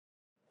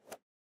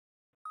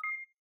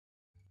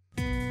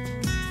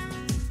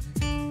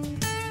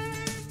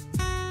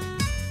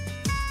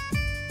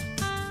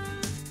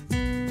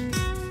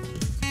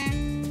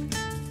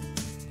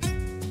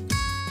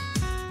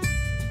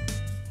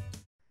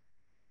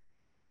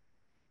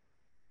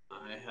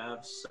I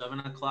have 7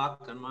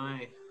 o'clock on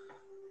my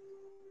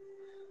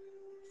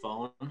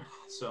phone,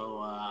 so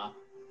I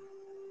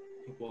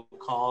think we'll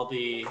call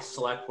the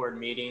select board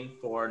meeting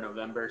for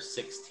November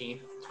 16th,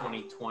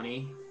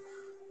 2020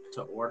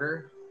 to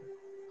order.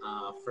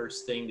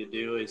 First thing to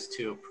do is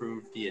to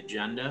approve the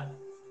agenda.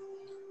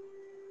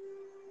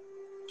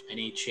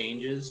 Any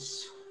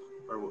changes,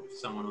 or if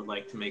someone would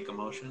like to make a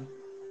motion?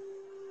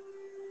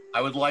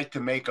 I would like to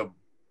make a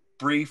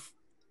brief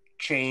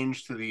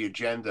change to the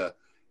agenda.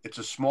 It's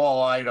a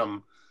small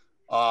item.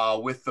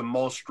 With the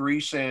most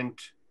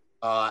recent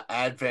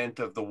advent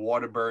of the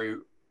Waterbury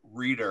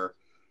reader,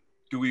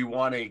 do we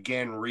want to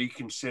again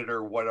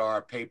reconsider what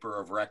our paper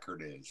of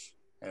record is?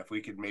 And if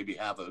we could maybe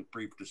have a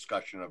brief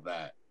discussion of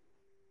that.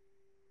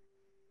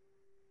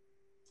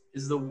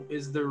 Is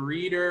the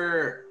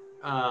reader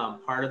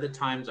part of the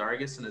Times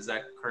Argus, and is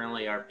that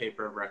currently our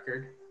paper of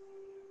record?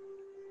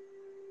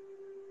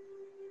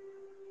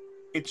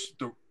 It's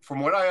from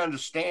what I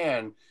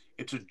understand,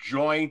 it's a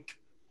joint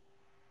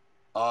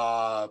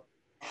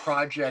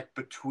project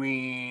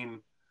between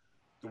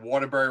the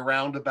Waterbury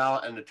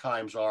Roundabout and the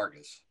Times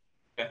Argus.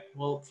 Okay,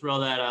 we'll throw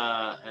that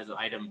as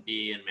item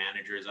B in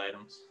manager's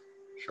items.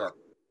 Sure.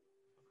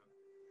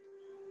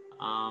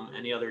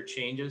 Any other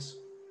changes?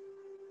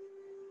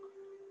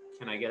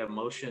 Can I get a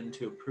motion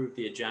to approve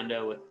the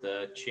agenda with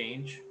the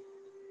change?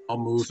 I'll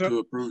move to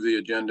approve the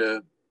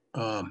agenda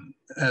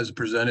as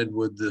presented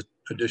with the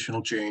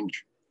additional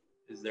change.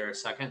 Is there a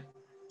second?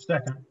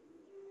 Second.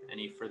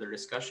 Any further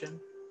discussion?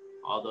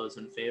 All those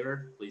in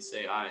favor, please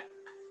say aye.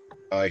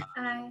 Aye.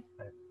 Aye.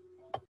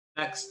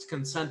 Next,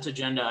 consent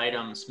agenda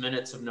items,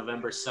 minutes of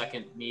November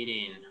 2nd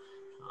meeting.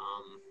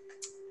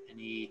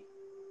 Any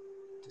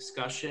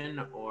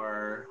discussion,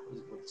 or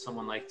would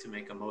someone like to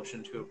make a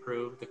motion to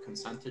approve the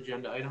consent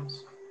agenda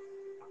items?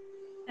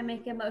 I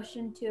make a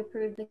motion to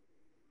approve the.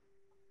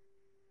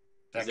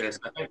 Is there a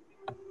second?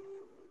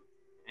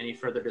 Any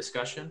further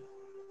discussion?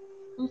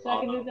 Who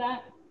seconded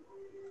that?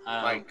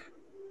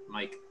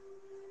 Mike.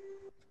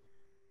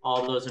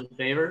 All those in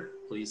favor,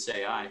 please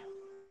say aye.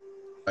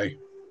 Aye.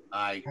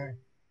 Aye.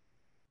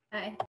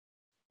 Aye.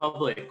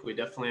 Public, we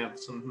definitely have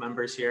some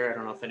members here. I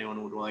don't know if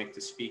anyone would like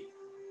to speak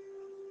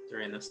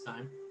during this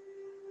time.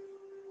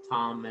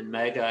 Tom and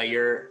Meg, I'm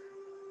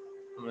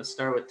going to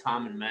start with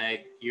Tom and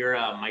Meg. Your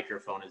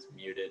microphone is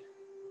muted.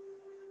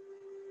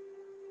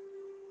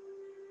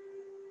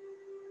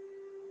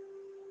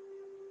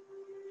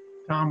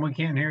 Tom, we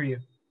can't hear you.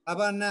 How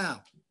about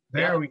now?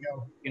 There we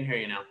go. I can hear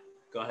you now.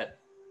 Go ahead.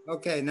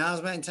 Okay,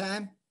 now's my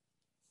time.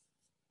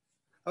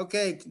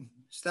 Okay,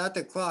 start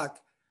the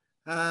clock.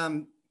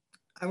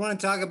 I want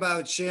to talk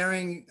about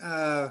sharing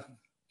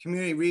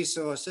community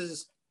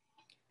resources.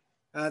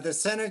 The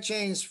Center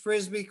Chains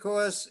Frisbee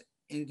course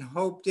in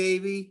Hope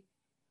Davy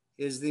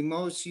is the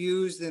most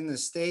used in the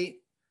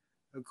state,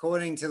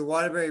 according to the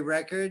Waterbury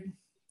record.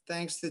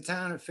 Thanks to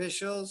town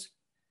officials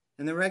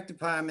and the rec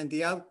department,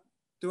 the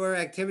outdoor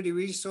activity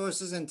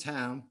resources in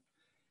town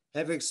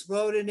have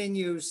exploded in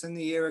use in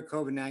the year of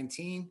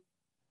COVID-19.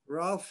 We're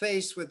all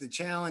faced with the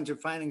challenge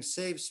of finding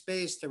safe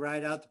space to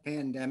ride out the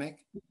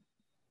pandemic.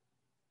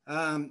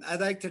 I'd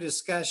like to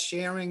discuss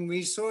sharing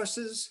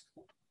resources,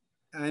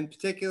 in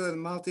particular the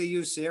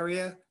multi-use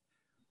area,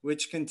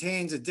 which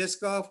contains a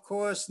disc golf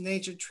course,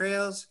 nature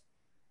trails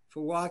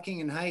for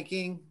walking and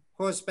hiking,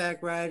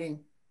 horseback riding,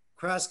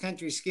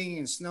 cross-country skiing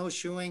and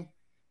snowshoeing,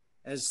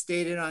 as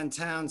stated on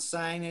town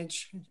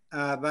signage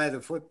by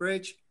the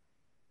footbridge.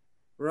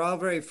 We're all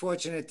very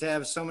fortunate to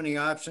have so many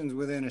options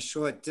within a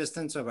short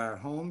distance of our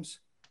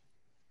homes.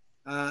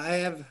 I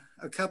have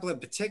a couple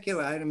of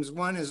particular items.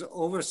 One is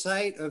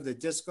oversight of the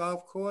disc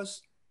golf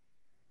course.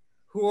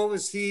 Who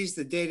oversees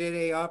the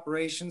day-to-day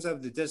operations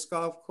of the disc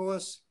golf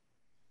course?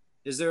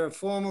 Is there a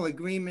formal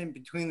agreement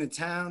between the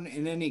town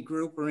and any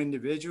group or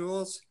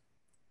individuals?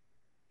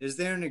 Is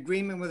there an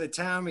agreement with the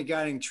town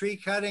regarding tree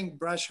cutting,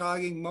 brush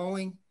hogging,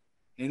 mowing,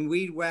 and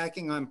weed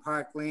whacking on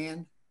park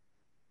land?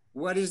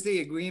 What is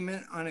the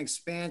agreement on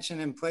expansion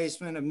and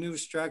placement of new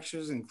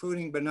structures,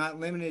 including but not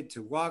limited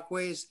to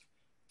walkways,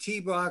 tee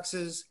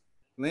boxes,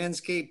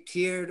 landscape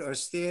tiered or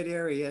staired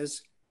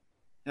areas?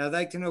 Now, I'd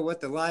like to know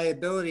what the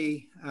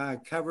liability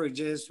coverage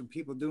is for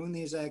people doing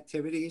these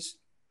activities.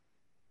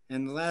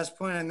 And the last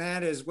point on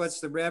that is, what's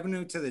the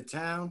revenue to the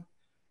town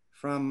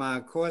from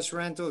course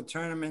rental,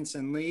 tournaments,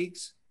 and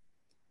leagues?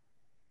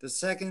 The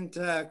second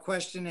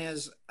question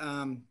is,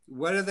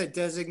 what are the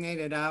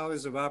designated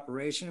hours of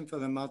operation for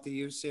the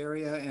multi-use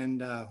area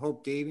and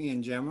Hope Davy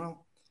in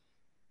general?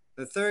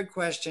 The third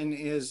question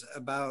is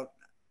about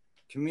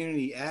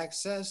community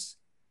access.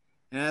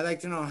 And I'd like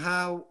to know,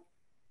 how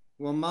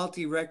will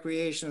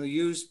multi-recreational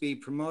use be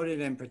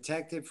promoted and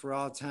protected for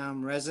all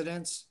town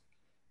residents?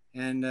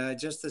 And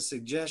just a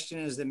suggestion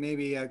is that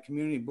maybe a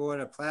community board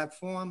or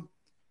platform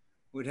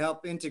would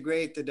help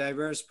integrate the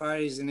diverse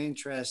parties and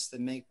interests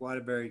that make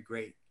Waterbury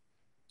great.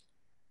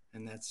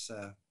 And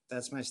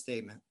that's my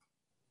statement.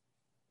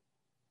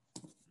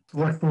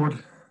 Select board.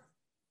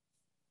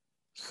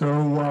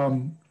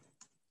 So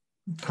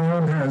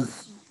Tom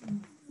has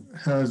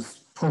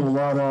put a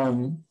lot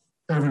on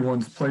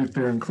everyone's plate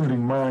there,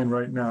 including mine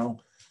right now.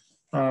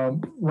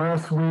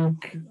 Last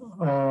week,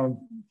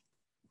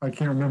 I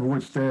can't remember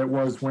which day it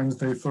was,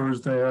 Wednesday,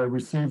 Thursday, I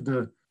received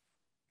a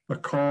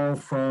call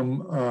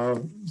from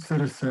a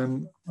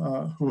citizen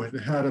who had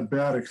had a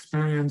bad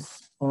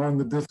experience on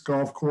the disc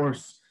golf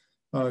course.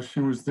 She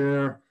was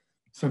there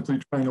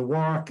simply trying to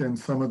walk, and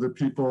some of the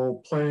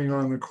people playing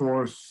on the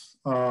course,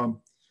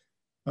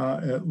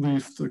 at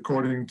least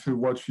according to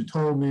what she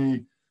told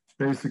me,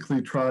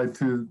 basically tried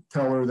to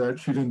tell her that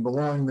she didn't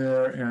belong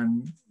there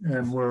and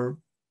were,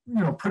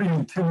 pretty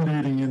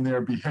intimidating in their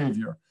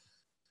behavior.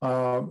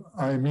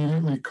 I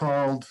immediately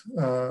called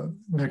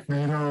Nick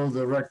Nato,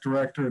 the rec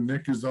director.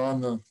 Nick is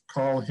on the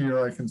call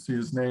here. I can see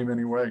his name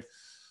anyway.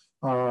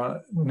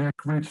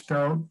 Nick reached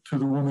out to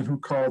the woman who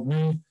called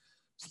me,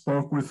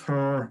 spoke with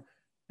her,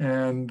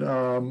 and,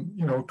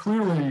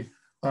 clearly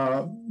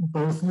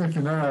both Nick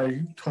and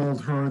I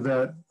told her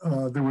that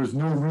there was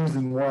no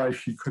reason why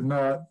she could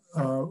not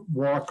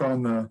walk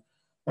on the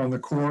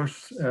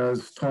course.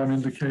 As Tom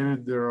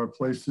indicated, there are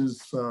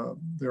places,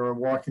 there are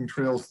walking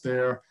trails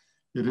there.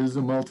 It is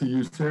a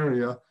multi-use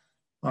area.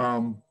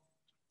 We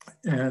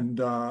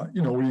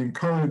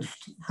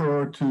encouraged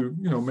her to,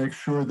 make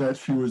sure that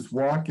she was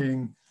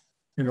walking,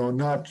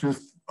 not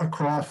just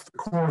across the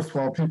course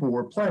while people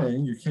were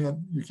playing. You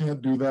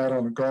can't do that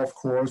on a golf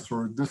course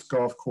or a disc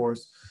golf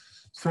course.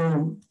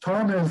 So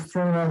Tom has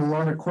thrown out a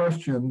lot of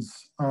questions.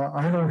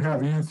 I don't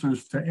have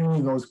answers to any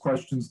of those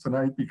questions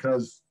tonight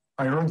because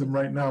I heard them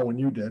right now when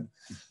you did.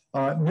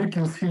 Nick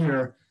is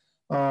here.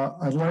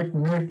 I'd like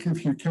Nick,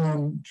 if you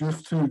can,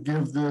 just to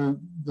give the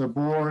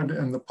board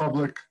and the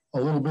public a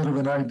little bit of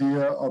an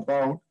idea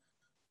about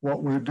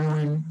what we're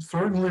doing.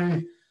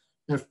 Certainly,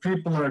 if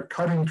people are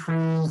cutting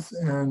trees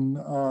and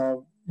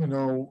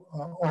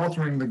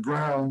altering the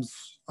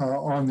grounds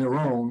on their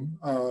own,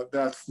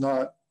 that's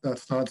not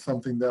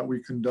something that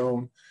we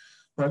condone.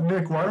 But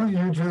Nick, why don't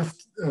you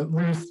just at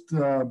least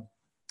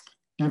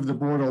give the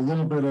board a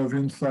little bit of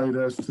insight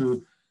as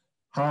to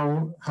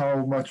how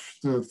much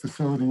the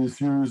facility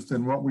is used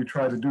and what we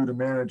try to do to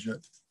manage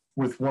it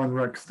with one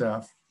rec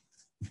staff.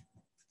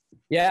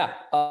 Yeah,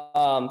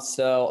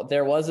 so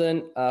there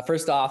wasn't,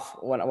 first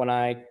off, when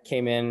I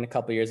came in a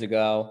couple years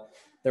ago,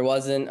 there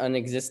wasn't an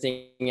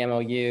existing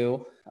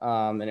MOU,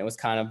 and it was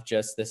kind of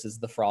just, this is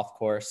the froth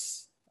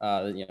course,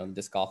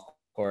 disc golf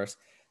course.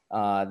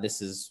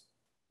 This is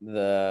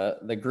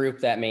the group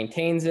that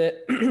maintains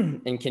it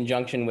in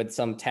conjunction with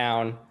some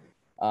town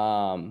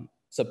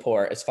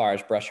support as far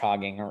as brush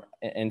hogging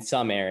in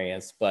some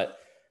areas. But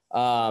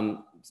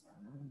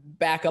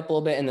back up a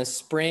little bit, in the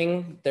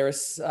spring, there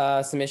was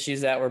some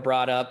issues that were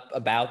brought up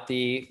about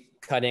the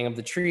cutting of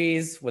the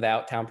trees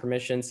without town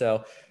permission.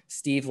 So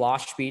Steve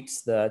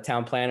Loschbeets, the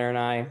town planner, and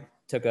I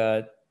took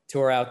a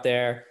tour out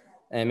there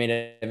and made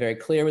it very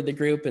clear with the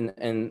group.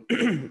 And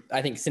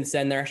I think since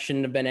then there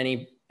shouldn't have been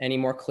any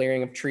more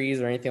clearing of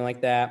trees or anything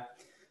like that.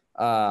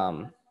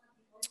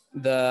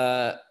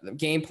 The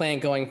game plan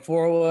going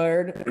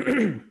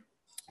forward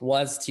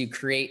was to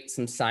create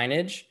some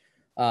signage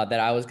that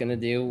I was going to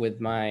do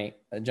with my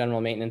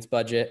general maintenance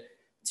budget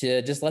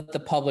to just let the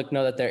public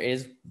know that there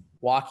is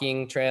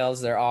walking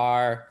trails. There's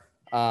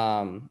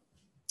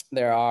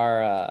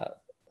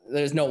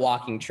no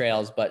walking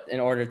trails, but in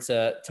order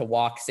to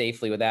walk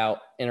safely without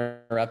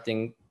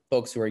interrupting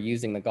folks who are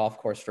using the golf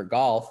course for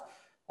golf,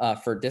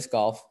 for disc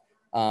golf,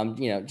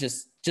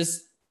 just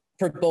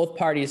for both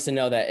parties to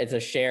know that it's a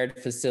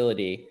shared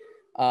facility.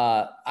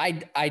 I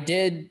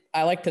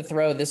like to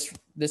throw this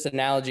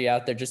analogy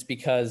out there just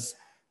because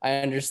I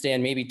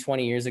understand maybe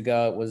 20 years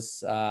ago it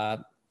was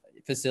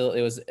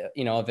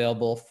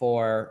available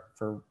for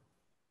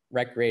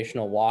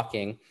recreational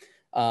walking,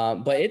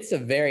 but it's a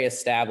very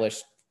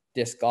established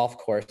disc golf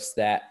course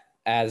that,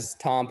 as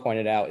Tom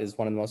pointed out, is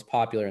one of the most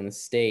popular in the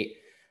state.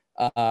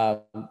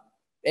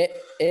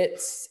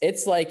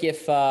 It's like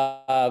if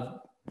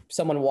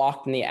someone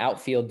walked in the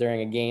outfield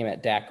during a game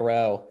at Dak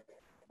Row.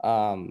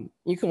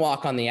 You can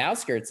walk on the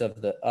outskirts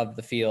of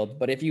the field,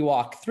 but if you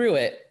walk through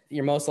it,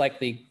 you're most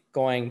likely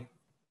going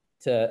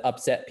to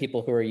upset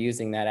people who are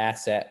using that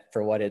asset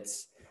for what it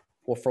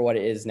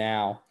is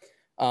now.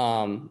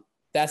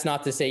 That's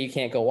not to say you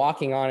can't go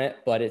walking on it,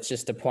 but it's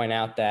just to point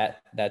out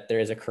that there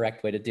is a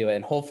correct way to do it.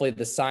 And hopefully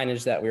the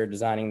signage that we're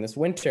designing this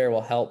winter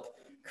will help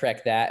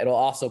correct that. It'll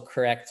also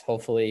correct,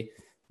 hopefully,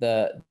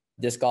 the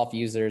disc golf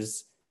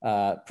users'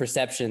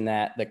 perception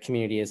that the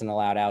community isn't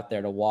allowed out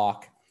there to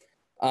walk.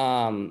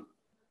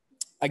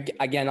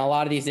 Again, a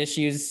lot of these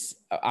issues,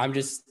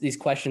 these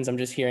questions I'm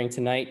just hearing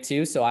tonight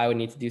too, so I would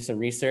need to do some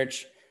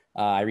research.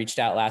 I reached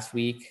out last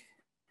week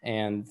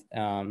and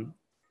got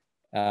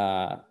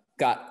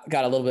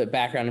a little bit of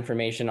background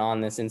information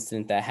on this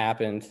incident that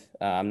happened.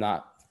 I'm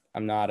not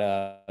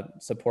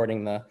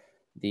supporting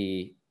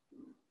the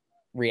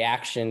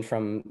reaction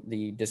from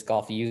the disc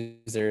golf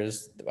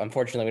users.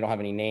 Unfortunately, we don't have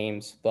any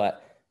names,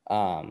 but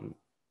it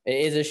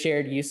is a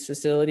shared use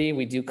facility.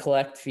 We do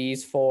collect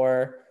fees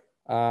for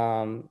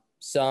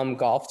some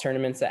golf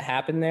tournaments that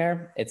happen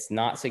there. It's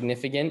not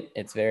significant.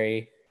 It's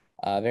very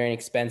very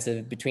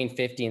inexpensive, between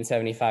 $50 and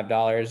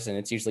 $75, and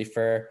it's usually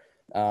for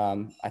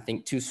I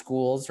think 2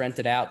 schools rent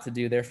it out to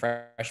do their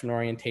freshman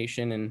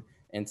orientation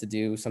and to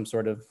do some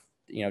sort of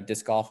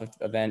disc golf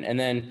event, and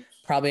then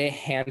probably a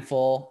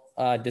handful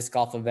disc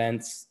golf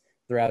events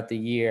throughout the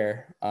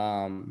year.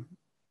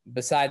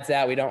 Besides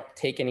that, we don't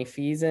take any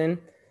fees in.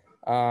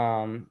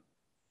 I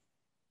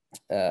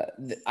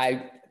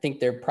think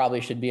there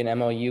probably should be an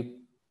MOU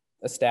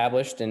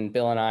established, and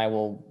Bill and I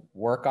will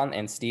work on,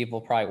 and Steve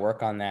will probably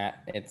work on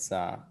that. It's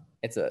a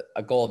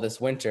goal this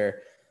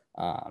winter,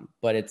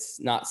 but it's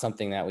not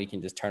something that we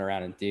can just turn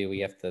around and do. We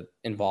have to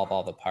involve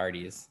all the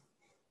parties.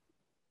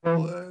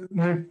 Well,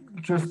 Nick,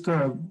 just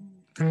to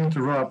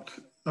interrupt,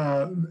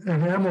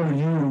 an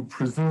MOU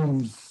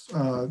presumes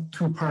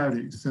 2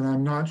 parties, and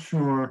I'm not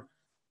sure.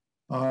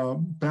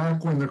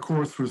 Back when the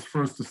course was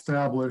first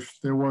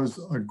established, there was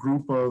a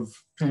group of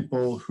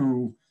people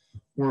who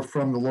were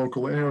from the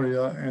local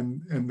area,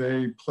 and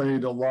they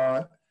played a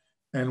lot,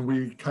 and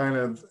we kind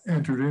of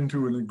entered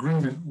into an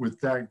agreement with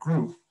that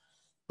group.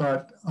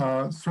 But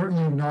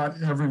certainly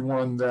not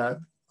everyone that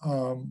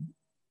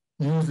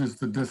uses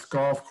the disc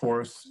golf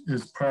course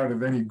is part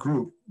of any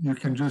group. You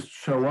can just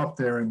show up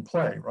there and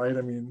play, right?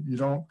 I mean, you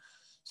don't.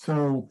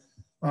 So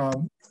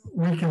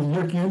we can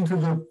look into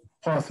the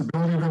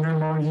possibility of an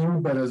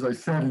MOU, but as I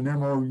said, an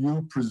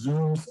MOU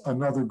presumes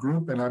another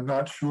group, and I'm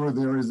not sure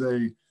there is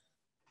a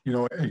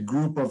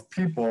group of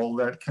people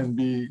that can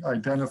be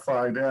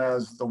identified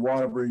as the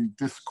Waterbury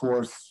disc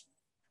course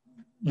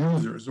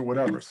users or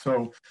whatever.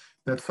 So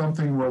that's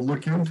something we'll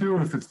look into.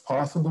 If it's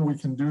possible, we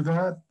can do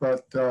that.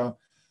 But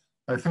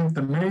I think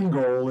the main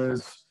goal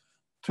is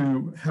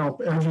to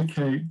help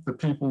educate the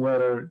people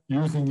that are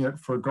using it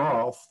for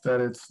golf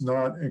that it's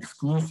not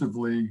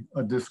exclusively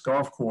a disc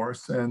golf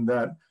course, and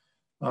that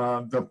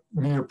the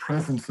mere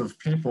presence of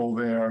people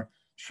there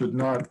should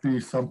not be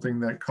something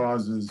that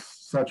causes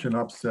such an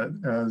upset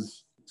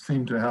as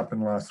seemed to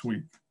happen last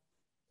week.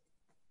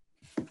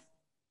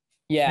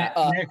 Yeah.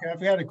 Nick,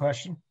 I've got a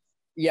question.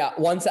 Yeah,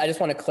 I just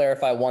want to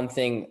clarify one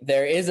thing.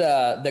 There is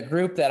the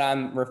group that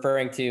I'm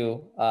referring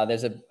to,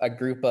 there's a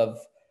group of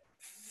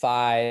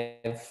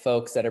 5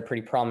 folks that are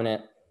pretty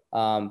prominent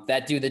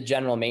that do the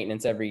general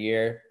maintenance every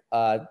year.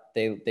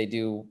 They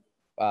do,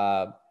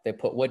 they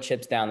put wood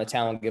chips down. The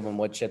town will give them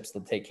wood chips.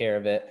 They'll take care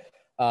of it.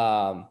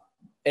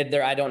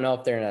 I don't know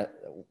if they're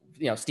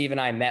in a, Steve and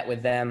I met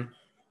with them.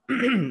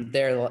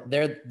 They're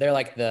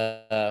like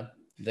the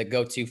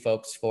go-to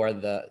folks for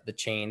the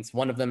chains.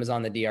 One of them is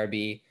on the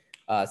DRB.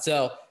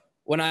 So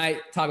when I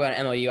talk about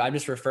an MOU, I'm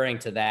just referring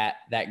to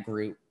that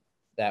group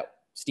that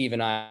Steve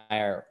and I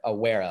are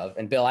aware of.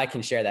 And Bill, I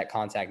can share that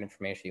contact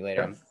information with you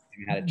later.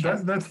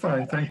 Yeah. That's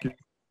fine. Thank you.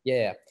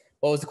 Yeah.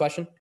 What was the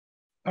question?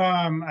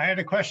 I had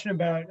a question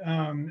about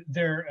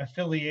their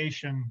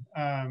affiliation,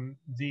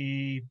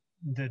 the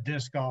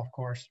disc golf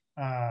course.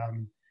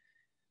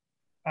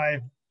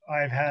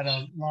 I've had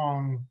a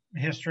long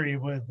history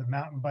with the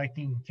mountain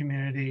biking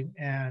community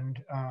and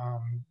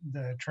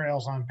the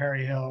trails on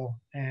Perry Hill.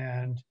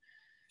 And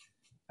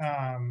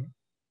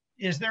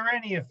is there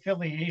any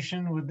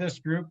affiliation with this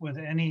group with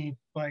any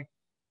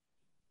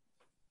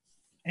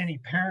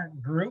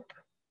parent group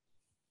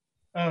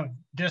of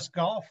disc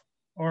golf,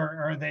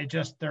 or are they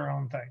just their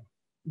own thing?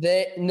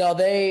 They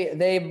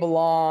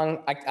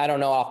belong. I don't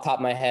know off the top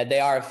of my head.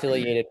 They are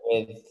affiliated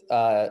with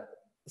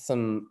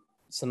some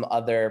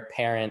other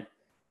parent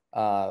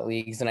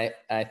leagues, and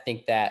I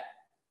think that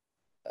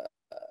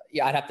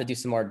I'd have to do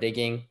some more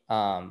digging.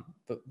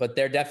 But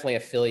they're definitely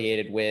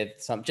affiliated with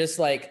some, just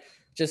like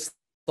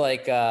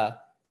the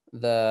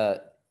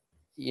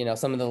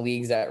some of the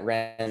leagues that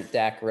rent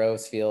Dak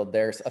Rose Field.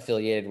 They're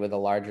affiliated with a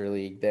larger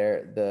league.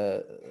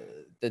 The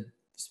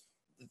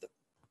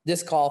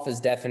disc golf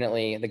is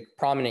definitely, the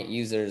prominent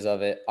users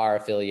of it are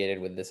affiliated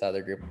with this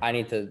other group. I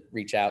need to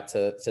reach out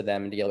to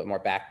them and get a little bit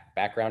more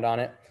background on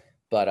it.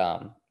 But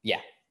yeah,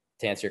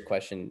 to answer your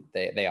question,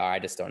 they are. I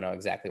just don't know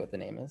exactly what the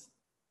name is.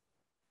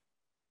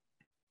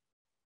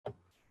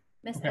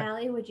 Miss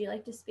Allie, would you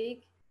like to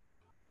speak?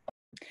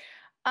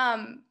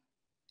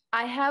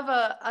 I have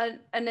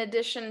an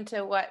addition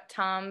to what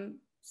Tom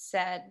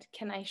said.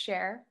 Can I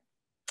share?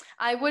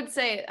 I would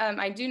say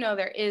I do know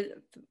there is.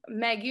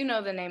 Meg, you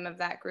know the name of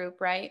that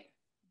group, right?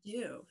 I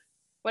do.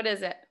 What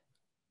is it?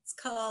 It's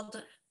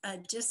called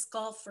Disc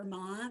Golf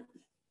Vermont.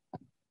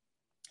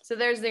 So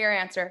there's your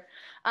answer.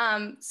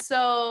 I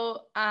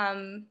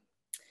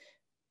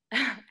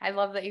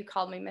love that you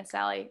called me Miss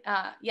Allie.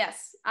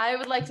 Yes, I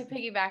would like to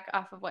piggyback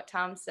off of what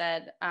Tom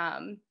said.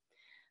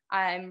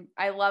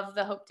 I love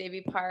the Hope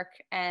Davey Park,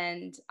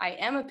 and I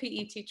am a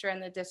PE teacher in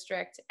the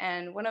district.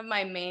 And one of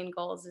my main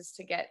goals is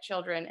to get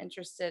children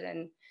interested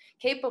and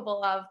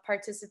capable of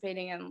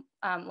participating in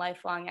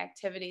lifelong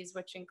activities,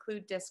 which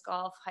include disc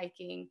golf,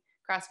 hiking,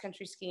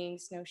 cross-country skiing,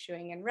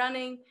 snowshoeing, and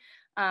running.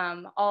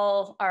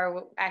 All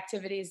are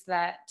activities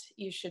that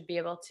you should be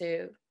able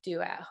to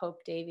do at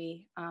Hope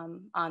Davey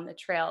on the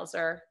trails,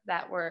 or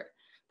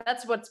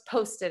that's what's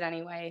posted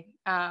anyway.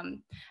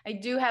 I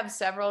do have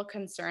several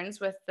concerns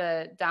with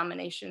the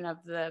domination of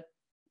the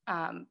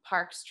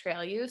park's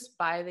trail use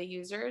by the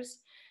users.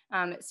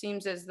 It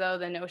seems as though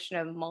the notion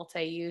of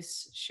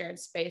multi-use shared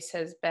space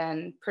has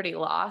been pretty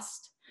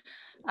lost.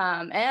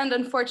 And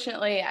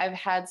unfortunately, I've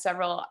had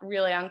several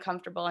really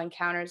uncomfortable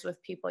encounters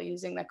with people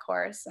using the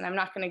course. And I'm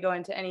not going to go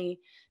into any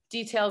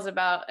details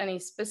about any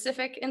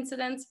specific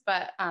incidents,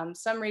 but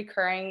some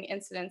recurring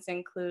incidents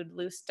include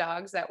loose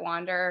dogs that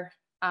wander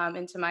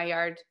into my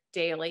yard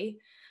daily,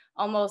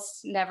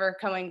 almost never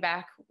coming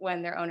back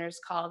when their owners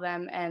call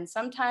them, and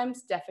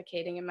sometimes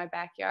defecating in my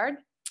backyard.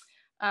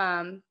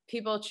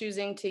 People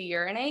choosing to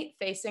urinate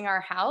facing our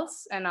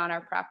house and on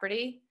our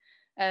property,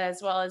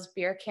 as well as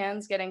beer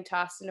cans getting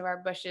tossed into our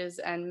bushes,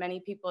 and many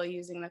people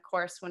using the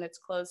course when it's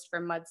closed for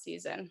mud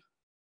season.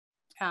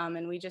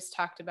 And we just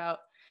talked about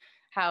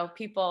how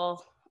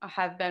people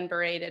have been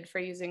berated for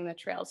using the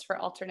trails for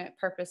alternate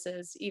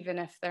purposes, even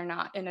if they're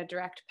not in a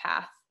direct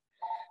path.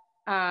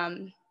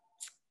 And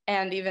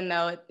even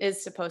though it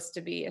is supposed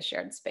to be a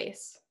shared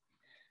space.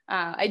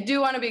 I do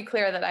want to be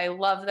clear that I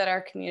love that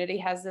our community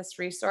has this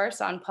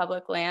resource on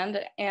public land,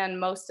 and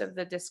most of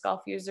the disc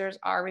golf users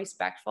are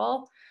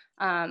respectful,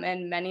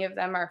 and many of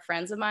them are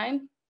friends of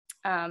mine.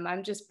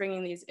 I'm just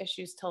bringing these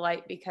issues to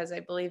light because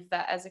I believe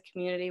that as a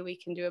community, we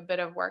can do a bit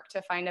of work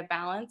to find a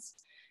balance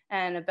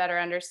and a better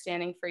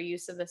understanding for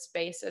use of the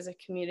space as a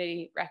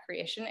community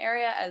recreation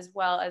area, as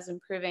well as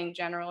improving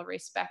general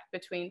respect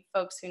between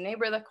folks who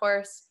neighbor the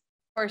course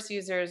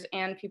users,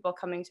 and people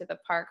coming to the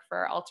park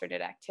for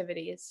alternate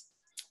activities.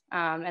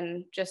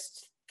 And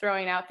just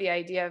throwing out the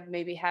idea of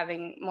maybe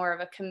having more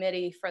of a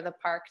committee for the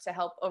park to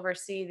help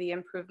oversee the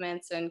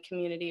improvements and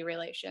community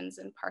relations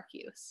and park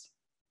use.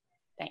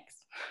 Thanks.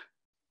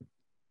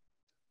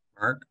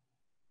 Mark?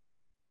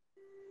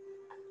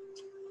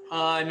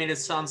 I mean, it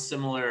sounds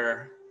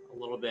similar a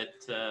little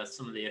bit to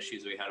some of the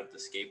issues we had with the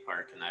skate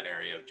park in that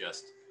area of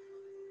just,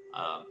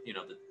 you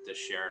know, the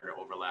shared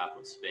overlap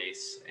of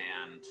space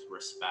and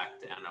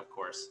respect, and of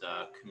course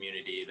the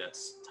community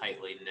that's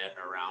tightly knit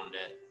around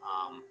it.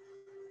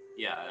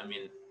 Yeah, I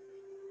mean,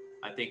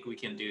 I think we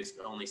can do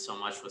only so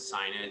much with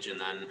signage, and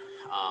then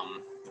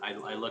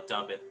I looked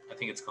up it. I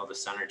think it's called the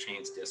Center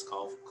Chains Disc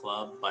Golf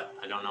Club, but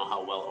I don't know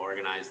how well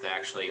organized they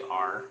actually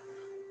are.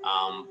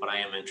 But I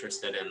am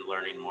interested in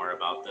learning more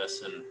about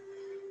this and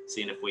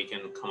seeing if we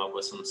can come up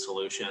with some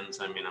solutions.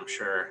 I mean, I'm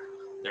sure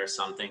there's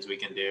some things we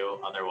can do.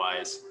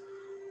 Otherwise,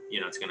 you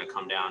know, it's going to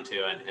come down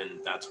to, and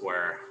that's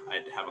where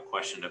I'd have a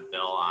question to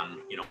Bill on,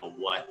 you know,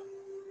 what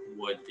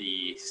would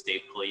the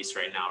state police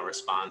right now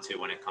respond to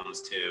when it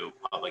comes to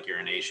public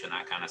urination,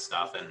 that kind of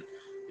stuff? And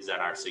is that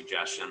our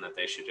suggestion that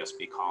they should just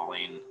be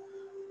calling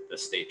the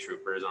state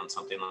troopers on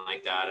something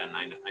like that? And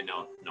I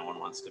know no one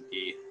wants to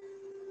be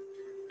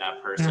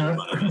that person, yeah.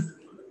 but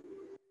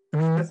I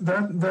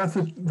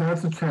mean,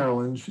 that's a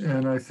challenge,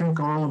 and I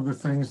think all of the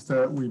things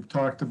that we've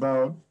talked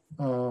about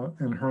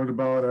and heard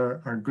about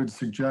are good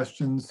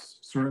suggestions.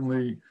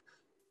 Certainly,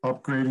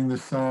 upgrading the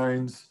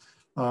signs.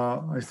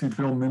 I see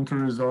Bill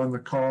Minter is on the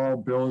call.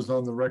 Bill is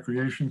on the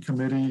Recreation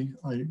Committee.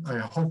 I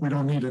hope we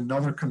don't need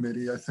another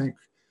committee. I think,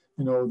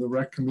 you know, the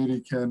Rec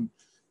Committee can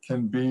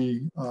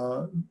be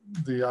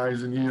the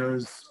eyes and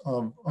ears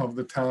of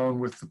the town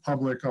with the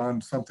public on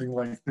something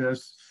like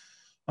this.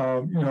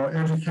 You know,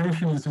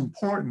 education is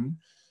important.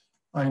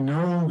 I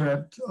know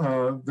that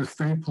the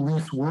state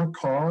police were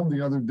called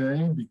the other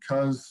day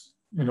because,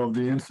 you know,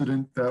 the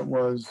incident that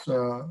was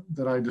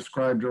that I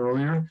described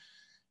earlier.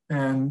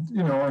 And,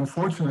 you know,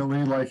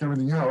 unfortunately, like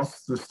everything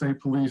else, the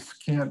state police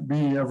can't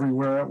be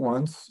everywhere at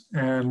once.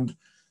 And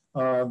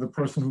the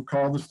person who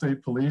called the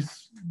state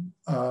police,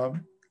 I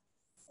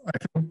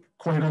think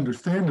quite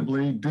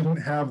understandably,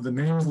 didn't have the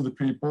names of the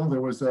people.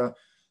 There was a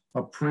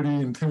pretty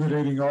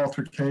intimidating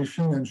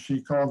altercation, and she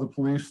called the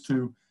police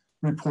to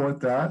report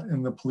that.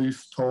 And the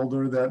police told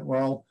her that,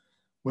 well,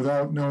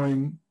 without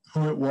knowing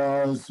who it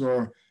was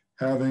or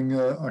having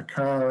a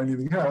car or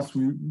anything else,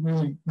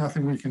 really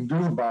nothing we can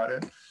do about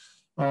it.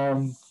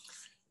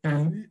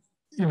 And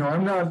you know,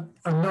 I'm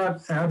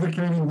not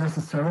advocating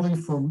necessarily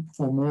for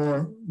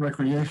more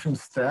recreation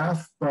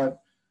staff, but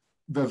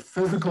the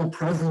physical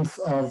presence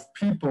of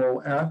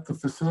people at the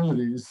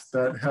facilities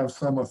that have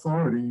some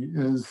authority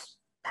is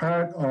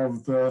part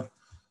of the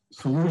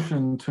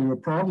solution to a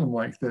problem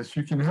like this.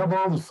 You can have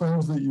all the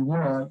signs that you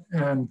want,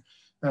 and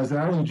as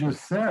Ali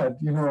just said,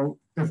 you know,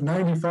 if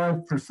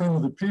 95%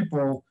 of the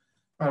people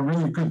are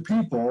really good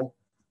people,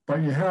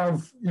 but you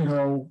have, you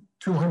know,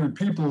 200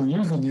 people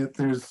using it,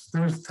 there's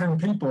 10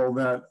 people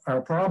that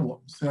are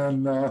problems.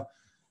 And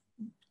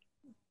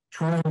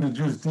trying to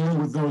just deal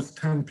with those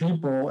 10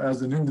 people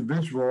as an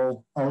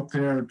individual out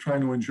there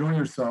trying to enjoy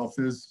yourself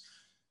is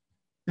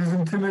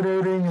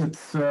intimidating,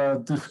 it's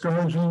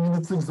discouraging, and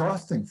it's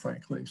exhausting,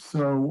 frankly.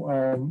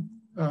 So,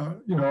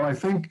 you know, I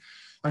think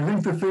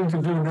the thing to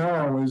do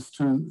now is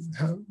to,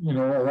 you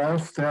know, allow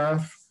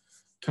staff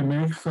to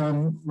make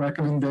some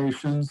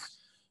recommendations.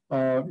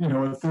 You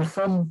know, if there's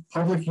some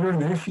public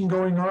urination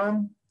going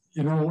on,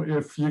 you know,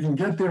 if you can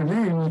get their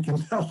name, you can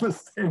tell the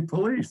state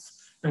police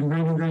and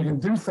maybe they can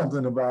do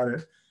something about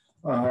it.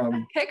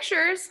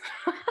 Pictures.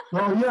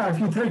 Well, yeah, if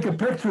you take a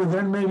picture,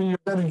 then maybe you're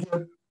gonna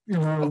get,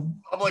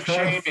 Public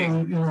charged for,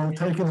 shaming.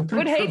 taking a picture.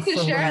 Would hate of to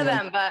share somebody.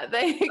 them, but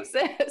they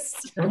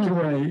exist.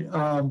 Anyway,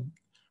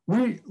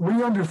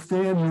 we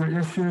understand your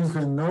issues,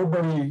 and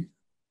nobody,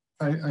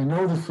 I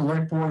know the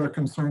select board are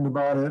concerned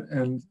about it,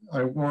 and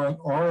I want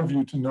all of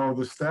you to know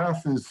the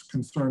staff is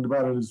concerned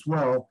about it as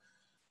well.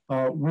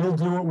 We'll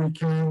do what we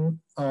can.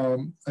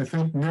 I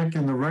think Nick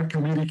and the rec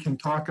committee can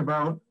talk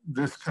about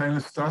this kind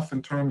of stuff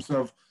in terms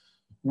of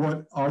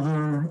what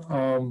other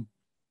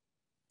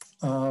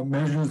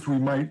measures we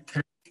might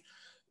take.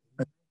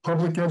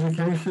 Public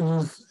education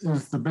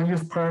is the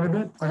biggest part of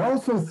it. I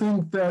also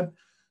think that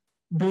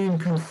being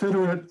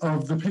considerate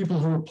of the people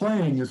who are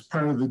playing is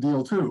part of the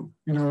deal too.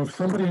 If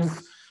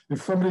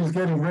somebody's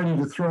getting ready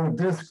to throw a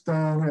disc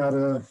down at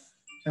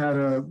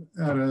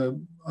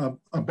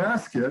a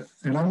basket,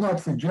 and I'm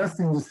not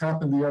suggesting this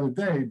happened the other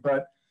day,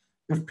 but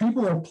if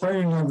people are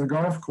playing on the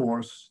golf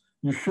course,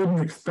 you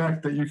shouldn't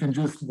expect that you can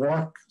just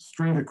walk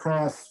straight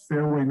across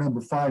fairway number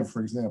 5,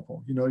 for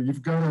example.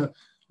 You've got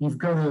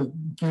to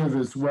give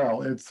as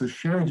well. It's a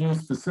shared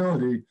use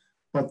facility,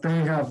 but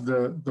they have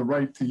the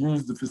right to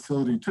use the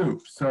facility too.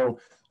 So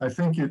I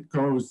think it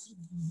goes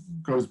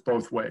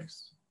both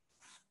ways.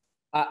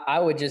 I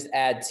would just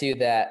add to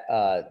that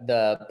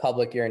the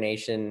public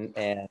urination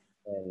and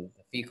the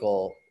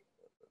fecal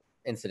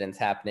incidents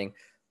happening.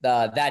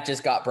 That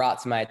just got brought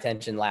to my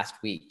attention last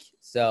week.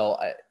 So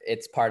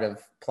it's part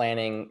of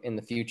planning in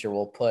the future.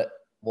 We'll put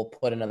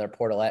another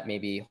portalette.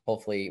 Maybe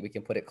hopefully we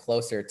can put it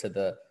closer to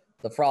the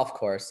golf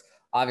course.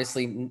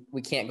 Obviously,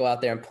 we can't go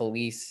out there and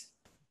police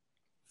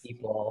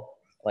people.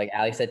 Like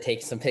Ali said,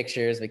 take some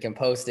pictures. We can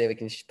post it. We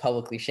can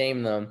publicly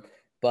shame them.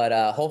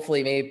 But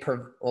hopefully, maybe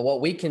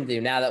what we can do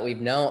now that we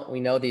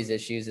know these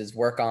issues is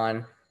work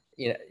on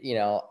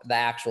the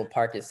actual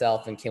park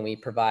itself, and can we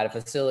provide a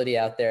facility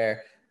out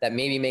there that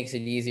maybe makes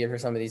it easier for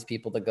some of these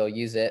people to go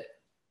use it,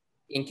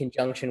 in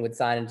conjunction with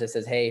signage that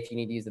says, hey, if you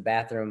need to use the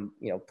bathroom,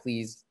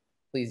 please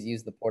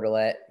use the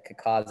portalette. It could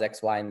cause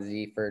X, Y, and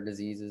Z for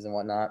diseases and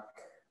whatnot.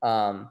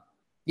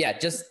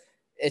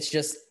 It's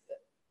just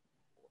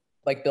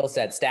like Bill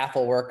said, staff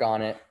will work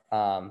on it.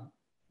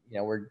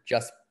 We're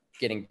just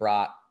getting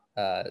brought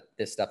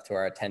this stuff to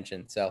our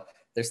attention. So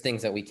there's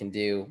things that we can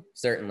do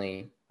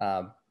certainly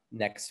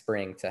next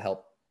spring to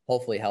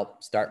hopefully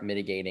help start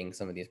mitigating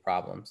some of these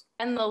problems.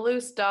 And the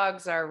loose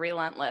dogs are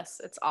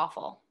relentless. It's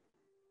awful.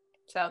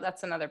 So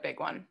that's another big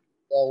one.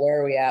 Well,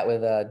 where are we at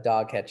with a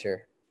dog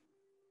catcher?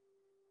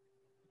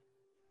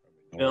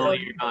 Bill,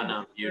 you're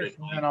on muted.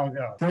 And I'll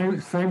go.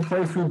 Same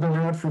place we've been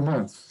at for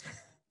months.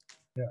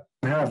 Yeah.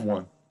 We have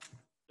one.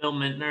 Bill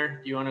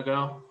Mintner, do you want to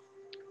go?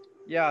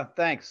 Yeah,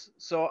 thanks.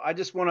 So I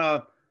just want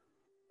to,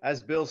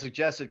 as Bill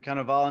suggested, kind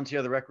of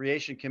volunteer the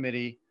Recreation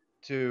Committee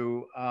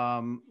to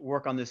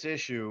work on this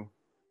issue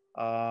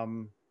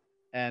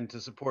and to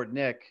support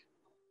Nick,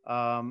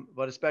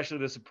 but especially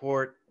to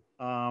support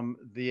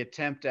the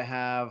attempt to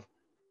have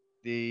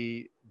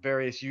the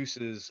various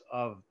uses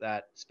of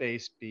that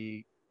space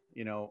be,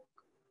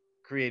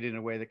 created in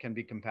a way that can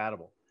be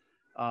compatible.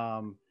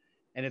 And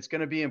it's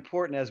going to be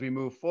important as we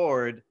move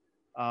forward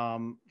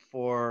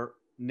for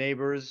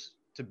neighbors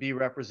to be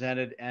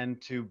represented and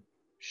to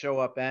show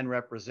up and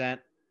represent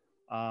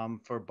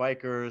for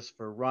bikers,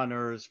 for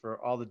runners,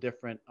 for all the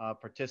different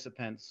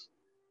participants.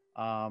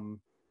 I'd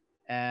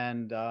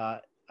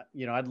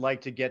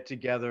like to get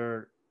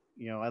together,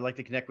 I'd like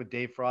to connect with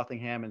Dave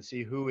Frothingham and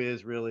see who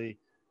is really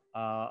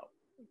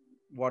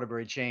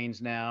Waterbury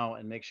Chains now,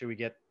 and make sure we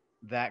get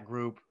that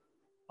group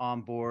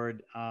on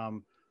board.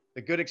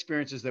 The good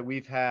experiences that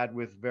we've had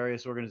with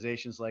various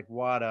organizations like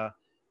WADA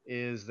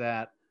is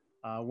that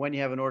when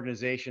you have an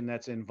organization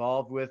that's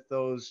involved with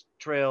those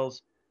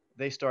trails,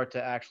 they start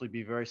to actually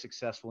be very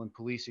successful in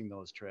policing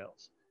those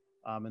trails.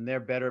 And they're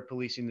better at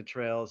policing the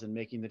trails and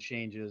making the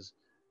changes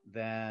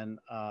than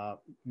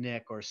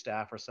Nick or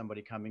staff or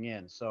somebody coming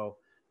in. So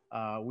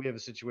we have a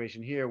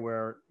situation here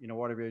where,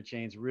 Waterbury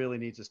Chains really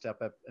needs to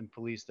step up and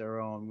police their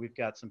own. We've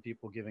got some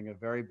people giving a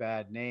very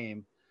bad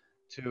name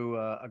to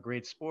a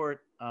great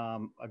sport,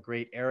 a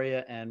great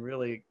area, and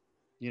really,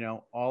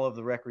 all of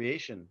the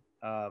recreation,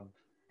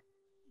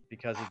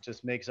 because it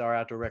just makes our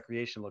outdoor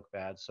recreation look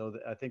bad. So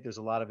I think there's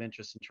a lot of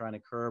interest in trying to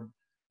curb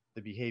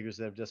the behaviors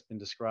that have just been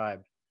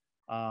described.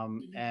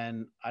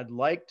 And I'd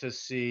like to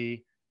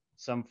see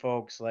some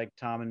folks like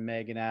Tom and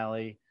Meg and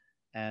Allie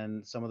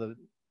and some of the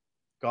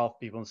golf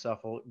people and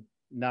stuff will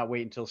not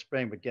wait until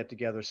spring, but get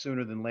together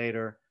sooner than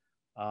later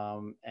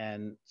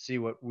and see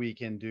what we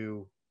can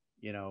do,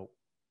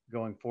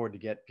 going forward to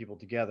get people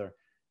together.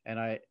 And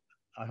I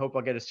hope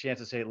I'll get a chance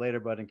to say it later,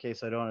 but in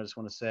case I don't, I just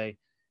want to say,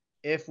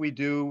 if we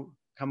do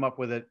come up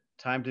with a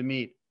time to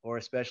meet, or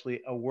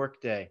especially a work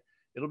day,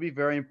 it'll be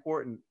very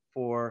important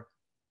for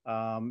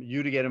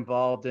you to get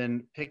involved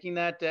in picking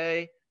that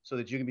day so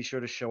that you can be sure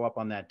to show up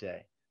on that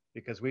day.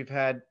 Because we've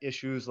had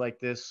issues like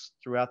this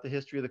throughout the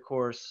history of the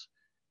course,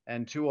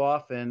 and too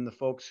often the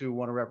folks who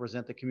want to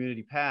represent the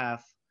community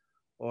path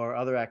or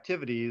other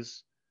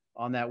activities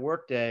on that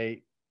work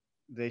day,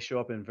 they show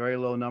up in very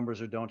low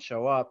numbers or don't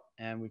show up.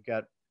 And we've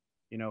got,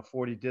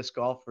 40 disc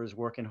golfers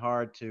working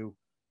hard to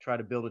try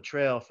to build a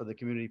trail for the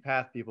community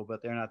path people,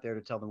 but they're not there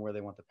to tell them where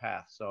they want the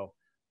path. So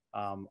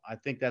I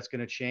think that's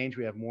going to change.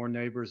 We have more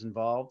neighbors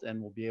involved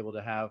and we'll be able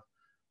to have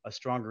a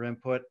stronger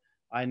input.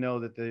 I know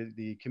that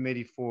the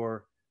committee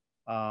for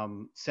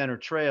Center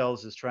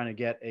Trails is trying to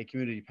get a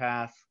community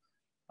path,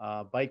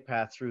 bike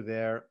path through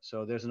there.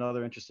 So there's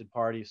another interested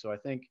party. So I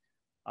think,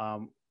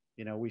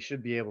 we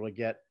should be able to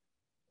get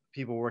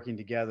people working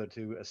together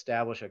to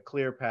establish a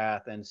clear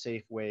path and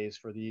safe ways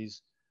for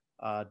these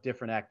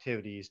different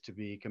activities to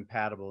be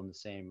compatible in the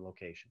same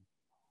location.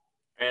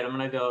 All right, I'm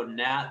gonna go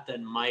Nat,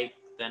 then Mike,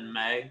 then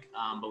Meg,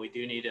 but we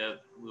do need to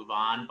move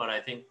on. But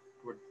I think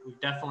we've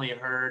definitely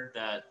heard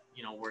that,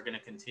 we're gonna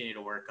continue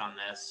to work on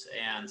this.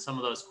 And some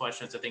of those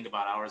questions, I think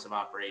about hours of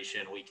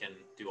operation, we can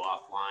do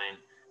offline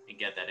and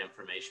get that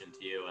information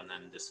to you and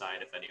then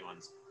decide if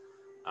anyone's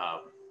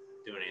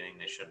doing anything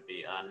they shouldn't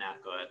be. Nat,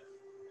 go ahead.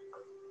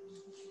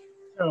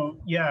 So,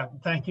 yeah,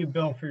 thank you,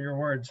 Bill, for your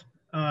words.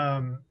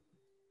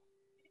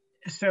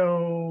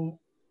 So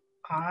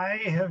I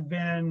have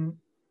been,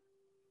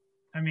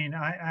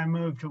 I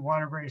moved to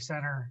Waterbury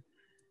Center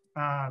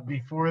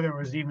before there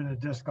was even a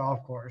disc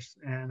golf course.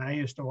 And I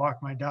used to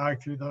walk my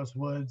dog through those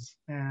woods,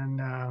 and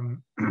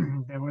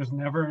there was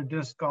never a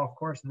disc golf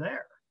course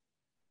there.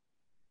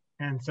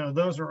 And so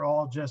those are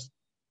all just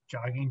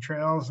jogging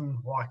trails and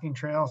walking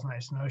trails, and I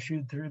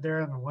snowshoed through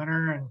there in the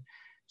winter. And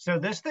so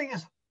this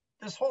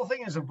whole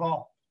thing has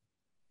evolved.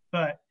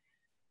 But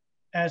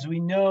as we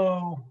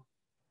know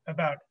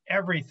about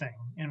everything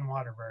in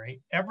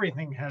Waterbury,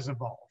 everything has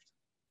evolved.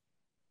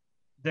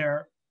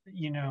 The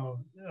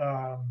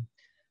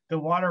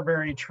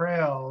Waterbury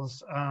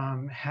trails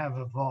have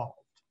evolved.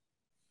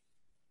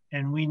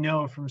 And we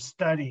know from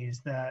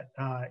studies that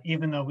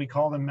even though we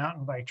call them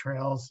mountain bike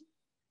trails,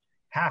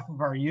 half of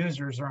our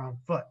users are on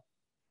foot.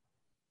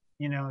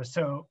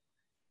 So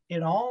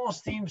it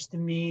almost seems to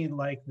me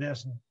like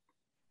this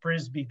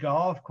Frisbee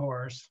golf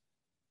course,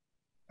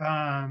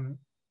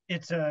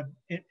 it's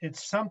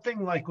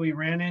something like we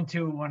ran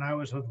into when I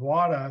was with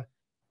WADA,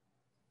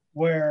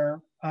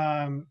 where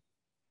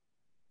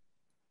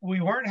we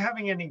weren't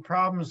having any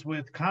problems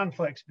with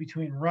conflicts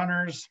between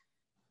runners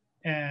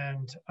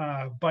and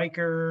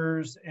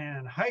bikers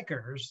and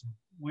hikers.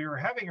 We were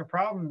having a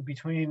problem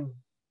between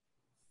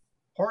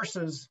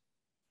horses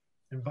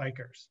and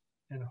bikers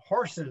and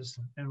horses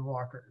and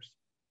walkers,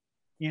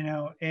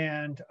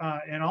 and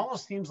it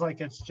almost seems like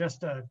it's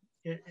just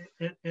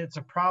it's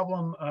a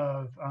problem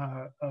of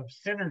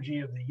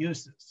synergy of the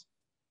uses.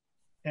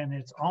 And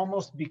it's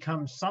almost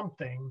become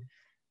something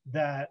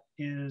that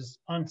is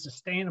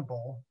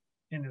unsustainable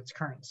in its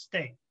current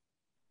state.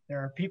 There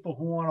are people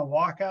who want to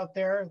walk out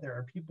there. There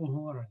are people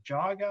who want to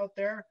jog out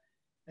there.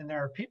 And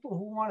there are people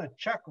who want to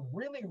chuck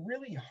really,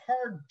 really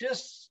hard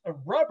discs of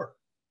rubber.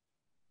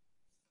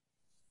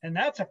 And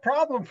that's a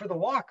problem for the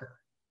walker.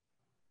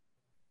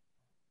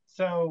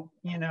 So,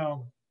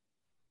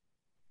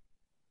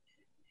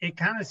 it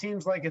kind of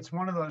seems like it's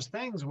one of those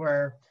things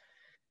where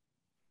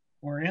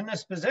we're in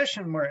this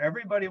position where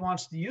everybody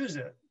wants to use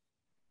it,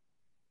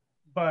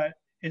 but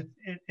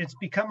it's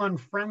become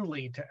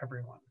unfriendly to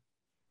everyone.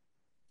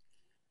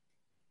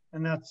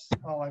 And that's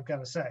all I've got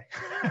to say.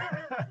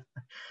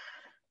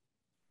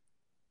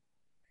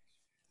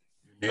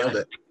 Nailed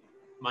it.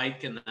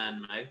 Mike and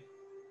then Meg.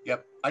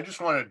 Yep. I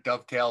just want to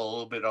dovetail a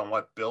little bit on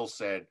what Bill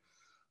said.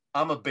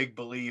 I'm a big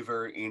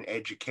believer in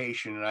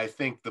education, and I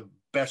think the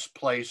best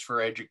place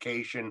for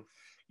education,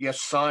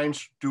 yes,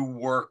 signs do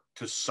work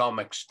to some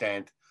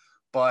extent,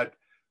 but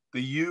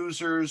the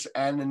users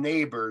and the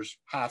neighbors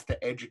have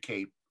to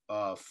educate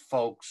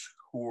folks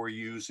who are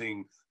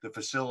using the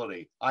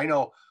facility. I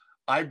know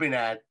I've been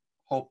at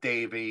Hope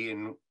Davy,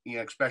 and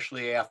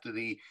especially after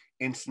the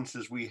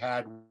instances we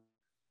had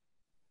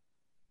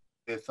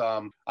with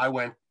I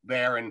went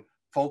there and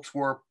folks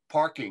were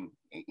parking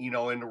in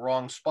the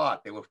wrong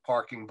spot. They were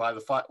parking by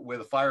where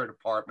the fire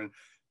department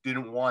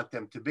didn't want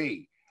them to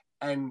be.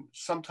 And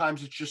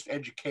sometimes it's just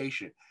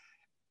education.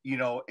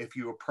 If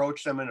you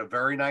approach them in a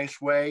very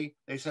nice way,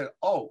 they said,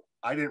 "Oh,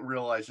 I didn't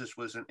realize this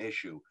was an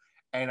issue."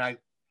 And I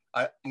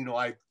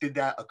did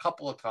that a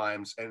couple of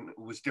times, and it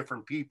was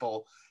different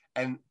people,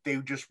 and they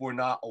just were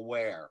not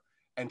aware.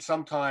 And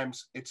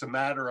sometimes it's a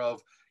matter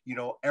of,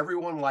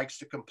 everyone likes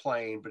to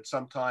complain, but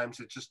sometimes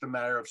it's just a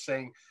matter of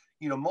saying,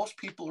 most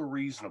people are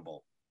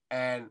reasonable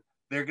and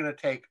they're going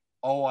to take,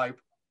 I'll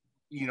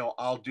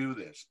do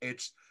this.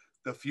 It's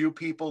the few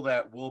people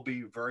that will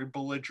be very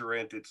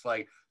belligerent. It's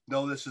like,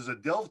 no, this is a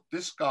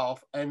disc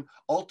golf. And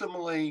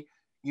ultimately,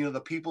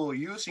 the people who are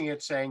using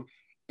it saying,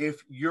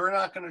 if you're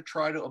not going to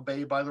try to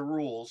obey by the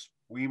rules,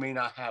 we may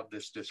not have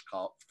this disc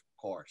golf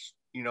course,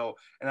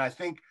 and I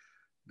think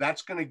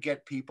that's going to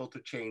get people to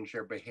change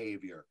their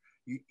behavior.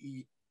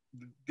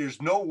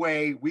 There's no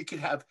way we could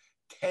have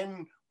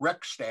 10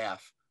 rec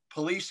staff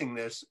policing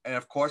this. And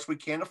of course we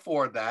can't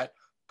afford that,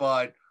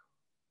 but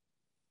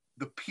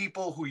the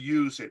people who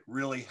use it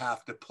really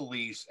have to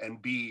police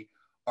and be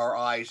our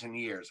eyes and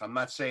ears. I'm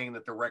not saying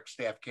that the rec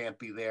staff can't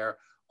be there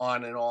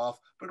on and off,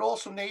 but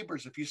also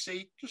neighbors. If you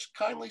see, just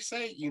kindly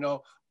say,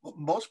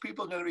 most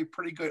people are going to be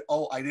pretty good.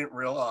 Oh, I didn't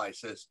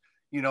realize this.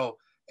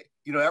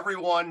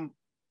 Everyone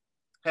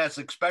has,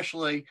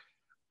 especially,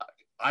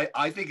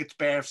 I think it's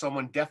bad if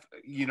someone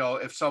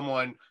if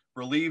someone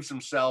relieves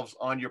themselves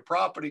on your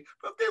property,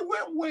 but if they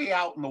went way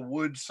out in the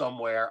woods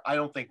somewhere, I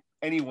don't think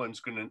anyone's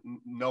going to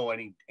know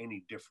any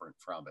different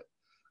from it.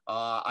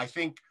 I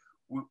think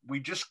we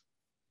just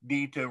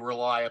need to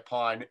rely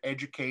upon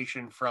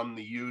education from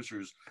the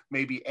users,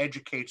 maybe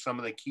educate some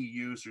of the key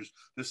users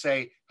to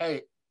say,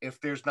 hey, if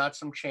there's not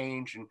some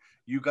change and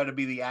you got to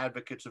be the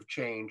advocates of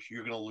change,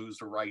 you're going to lose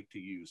the right to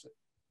use it.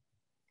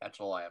 That's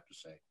all I have to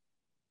say.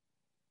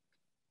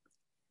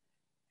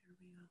 I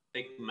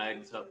think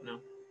Meg's up now.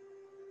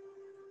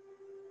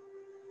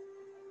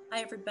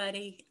 Hi,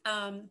 everybody.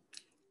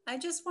 I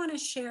just want to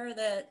share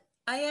that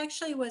I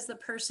actually was the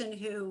person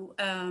who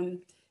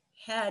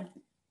had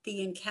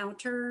the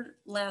encounter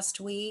last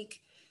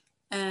week,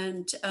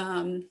 and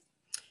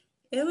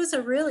it was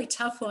a really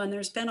tough one.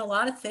 There's been a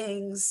lot of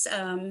things.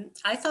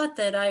 I thought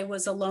that I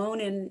was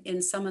alone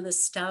in some of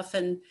this stuff,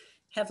 and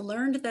have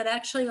learned that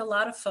actually a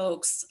lot of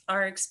folks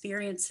are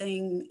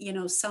experiencing,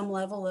 some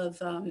level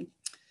of,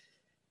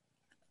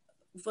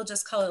 we'll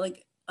just call it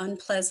like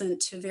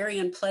unpleasant to very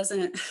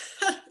unpleasant,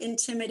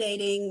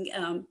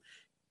 intimidating,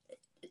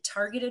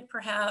 targeted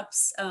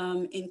perhaps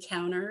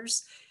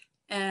encounters.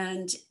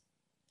 And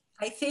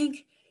I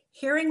think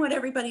hearing what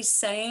everybody's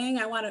saying,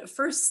 I want to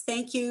first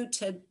thank you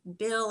to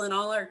Bill and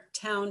all our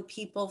town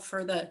people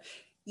for the,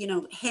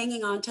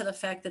 hanging on to the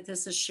fact that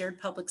this is shared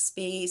public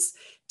space,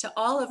 to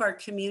all of our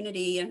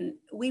community. And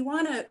we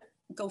want to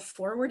go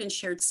forward in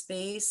shared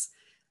space.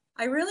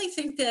 I really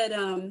think that,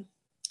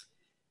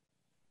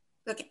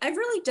 look, I've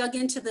really dug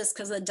into this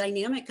because the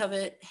dynamic of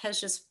it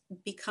has just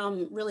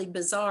become really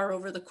bizarre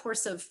over the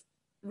course of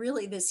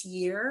really this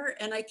year.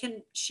 And I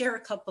can share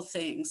a couple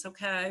things,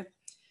 okay?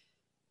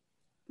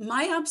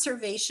 My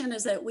observation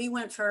is that we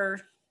went for,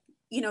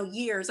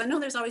 years. I know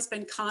there's always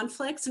been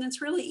conflicts, and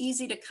it's really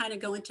easy to kind of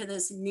go into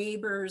this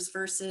neighbors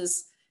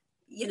versus,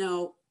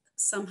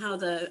 somehow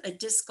a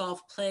disc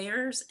golf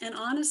players. And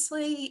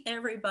honestly,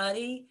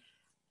 everybody,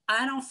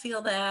 I don't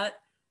feel that.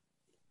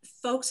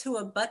 Folks who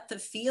abut the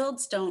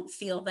fields don't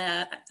feel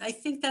that. I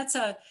think that's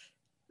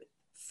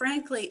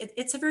frankly,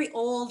 it's a very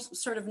old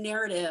sort of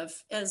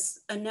narrative, as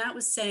Annette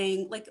was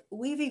saying, like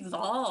we've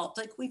evolved,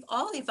 like we've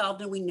all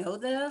evolved and we know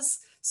this.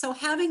 So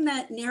having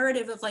that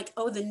narrative of like,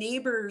 oh, the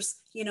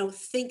neighbors,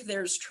 think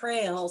there's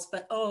trails,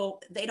 but oh,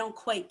 they don't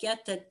quite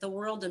get that the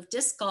world of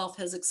disc golf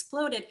has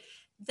exploded.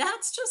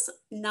 That's just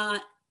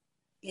not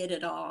it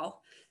at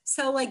all.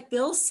 So like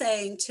Bill's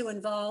saying, to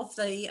involve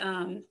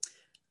the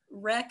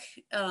rec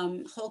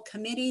whole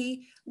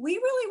committee, we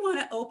really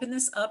want to open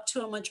this up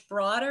to a much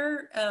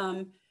broader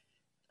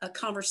a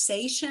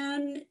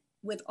conversation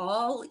with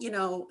all,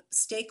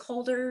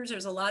 stakeholders.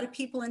 There's a lot of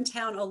people in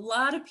town, a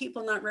lot of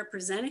people not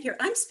represented here.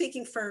 I'm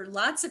speaking for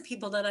lots of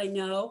people that I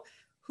know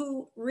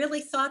who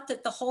really thought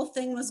that the whole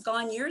thing was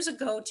gone years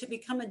ago to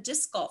become a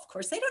disc golf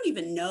course. They don't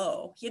even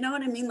know, you know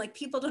what I mean? Like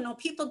people don't know,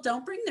 people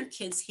don't bring their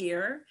kids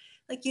here.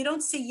 Like you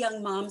don't see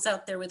young moms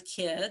out there with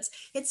kids.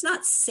 It's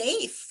not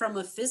safe from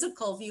a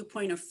physical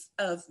viewpoint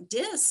of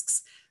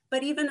discs,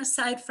 but even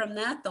aside from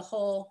that, the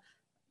whole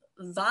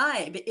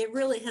vibe, it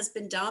really has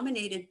been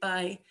dominated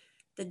by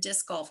the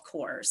disc golf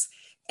course.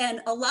 And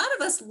a lot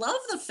of us love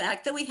the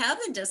fact that we have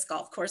the disc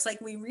golf course.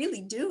 Like we really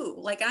do.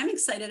 Like I'm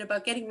excited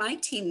about getting my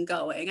team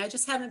going. I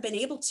just haven't been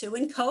able to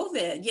in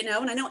COVID,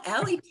 and I know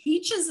Allie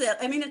teaches it.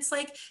 I mean, it's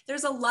like,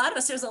 there's a lot of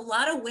us, there's a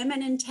lot of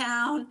women in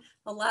town,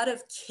 a lot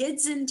of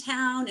kids in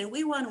town, and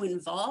we want to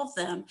involve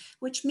them,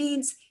 which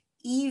means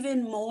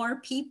even more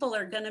people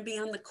are going to be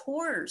on the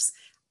course.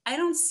 I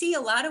don't see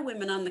a lot of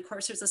women on the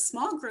course. There's a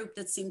small group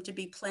that seem to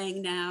be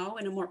playing now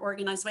in a more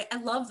organized way. I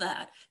love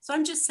that. So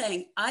I'm just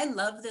saying, I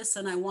love this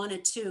and I want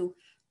it to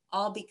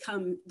all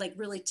become like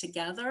really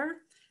together.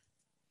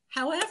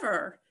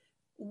 However,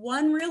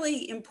 one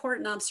really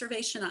important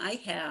observation I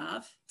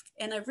have,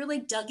 and I've really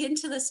dug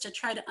into this to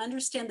try to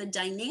understand the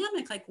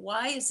dynamic, like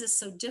why is this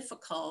so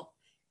difficult,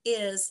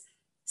 is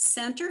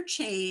center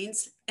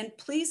chains, and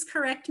please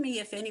correct me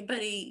if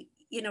anybody,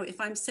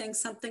 if I'm saying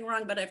something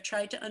wrong, but I've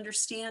tried to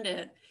understand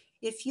it.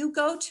 If you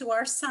go to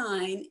our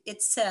sign,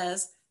 it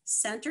says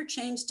Center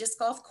Change Disc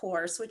Golf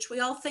Course, which we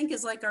all think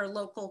is like our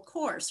local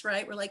course,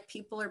 right? We're like,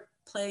 people are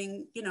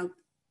playing,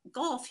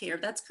 golf here.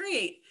 That's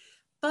great.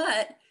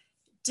 But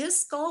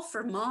Disc Golf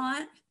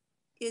Vermont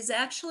is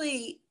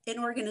actually an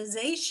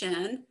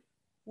organization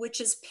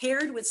which is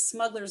paired with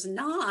Smuggler's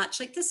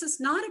Notch. Like this is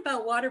not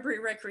about Waterbury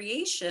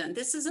Recreation.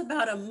 This is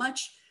about a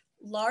much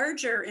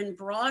larger and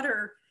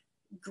broader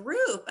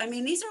group. I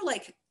mean, these are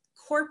like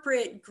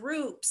corporate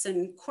groups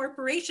and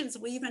corporations.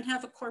 We even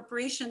have a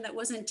corporation that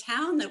was in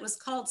town that was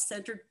called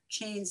Center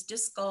Chains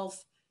Disc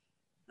Golf.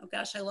 Oh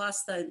gosh, I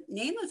lost the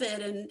name of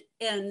it.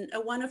 And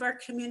one of our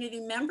community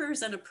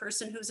members and a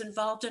person who's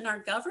involved in our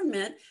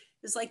government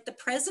is like the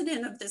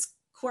president of this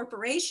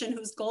corporation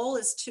whose goal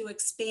is to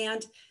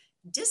expand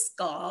disc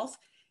golf.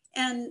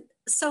 And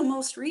so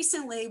most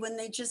recently, when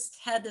they just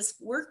had this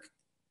work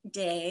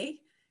day,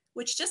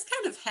 which just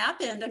kind of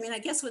happened, I mean, I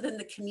guess within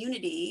the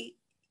community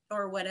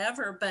or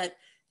whatever, but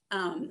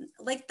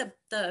like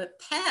the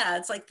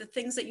pads, like the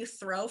things that you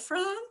throw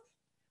from,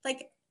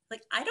 like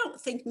I don't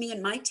think me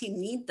and my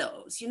team need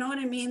those. You know what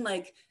I mean?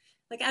 Like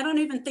I don't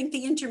even think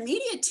the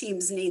intermediate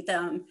teams need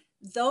them.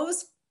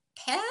 Those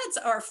pads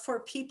are for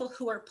people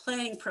who are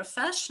playing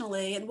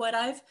professionally. And what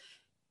I've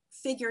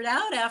figured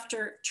out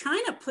after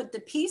trying to put the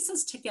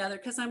pieces together,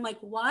 because I'm like,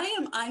 why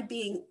am I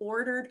being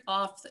ordered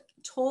off,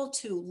 told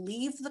to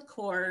leave the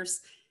course?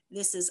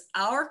 This is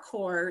our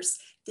course.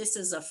 This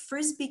is a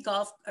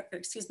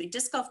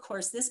disc golf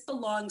course. This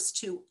belongs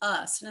to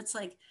us. And it's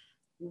like,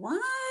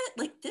 what?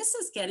 Like, this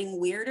is getting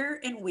weirder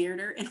and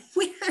weirder and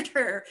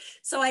weirder.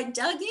 So I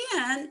dug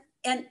in,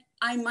 and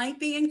I might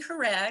be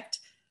incorrect,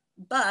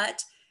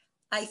 but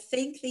I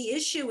think the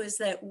issue is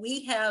that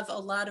we have a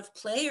lot of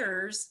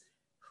players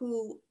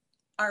who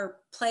are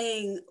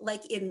playing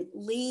like in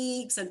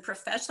leagues and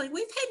professionally.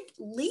 We've had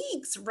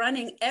leagues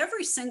running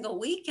every single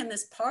week in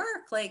this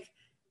park, like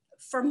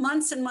for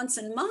months and months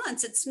and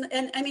months.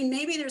 And I mean,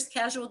 maybe there's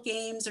casual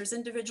games, there's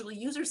individual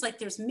users, like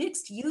there's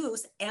mixed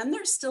use, and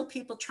there's still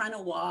people trying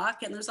to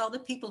walk, and there's all the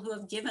people who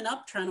have given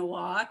up trying to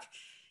walk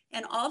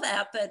and all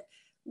that. But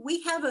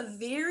we have a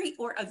very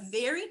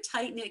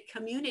tight-knit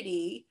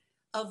community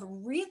of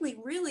really,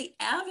 really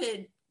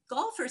avid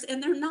golfers.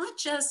 And they're not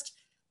just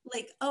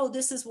like, oh,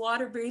 this is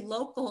Waterbury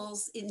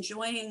locals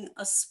enjoying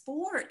a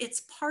sport.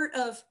 It's part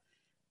of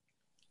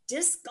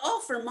Disc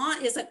Golf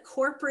Vermont is a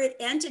corporate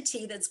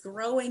entity that's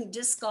growing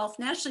disc golf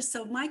nationally.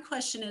 So my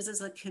question is,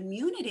 as a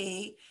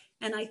community,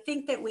 and I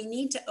think that we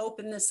need to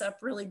open this up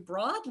really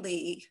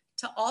broadly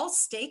to all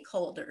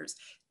stakeholders.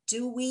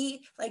 Do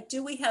we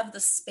have the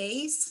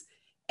space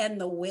and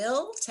the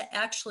will to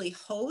actually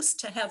host,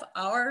 to have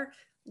our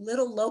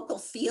little local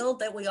field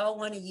that we all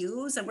want to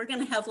use? And we're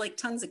going to have like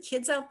tons of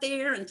kids out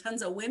there and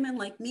tons of women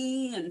like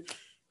me, and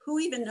who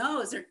even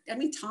knows? I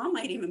mean, Tom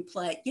might even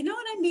play. You know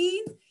what I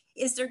mean?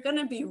 Is there going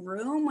to be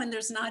room when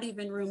there's not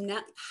even room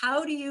now?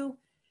 How do you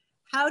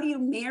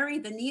marry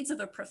the needs of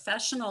a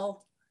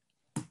professional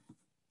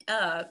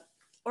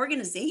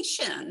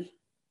organization?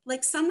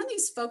 Like some of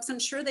these folks, I'm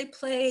sure they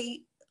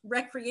play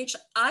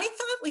recreation. I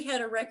thought we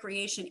had a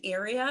recreation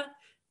area,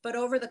 but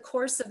over the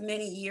course of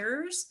many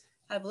years,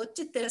 I've looked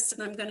at this,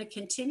 and I'm going to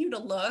continue to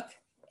look,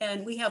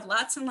 and we have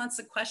lots and lots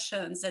of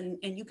questions, and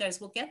you guys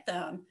will get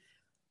them.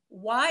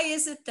 Why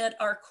is it that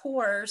our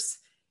course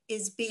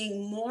is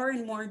being more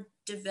and more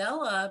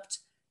developed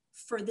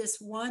for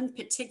this one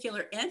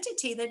particular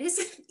entity that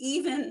isn't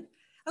even,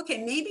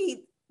 okay,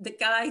 maybe the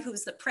guy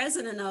who's the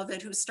president of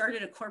it, who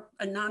started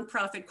a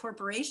nonprofit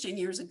corporation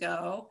years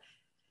ago,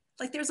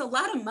 like there's a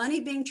lot of money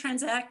being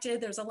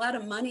transacted. There's a lot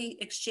of money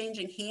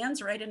exchanging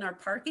hands right in our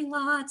parking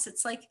lots.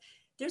 It's like,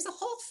 there's a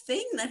whole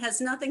thing that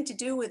has nothing to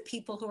do with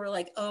people who are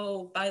like,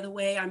 oh, by the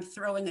way, I'm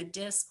throwing a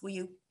disc. Will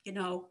you,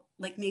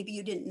 like maybe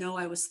you didn't know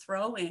I was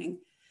throwing.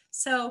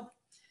 So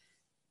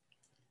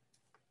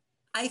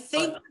I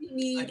think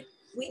we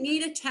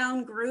need a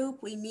town group.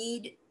 We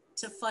need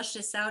to flush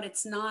this out.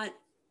 It's not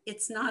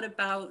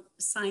about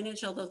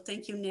signage, although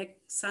thank you, Nick,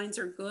 signs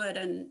are good,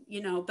 and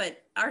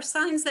but our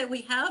signs that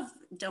we have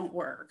don't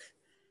work.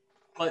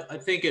 Well, I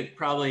think it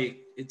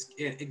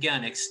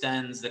again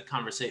extends the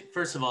conversation.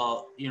 First of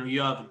all,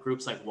 you have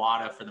groups like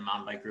WADA for the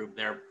mountain bike group.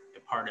 They're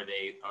part of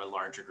a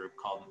larger group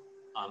called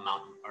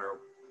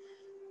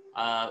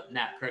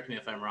Nat, correct me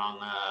if I'm wrong,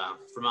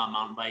 Vermont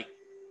Mountain Bike.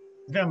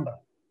 VEMBA,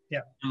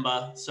 yeah.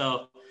 VEMBA.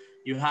 So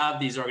you have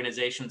these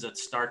organizations that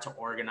start to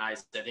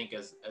organize, I think,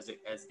 as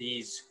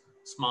these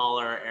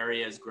smaller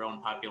areas grow in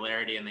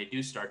popularity and they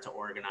do start to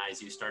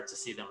organize, you start to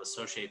see them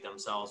associate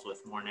themselves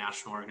with more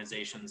national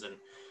organizations. And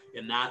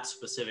in that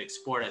specific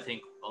sport, I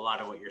think a lot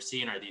of what you're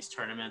seeing are these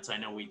tournaments. I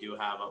know we do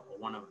have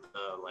one of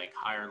the like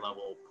higher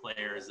level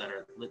players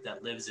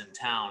that lives in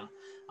town.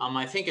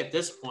 I think at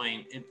this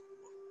point,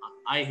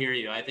 I hear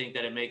you. I think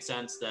that it makes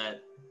sense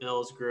that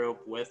Bill's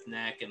group with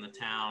Nick and the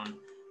town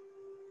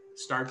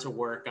start to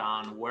work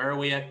on where are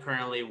we at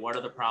currently, what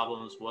are the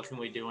problems, what can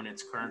we do in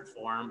its current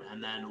form,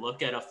 and then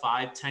look at a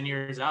 5-10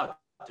 years out.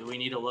 Do we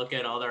need to look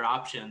at other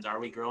options? Are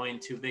we growing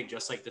too big?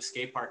 Just like the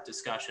skate park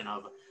discussion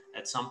of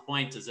at some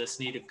point, does this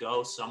need to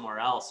go somewhere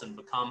else and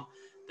become,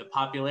 the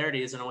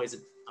popularity isn't always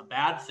a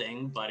bad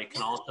thing, but it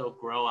can also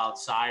grow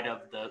outside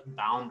of the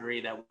boundary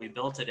that we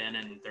built it in.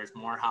 And there's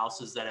more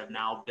houses that have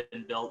now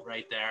been built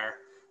right there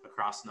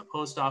across from the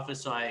post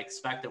office. So I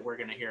expect that we're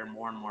going to hear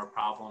more and more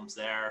problems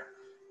there.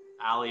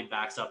 Allie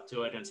backs up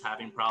to it and is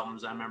having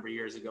problems. I remember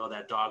years ago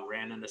that dog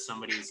ran into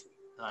somebody's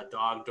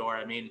dog door.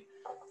 I mean,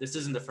 this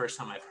isn't the first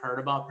time I've heard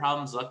about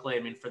problems. Luckily, I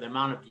mean, for the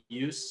amount of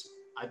use,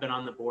 I've been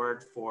on the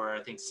board for,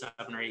 I think, 7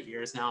 or 8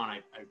 years now.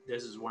 And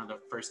this is one of the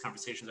first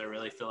conversations I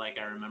really feel like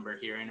I remember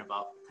hearing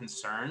about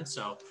concern.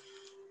 So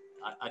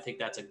I think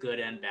that's a good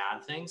and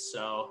bad thing.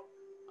 So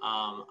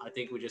I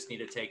think we just need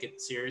to take it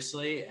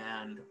seriously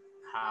and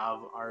have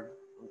our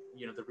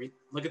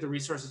look at the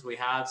resources we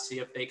have, see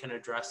if they can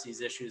address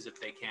these issues. If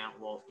they can't,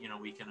 well,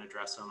 we can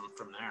address them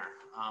from there.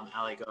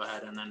 Allie, go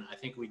ahead. And then I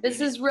think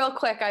This is real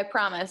quick, I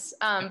promise.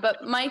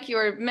 But Mike, you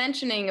were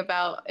mentioning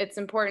about it's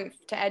important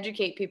to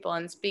educate people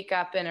and speak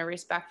up in a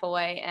respectful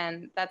way.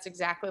 And that's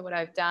exactly what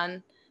I've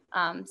done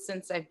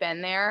since I've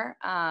been there.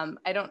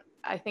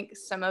 I think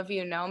some of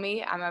you know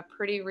me. I'm a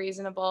pretty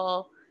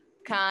reasonable,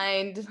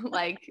 kind,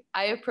 like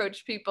I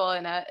approach people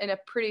in a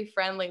pretty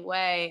friendly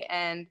way.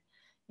 And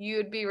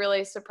you'd be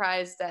really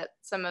surprised at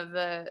some of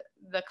the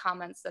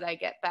comments that I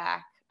get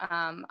back.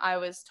 I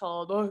was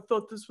told, "Oh, I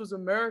thought this was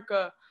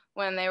America,"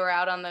 when they were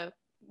out on the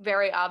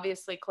very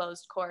obviously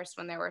closed course,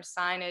 when there were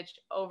signage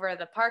over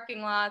the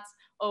parking lots,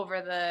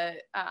 over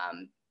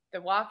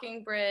the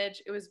walking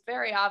bridge. It was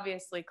very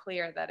obviously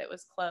clear that it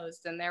was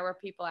closed, and there were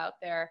people out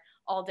there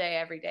all day,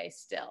 every day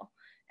still.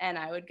 And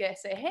I would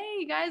say, "Hey,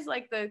 you guys,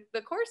 like the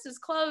course is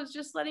closed,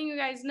 just letting you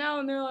guys know."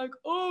 And they're like,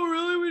 "Oh,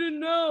 really? We didn't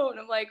know." And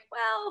I'm like,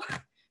 "Well,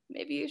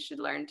 maybe you should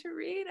learn to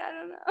read. I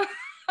don't know."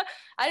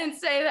 I didn't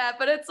say that,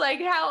 but it's like,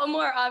 how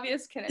more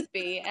obvious can it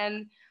be?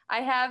 And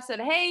I have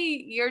said,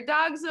 "Hey, your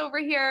dog's over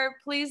here.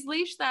 Please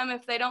leash them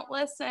if they don't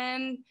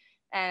listen."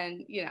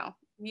 And,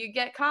 you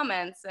get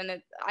comments,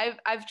 and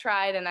I've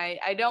tried, and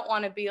I don't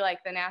want to be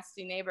like the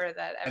nasty neighbor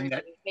that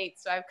everybody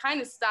hates. So I've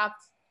kind of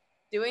stopped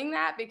doing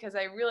that because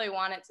I really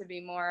want it to be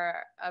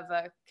more of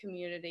a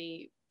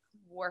community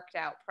worked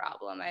out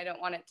problem. I don't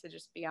want it to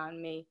just be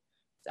on me.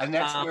 So. And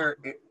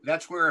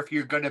that's where if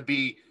you're going to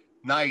be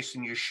nice,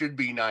 and you should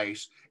be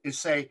nice, is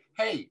say,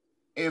 hey,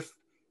 if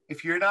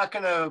you're not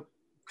going to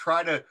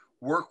try to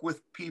work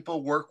with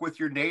people, work with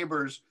your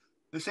neighbors,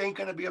 this ain't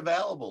going to be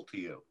available to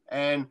you.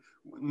 And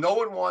no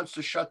one wants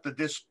to shut the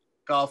disc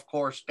golf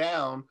course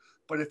down,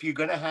 but if you're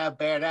going to have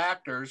bad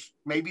actors,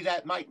 maybe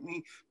that might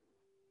need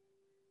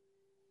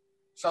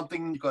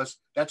something, because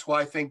that's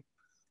why I think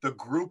the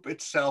group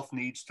itself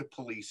needs to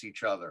police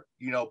each other,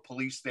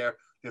 police their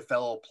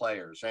fellow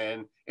players.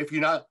 And if you're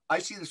not, I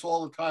see this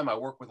all the time. I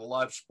work with a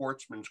lot of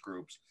sportsmen's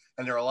groups,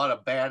 and there are a lot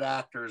of bad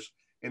actors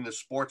in the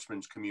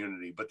sportsmen's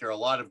community, but there are a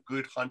lot of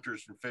good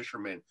hunters and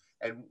fishermen,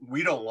 and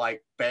we don't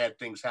like bad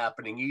things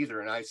happening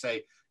either. And I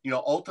say,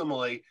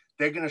 ultimately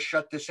they're going to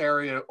shut this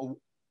area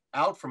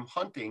out from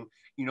hunting,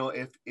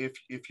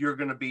 if you're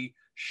going to be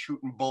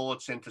shooting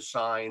bullets into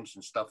signs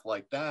and stuff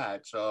like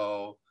that.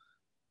 So,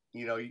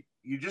 you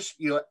just,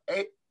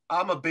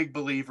 I'm a big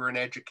believer in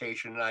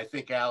education, and I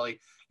think, Allie,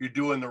 you're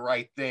doing the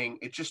right thing.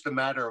 It's just a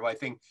matter of, I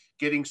think,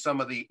 getting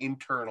some of the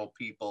internal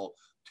people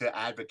to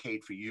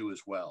advocate for you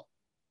as well.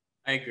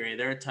 I agree.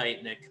 They're a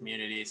tight-knit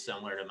community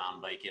similar to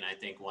mountain biking. I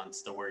think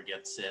once the word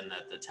gets in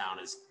that the town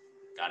has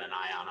got an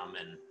eye on them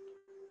and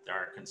there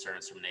are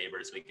concerns from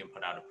neighbors, we can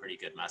put out a pretty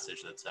good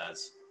message that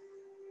says,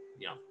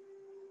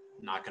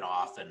 knock it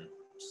off and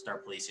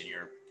start policing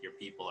your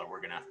people, or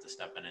we're gonna have to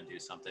step in and do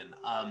something.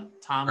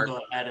 Tom,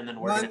 go ahead, and then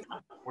we're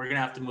gonna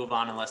have to move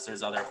on unless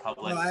there's other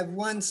public. Well, I have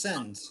one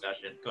sentence.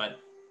 Discussion. Go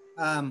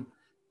ahead.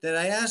 That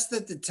I ask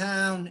that the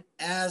town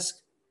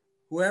ask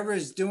whoever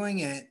is doing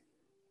it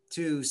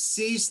to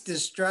cease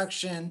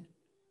destruction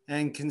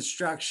and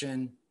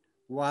construction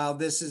while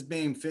this is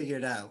being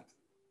figured out.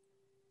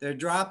 They're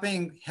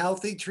dropping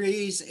healthy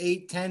trees,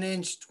 8, 10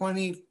 inch,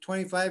 20,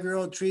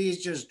 25-year-old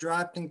trees just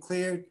dropped and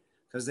cleared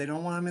because they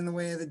don't want them in the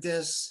way of the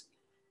discs.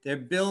 They're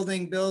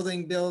building.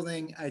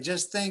 I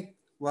just think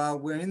while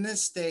we're in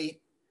this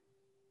state,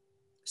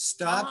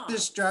 stop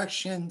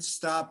destruction,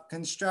 stop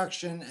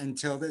construction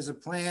until there's a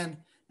plan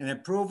and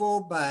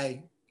approval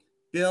by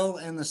Bill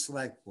and the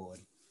select board.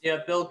 Yeah,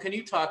 Bill, can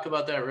you talk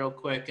about that real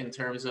quick in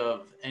terms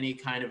of any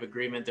kind of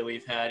agreement that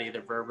we've had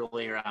either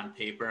verbally or on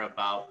paper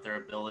about their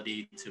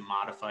ability to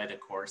modify the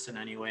course in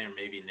any way? Or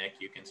maybe Nick,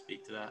 you can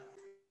speak to that.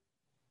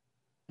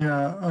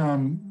 Yeah,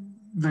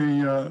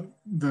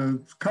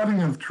 the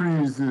cutting of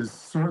trees is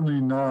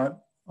certainly not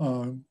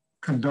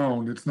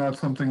condoned. It's not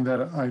something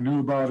that I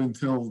knew about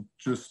until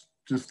just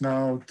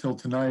now, till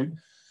tonight.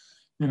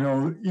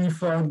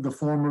 EFUD, the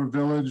former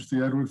village,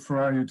 the Edward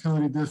Fry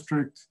Utility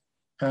District,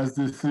 has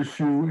this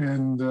issue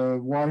in the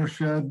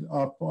watershed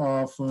up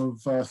off of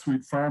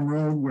Sweet Farm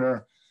Road,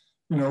 where,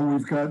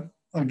 we've got,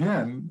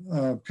 again,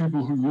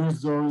 people who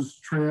use those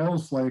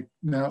trails like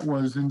Nat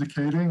was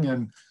indicating,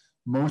 and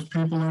most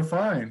people are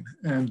fine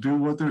and do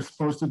what they're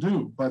supposed to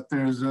do. But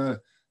there's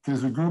a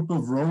group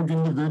of rogue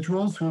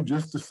individuals who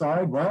just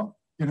decide, well,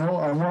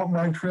 I want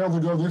my trail to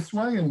go this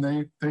way,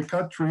 and they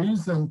cut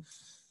trees. And,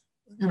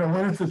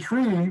 when it's a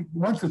tree,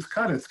 once it's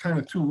cut, it's kind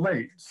of too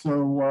late.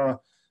 So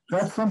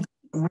that's something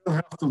we'll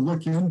have to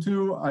look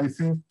into. I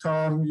think,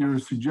 Tom, your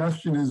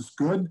suggestion is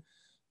good.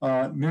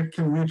 Nick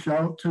can reach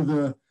out to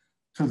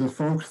the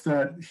folks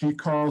that he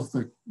calls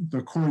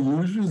the core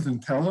users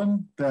and tell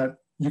them that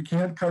you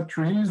can't cut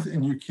trees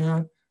and you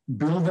can't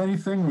build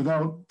anything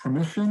without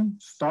permission.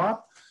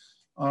 Stop.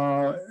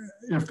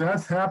 If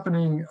that's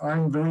happening,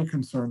 I'm very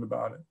concerned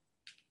about it.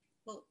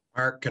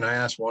 Mark, can I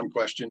ask one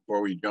question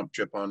before we jump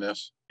ship on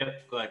this?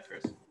 Yep, go ahead,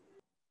 Chris.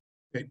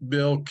 Okay,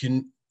 Bill,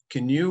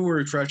 can you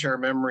refresh our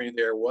memory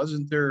there?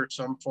 Wasn't there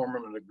some form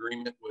of an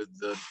agreement with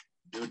the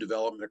new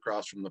development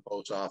across from the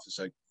post office.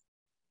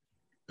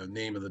 The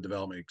name of the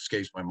development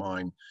escapes my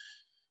mind.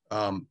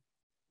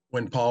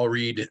 When Paul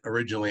Reed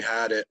originally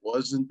had it,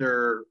 wasn't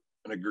there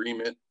an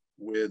agreement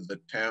with the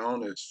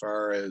town as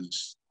far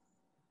as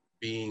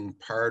being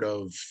part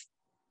of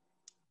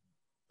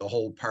the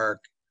whole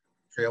park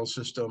trail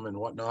system and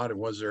whatnot? And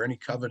was there any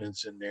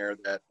covenants in there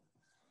that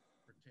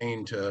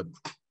pertain to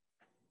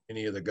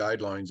any of the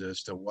guidelines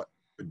as to what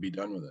could be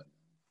done with it?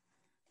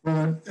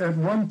 Well, at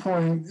one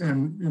point,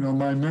 and you know,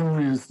 my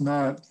memory is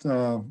not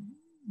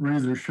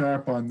razor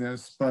sharp on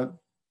this, but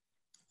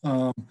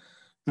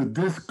the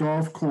disc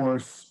golf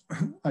course,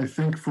 I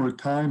think for a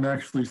time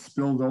actually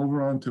spilled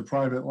over onto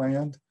private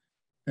land.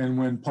 And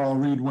when Paul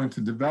Reed went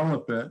to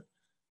develop it,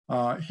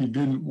 he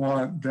didn't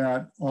want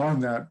that on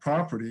that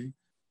property,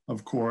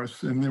 of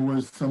course. And there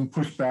was some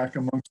pushback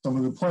among some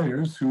of the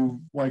players who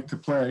like to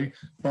play,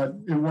 but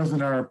it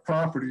wasn't our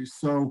property.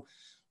 So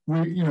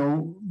we, you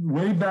know,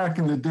 way back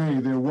in the day,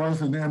 there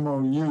was an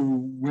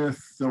MOU with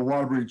the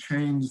Waterbury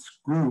Chains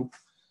group.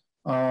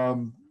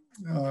 Well,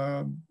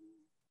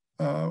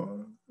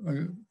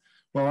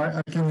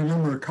 I can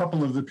remember a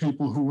couple of the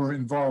people who were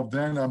involved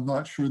then. I'm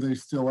not sure they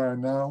still are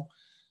now.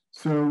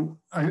 So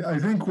I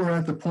think we're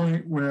at the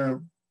point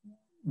where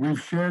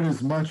we've shared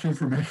as much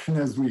information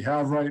as we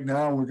have right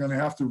now. We're going to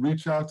have to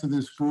reach out to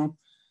this group.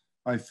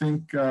 I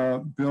think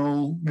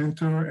Bill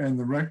Minter and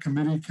the rec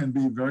committee can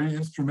be very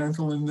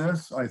instrumental in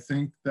this. I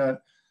think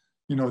that,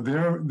 you know,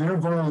 they're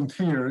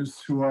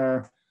volunteers who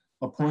are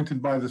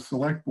appointed by the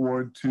select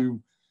board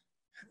to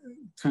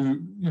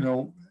you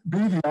know,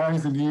 be the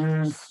eyes and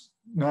ears,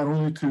 not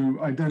only to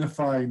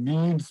identify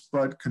needs,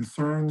 but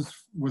concerns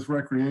with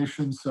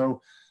recreation. So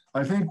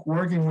I think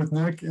working with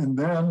Nick and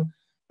them,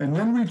 and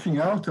then reaching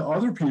out to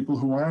other people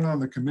who aren't on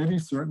the committee,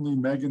 certainly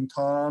Megan,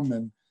 Tom,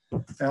 and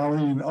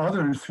Allie and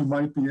others who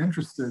might be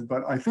interested.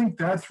 But I think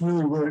that's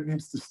really where it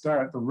needs to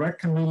start. The rec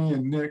committee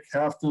and Nick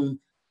have to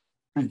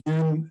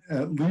begin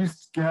at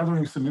least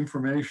gathering some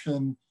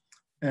information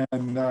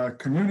and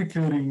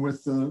communicating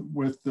with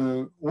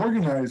the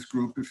organized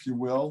group, if you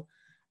will.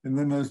 And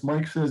then, as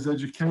Mike says,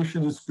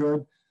 education is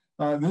good.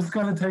 This is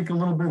going to take a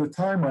little bit of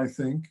time, I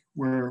think.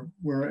 We're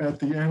at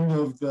the end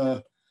of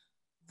the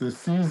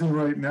season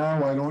right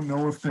now. I don't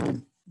know if they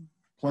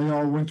play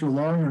all winter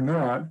long or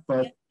not,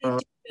 but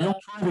we'll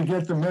try to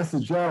get the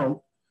message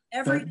out.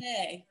 Every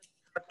day.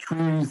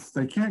 Trees,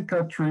 they can't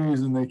cut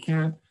trees and they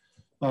can't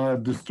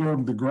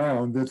disturb the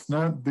ground. It's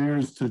not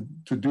theirs to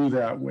do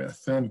that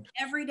with. And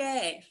every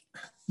day.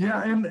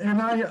 Yeah, and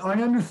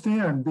I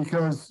understand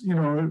because, you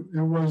know,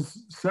 it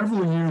was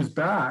several years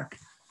back.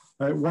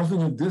 It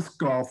wasn't a disc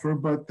golfer,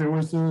 but there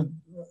was a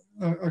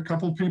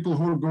couple people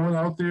who were going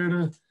out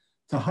there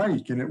to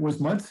hike, and it was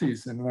mud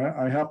season.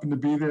 I happened to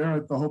be there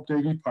at the Hope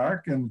Davey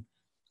Park, and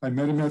I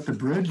met him at the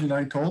bridge, and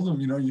I told him,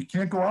 you know, you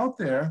can't go out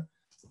there.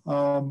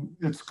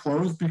 It's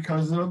closed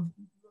because of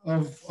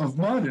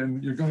mud,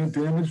 and you're going to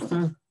damage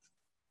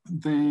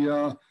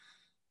the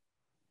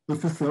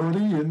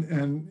facility,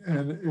 and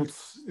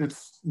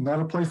it's not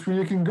a place where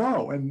you can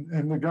go.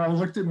 And the guy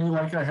looked at me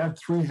like I had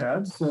three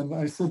heads, and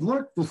I said,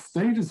 look, the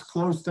state has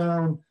closed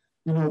down,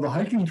 you know, the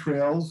hiking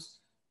trails.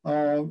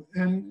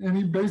 And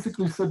he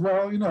basically said,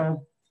 well, you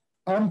know,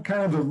 I'm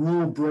kind of a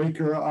rule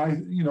breaker.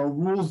 You know,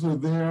 rules are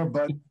there,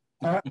 but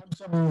I'm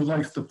someone who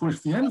likes to push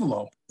the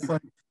envelope. It's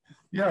like,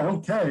 yeah,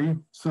 okay.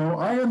 So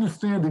I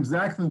understand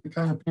exactly the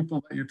kind of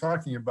people that you're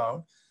talking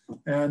about.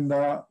 And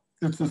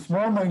it's a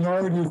small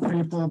minority of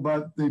people,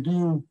 but they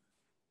do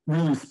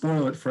really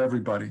spoil it for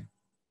everybody.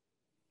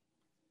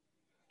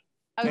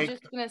 I was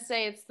just going to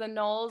say it's the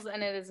Knolls,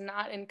 and it is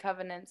not in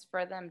covenants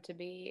for them to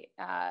be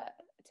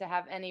to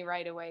have any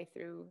right of way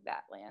through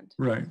that land.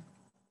 Right.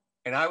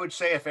 And I would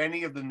say if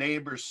any of the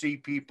neighbors see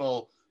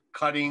people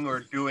cutting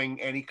or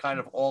doing any kind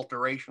of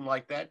alteration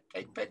like that,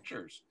 take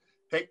pictures.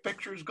 Take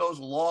pictures goes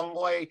a long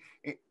way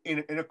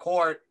in a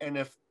court. And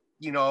if,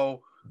 you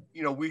know,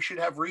 we should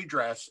have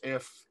redress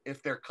if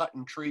they're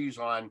cutting trees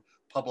on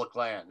public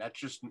land. That's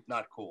just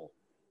not cool.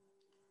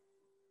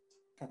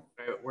 All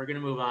right, we're going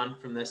to move on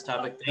from this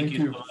topic. Thank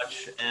you so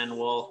much, and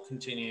we'll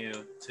continue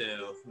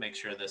to make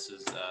sure this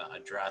is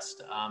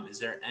addressed. Is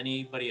there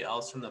anybody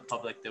else from the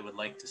public that would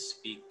like to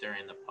speak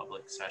during the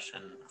public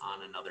session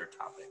on another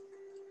topic?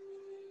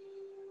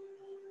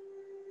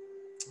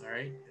 All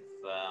right,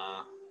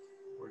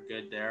 if we're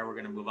good there, we're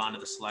going to move on to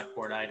the select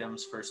board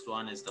items. First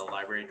one is the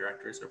library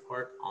director's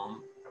report.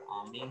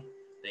 Almi,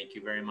 thank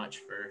you very much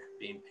for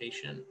being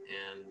patient,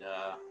 and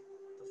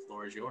the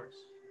floor is yours.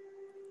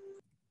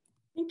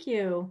 Thank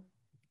you.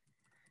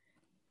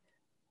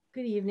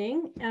 Good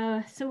evening.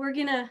 So we're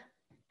gonna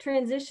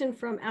transition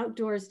from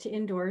outdoors to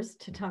indoors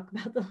to talk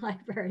about the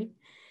library.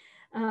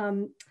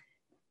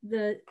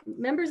 The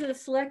members of the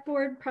select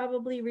board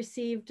probably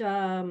received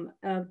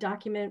a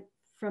document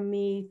from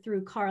me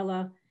through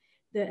Carla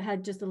that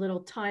had just a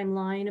little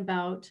timeline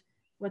about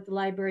what the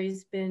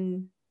library's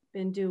been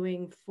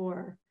doing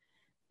for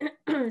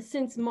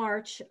since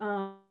March.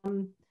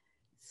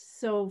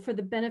 So for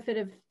the benefit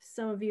of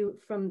some of you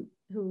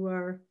who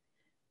are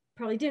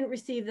probably didn't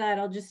receive that,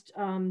 I'll just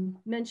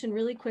mention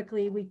really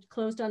quickly, we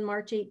closed on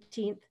March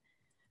 18th,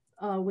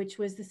 which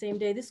was the same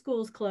day the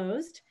schools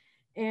closed.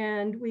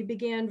 And we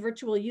began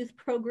virtual youth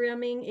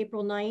programming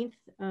April 9th,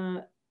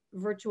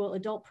 virtual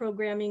adult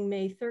programming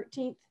May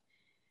 13th.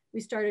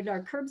 We started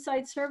our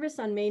curbside service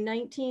on May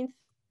 19th.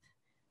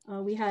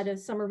 We had a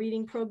summer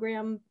reading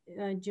program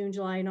June,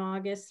 July, and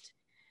August.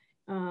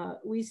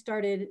 We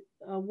started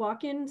a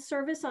walk-in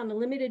service on a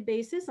limited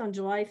basis on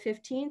July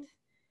 15th.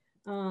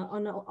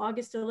 On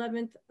August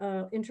 11th,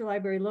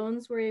 interlibrary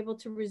loans were able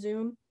to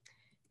resume.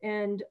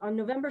 And on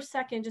November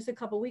 2nd, just a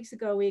couple weeks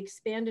ago, we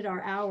expanded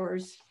our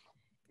hours.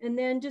 And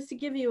then just to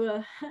give you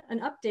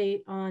an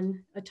update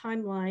on a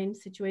timeline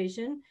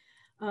situation,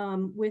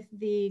 with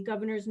the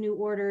governor's new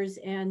orders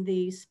and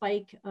the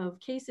spike of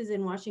cases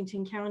in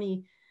Washington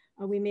County,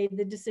 we made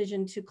the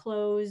decision to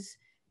close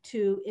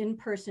to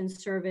in-person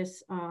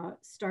service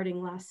starting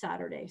last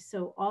Saturday.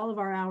 So all of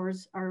our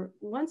hours are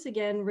once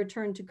again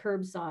returned to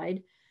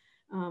curbside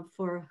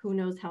for who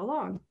knows how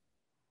long.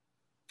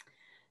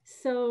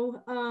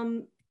 So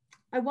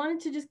I wanted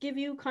to just give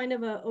you kind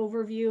of an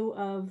overview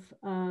of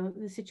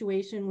the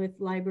situation with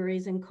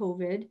libraries and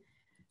COVID.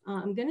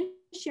 I'm going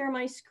to share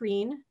my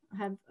screen. I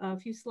have a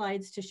few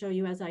slides to show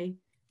you as I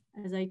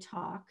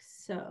talk.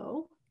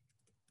 So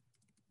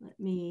let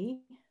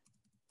me.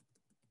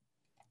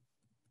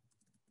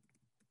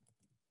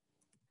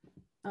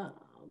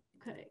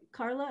 Okay,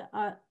 Carla,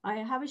 I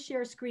have a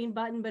share screen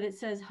button, but it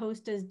says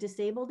host has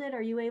disabled it.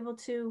 Are you able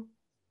to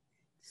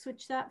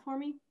switch that for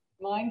me?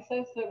 Mine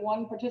says that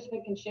one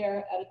participant can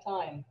share at a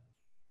time.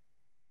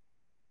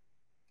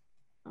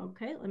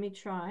 Okay, let me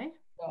try.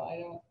 So I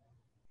don't.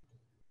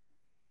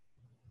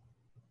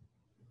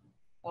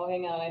 Oh,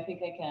 hang on, I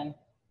think I can.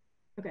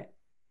 Okay.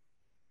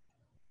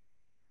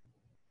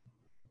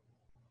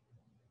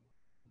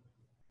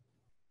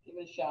 Give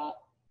it a shot.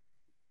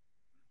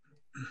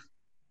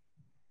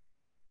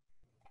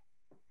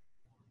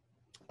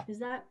 Is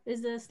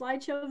the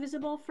slideshow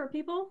visible for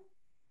people?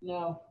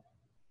 No.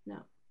 No.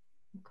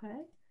 Okay.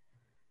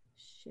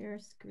 Share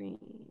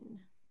screen.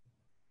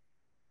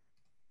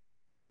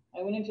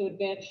 I went into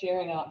advanced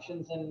sharing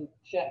options and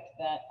checked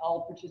that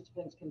all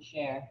participants can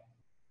share.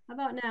 How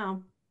about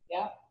now?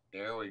 Yeah.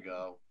 There we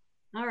go.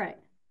 All right.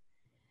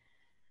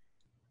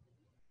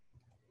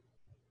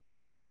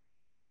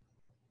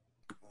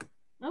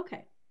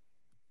 Okay.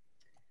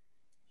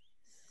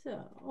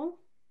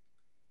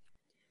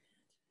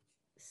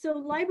 So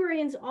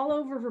librarians all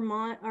over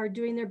Vermont are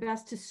doing their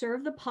best to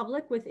serve the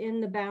public within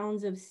the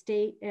bounds of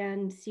state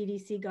and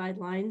CDC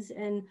guidelines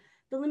and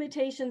the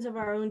limitations of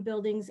our own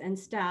buildings and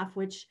staff,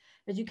 which,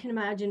 as you can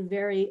imagine,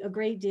 vary a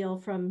great deal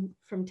from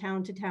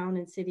town to town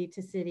and city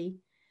to city.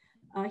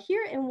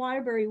 Here in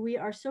Waterbury, we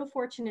are so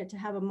fortunate to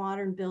have a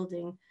modern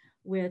building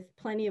with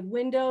plenty of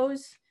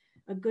windows,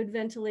 a good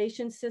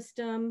ventilation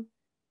system,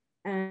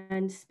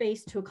 and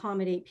space to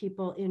accommodate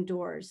people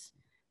indoors.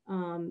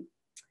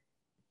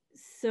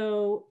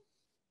 So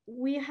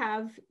we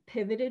have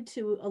pivoted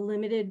to a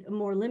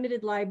more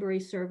limited library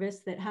service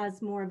that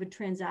has more of a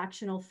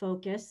transactional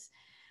focus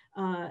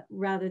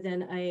rather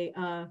than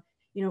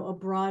a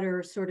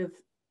broader sort of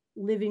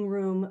living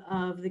room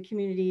of the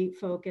community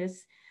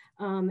focus.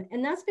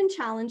 And that's been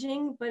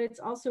challenging, but it's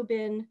also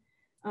been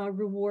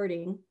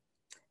rewarding.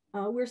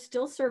 We're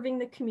still serving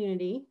the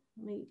community.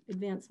 Let me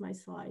advance my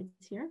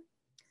slides here.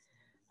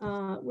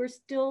 We're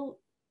still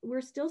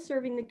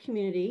serving the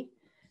community,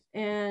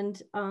 and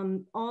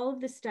all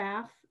of the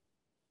staff,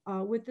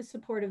 with the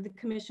support of the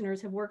commissioners,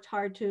 have worked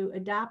hard to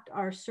adapt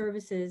our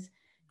services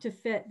to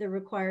fit the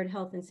required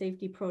health and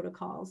safety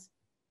protocols.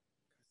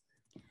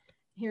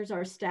 Here's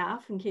our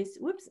staff in case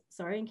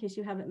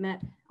you haven't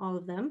met all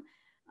of them.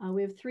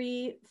 We have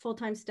 3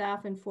 full-time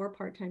staff and 4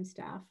 part-time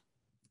staff.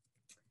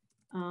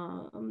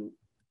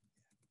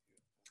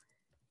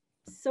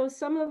 So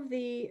some of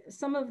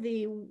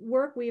the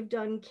work we've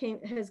done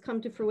has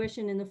come to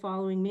fruition in the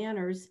following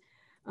manners.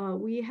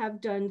 We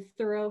have done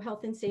thorough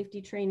health and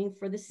safety training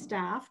for the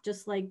staff,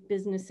 just like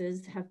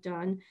businesses have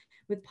done,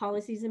 with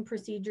policies and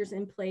procedures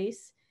in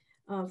place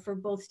for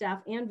both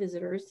staff and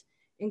visitors,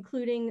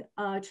 including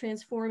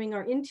transforming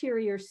our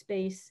interior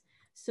space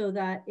so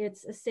that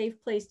it's a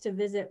safe place to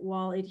visit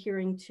while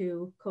adhering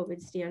to COVID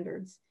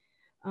standards.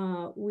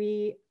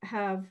 We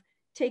have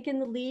taken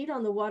the lead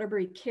on the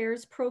Waterbury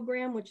Cares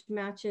program, which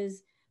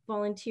matches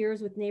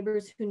volunteers with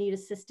neighbors who need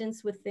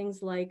assistance with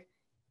things like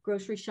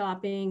grocery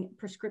shopping,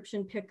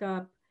 prescription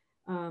pickup,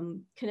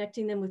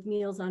 connecting them with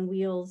Meals on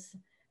Wheels,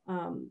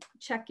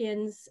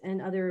 check-ins,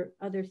 and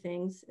other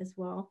things as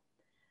well.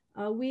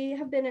 We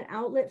have been an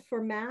outlet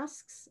for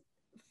masks,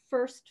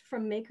 first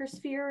from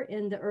Makersphere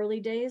in the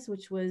early days,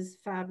 which was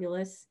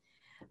fabulous.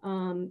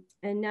 And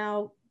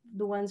now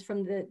the ones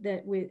from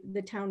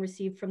the town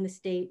received from the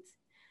state,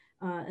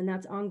 and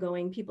that's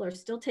ongoing. People are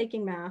still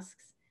taking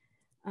masks.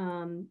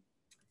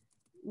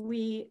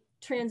 We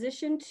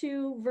transitioned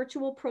to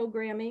virtual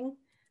programming,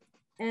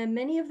 and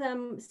many of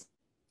them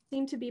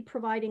seem to be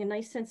providing a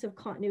nice sense of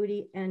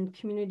continuity and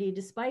community,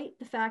 despite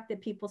the fact that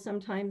people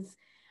sometimes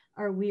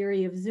are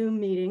weary of Zoom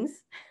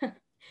meetings.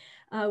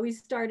 We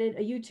started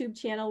a YouTube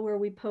channel where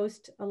we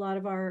post a lot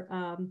of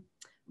our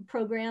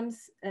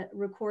programs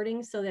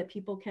recordings so that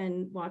people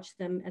can watch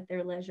them at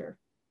their leisure.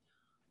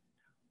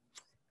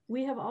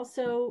 We have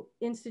also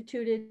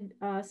instituted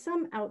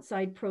some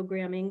outside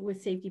programming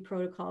with safety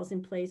protocols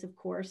in place, of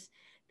course.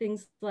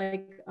 Things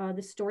like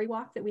the story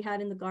walk that we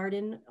had in the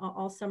garden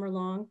all summer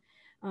long,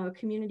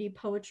 community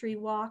poetry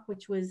walk,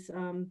 which was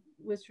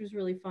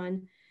really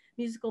fun,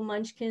 musical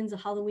munchkins, a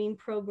Halloween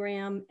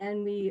program,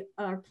 and we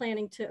are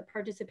planning to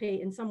participate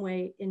in some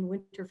way in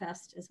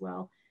Winterfest as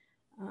well.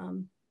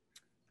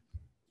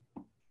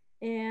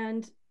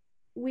 And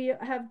we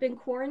have been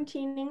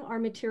quarantining our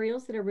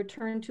materials that are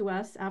returned to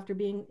us after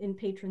being in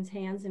patrons'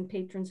 hands and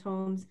patrons'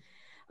 homes.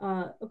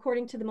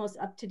 According to the most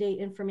up-to-date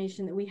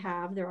information that we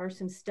have, there are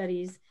some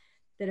studies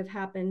that have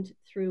happened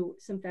through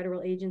some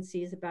federal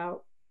agencies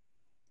about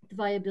the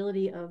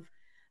viability of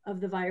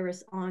the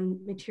virus on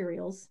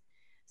materials.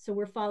 So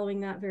we're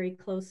following that very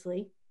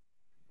closely.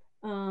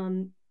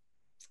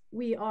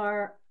 We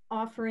are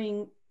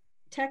offering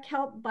tech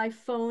help by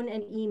phone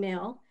and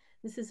email.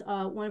 This is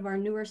one of our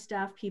newer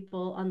staff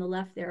people on the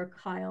left there,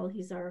 Kyle.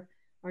 He's our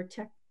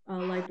tech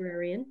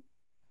librarian.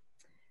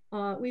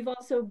 We've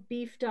also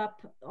beefed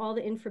up all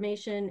the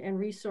information and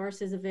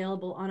resources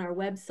available on our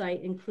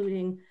website,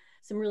 including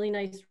some really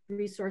nice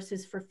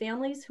resources for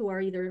families who are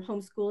either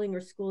homeschooling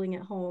or schooling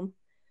at home.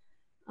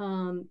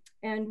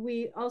 And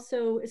we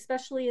also,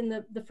 especially in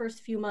the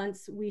first few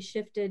months, we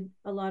shifted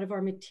a lot of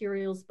our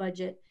materials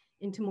budget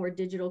into more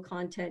digital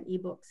content,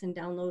 ebooks and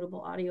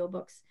downloadable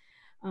audiobooks,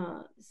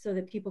 so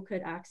that people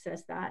could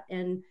access that.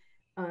 And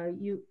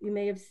you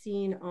may have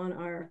seen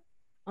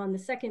on the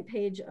second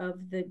page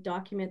of the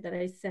document that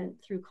I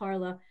sent through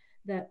Carla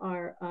that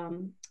our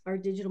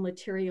digital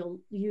material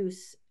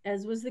use,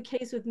 as was the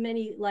case with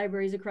many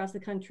libraries across the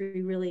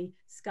country, really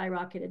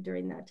skyrocketed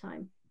during that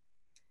time.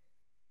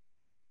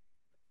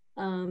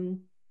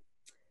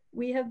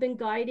 We have been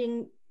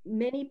guiding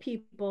many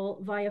people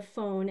via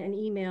phone and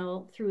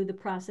email through the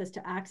process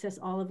to access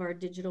all of our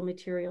digital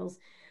materials.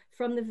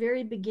 From the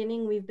very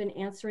beginning, we've been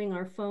answering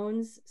our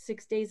phones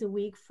 6 days a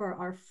week for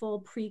our full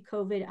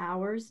pre-COVID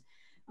hours,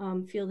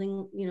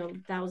 fielding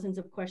thousands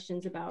of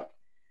questions about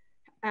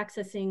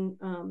accessing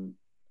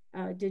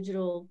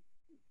digital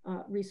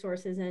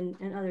resources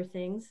and other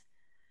things.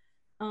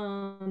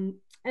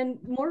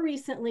 And more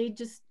recently,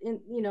 just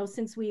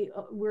since we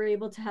were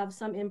able to have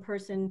some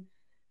in-person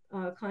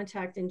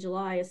contact in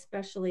July,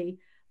 especially,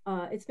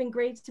 it's been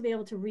great to be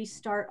able to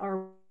restart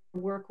our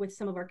work with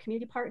some of our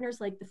community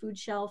partners like the Food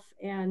Shelf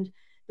and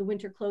the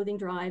Winter Clothing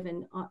Drive,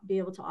 and be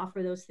able to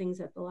offer those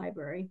things at the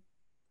library.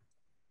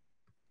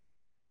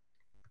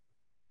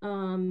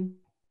 In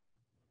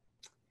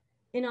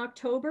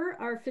October,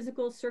 our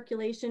physical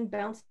circulation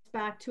bounced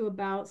back to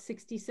about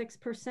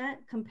 66%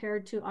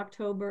 compared to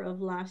October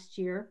of last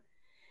year.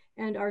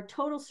 And our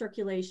total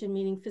circulation,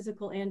 meaning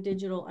physical and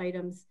digital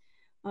items,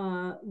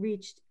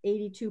 reached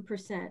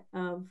 82%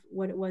 of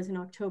what it was in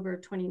October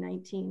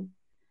 2019.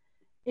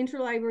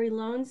 Interlibrary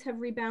loans have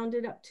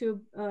rebounded up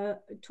to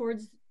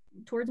towards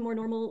more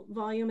normal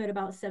volume at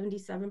about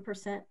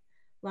 77%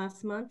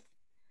 last month.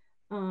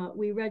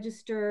 We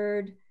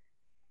registered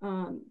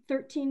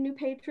 13 new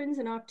patrons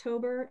in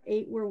October.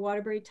 8 were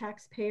Waterbury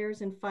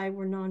taxpayers and 5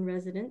 were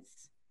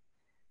non-residents.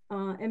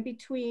 And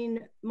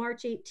between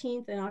March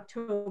 18th and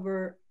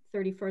October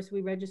 31st,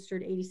 we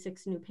registered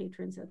 86 new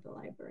patrons at the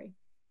library.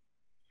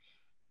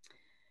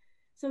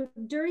 So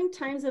during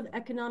times of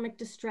economic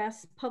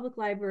distress, public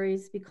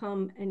libraries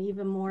become an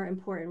even more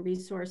important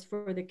resource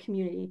for the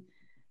community.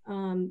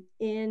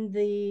 In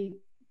the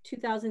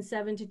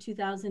 2007 to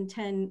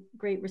 2010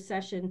 Great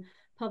Recession,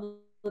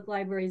 public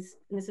libraries,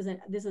 and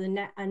this is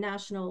a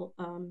national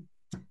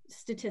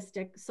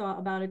statistic, saw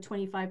about a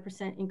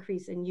 25%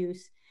 increase in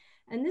use.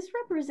 And this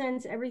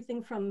represents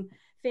everything from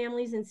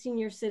families and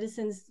senior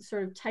citizens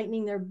sort of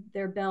tightening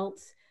their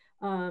belts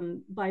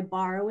by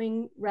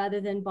borrowing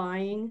rather than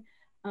buying,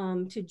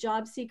 to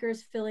job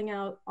seekers filling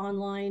out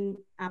online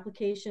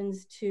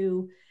applications,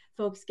 to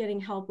folks getting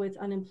help with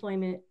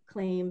unemployment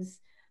claims,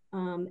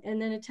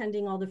 and then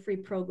attending all the free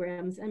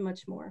programs and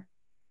much more.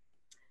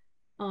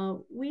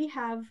 We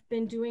have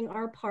been doing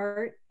our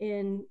part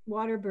in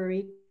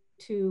Waterbury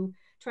to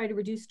try to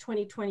reduce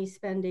 2020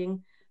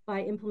 spending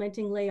by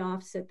implementing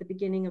layoffs at the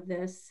beginning of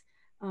this,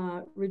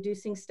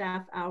 reducing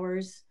staff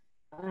hours,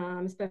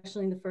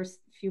 especially in the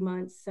first few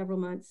months, several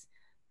months,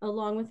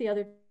 along with the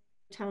other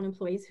town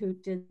employees who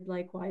did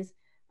likewise,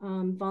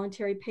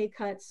 voluntary pay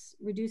cuts,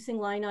 reducing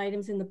line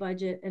items in the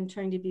budget, and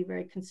trying to be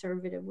very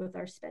conservative with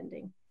our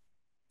spending.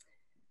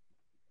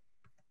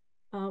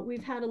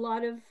 We've had a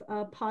lot of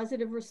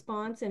positive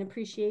response and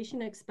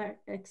appreciation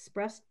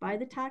expressed by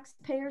the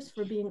taxpayers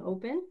for being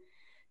open,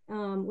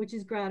 which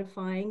is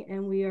gratifying,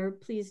 and we are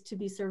pleased to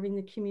be serving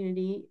the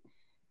community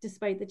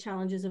despite the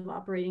challenges of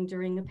operating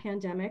during the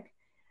pandemic.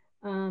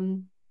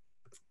 And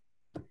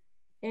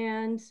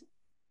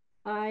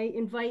I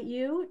invite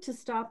you to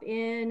stop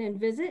in and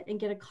visit and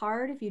get a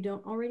card if you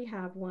don't already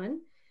have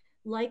one.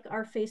 like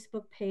our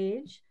Facebook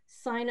page,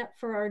 sign up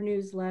for our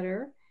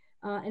newsletter,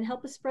 and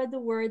help us spread the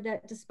word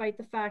that despite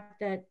the fact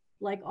that,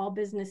 like all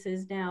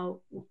businesses now,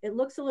 it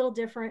looks a little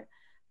different,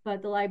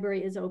 but the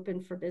library is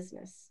open for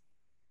business.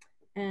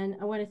 And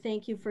I want to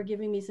thank you for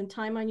giving me some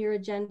time on your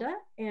agenda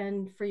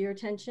and for your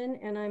attention.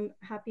 And I'm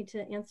happy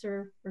to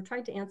answer or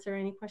try to answer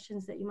any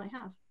questions that you might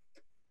have.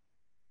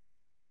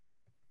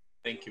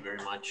 Thank you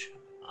very much.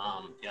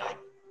 Yeah,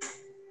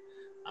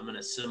 I'm in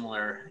a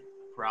similar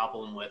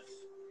problem with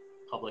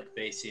public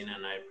facing,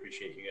 and I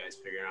appreciate you guys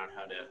figuring out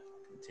how to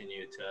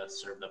continue to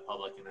serve the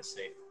public in a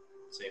safe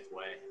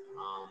way.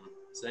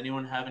 Does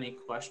anyone have any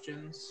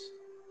questions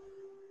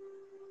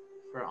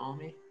for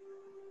Almi?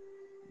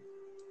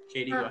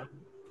 Katie, go ahead.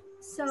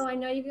 So I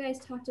know you guys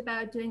talked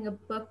about doing a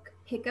book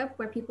pickup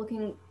where people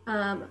can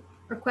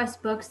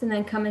request books and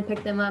then come and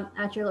pick them up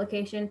at your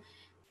location.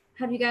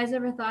 Have you guys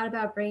ever thought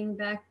about bringing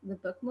back the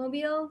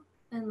bookmobile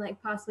and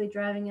like possibly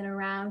driving it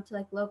around to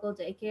like local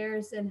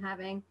daycares and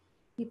having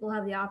people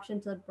have the option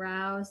to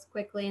browse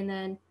quickly and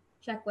then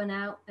check one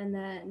out and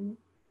then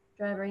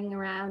driving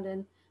around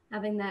and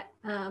having that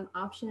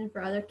option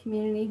for other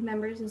community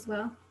members as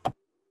well?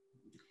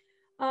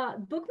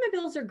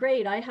 Bookmobiles are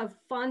great. I have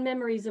fond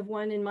memories of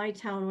one in my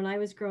town when I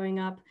was growing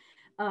up.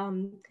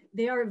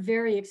 They are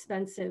very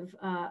expensive.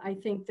 I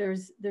think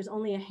there's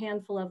only a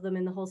handful of them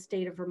in the whole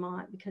state of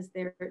Vermont because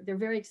they're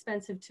very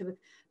expensive to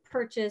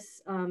purchase,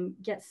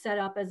 get set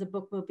up as a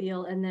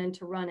bookmobile, and then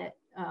to run it.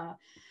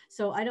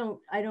 So I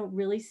don't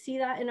really see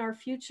that in our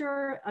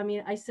future. I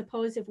mean, I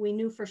suppose if we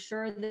knew for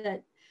sure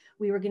that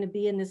we were going to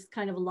be in this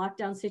kind of a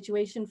lockdown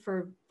situation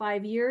for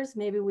 5 years,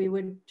 maybe we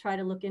would try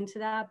to look into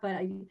that. But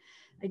I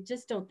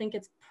just don't think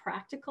it's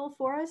practical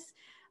for us.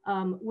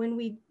 When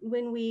we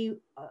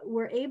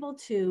were able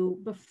to,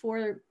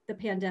 before the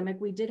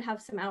pandemic, we did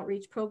have some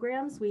outreach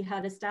programs. We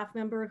had a staff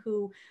member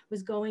who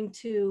was going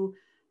to,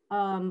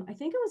 I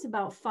think it was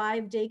about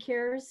 5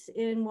 daycares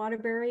in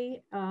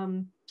Waterbury,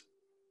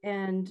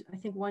 and I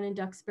think one in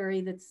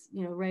Duxbury that's,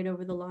 you know, right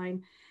over the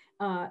line,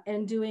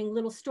 and doing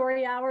little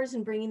story hours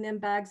and bringing them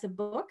bags of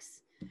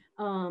books.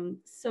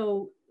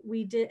 So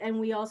we did, and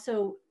we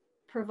also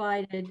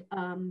provided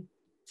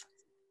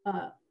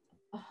a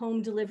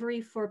home delivery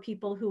for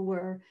people who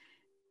were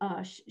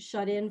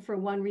shut in for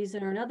one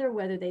reason or another,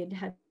 whether they'd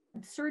had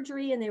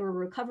surgery and they were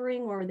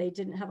recovering, or they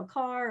didn't have a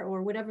car,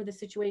 or whatever the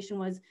situation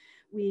was.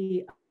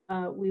 We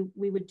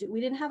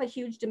didn't have a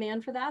huge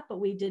demand for that, but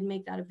we did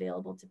make that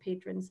available to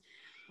patrons.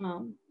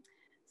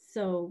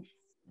 So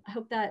I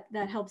hope that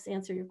helps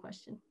answer your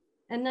question.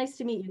 And nice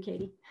to meet you,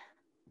 Katie.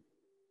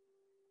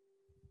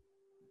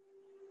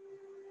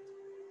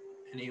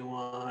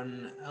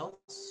 Anyone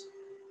else?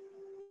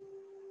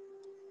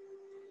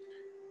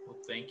 Well,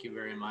 thank you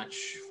very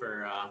much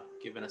for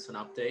giving us an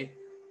update.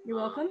 You're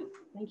welcome.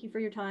 Thank you for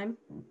your time.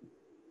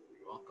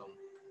 You're welcome.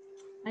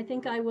 I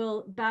think I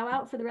will bow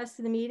out for the rest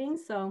of the meeting.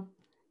 So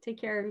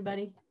take care,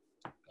 everybody.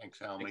 Thanks,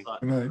 Almi.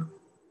 Good night.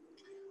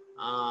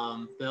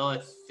 Bill, I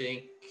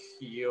think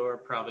you're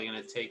probably going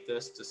to take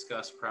this,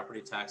 discuss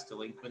property tax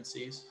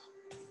delinquencies.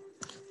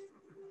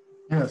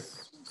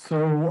 Yes.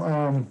 So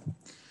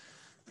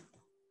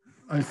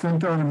I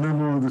sent out a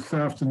memo this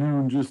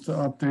afternoon just to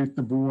update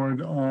the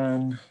board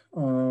on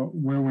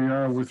where we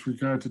are with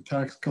regard to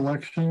tax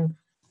collection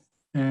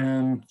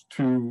and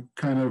to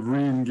kind of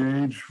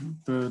re-engage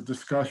the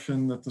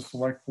discussion that the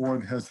select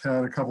board has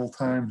had a couple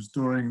times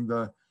during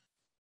the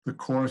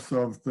course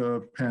of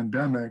the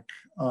pandemic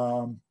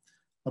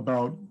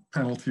about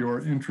penalty or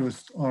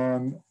interest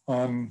on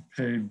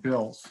unpaid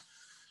bills.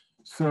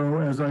 So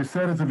as I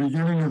said at the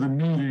beginning of the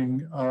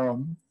meeting,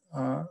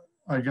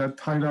 I got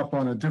tied up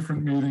on a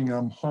different meeting.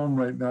 I'm home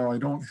right now. I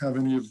don't have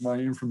any of my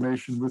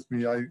information with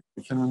me. I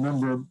can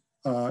remember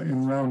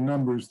in round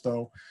numbers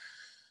though.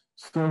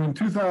 So in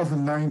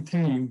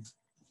 2019,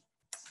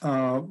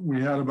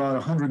 we had about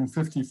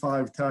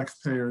 155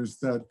 taxpayers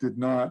that did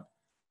not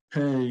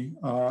pay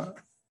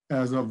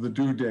as of the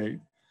due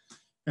date.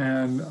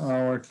 And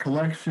our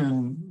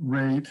collection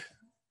rate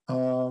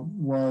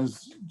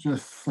was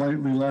just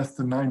slightly less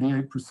than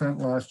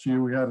 98% last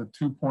year. We had a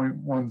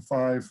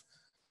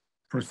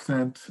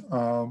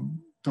 2.15%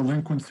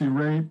 delinquency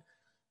rate.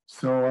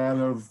 So out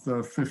of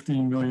the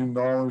 $15 million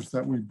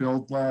that we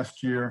billed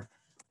last year,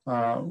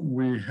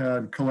 we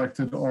had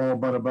collected all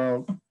but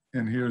about,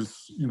 and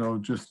here's, you know,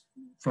 just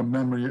from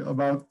memory,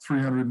 about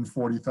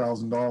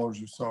 $340,000 or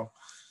so.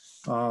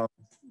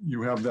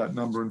 You have that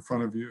number in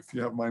front of you if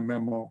you have my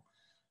memo.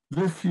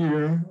 This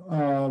year,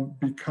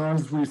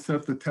 because we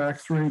set the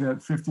tax rate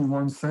at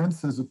 51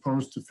 cents as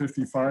opposed to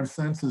 55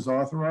 cents as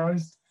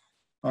authorized,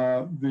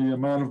 the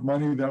amount of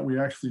money that we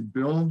actually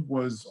billed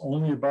was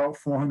only about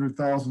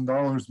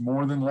 $400,000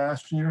 more than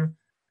last year.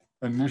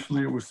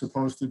 Initially, it was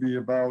supposed to be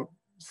about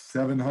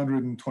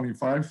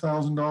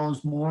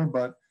 $725,000 more,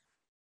 but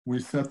we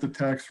set the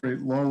tax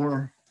rate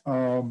lower,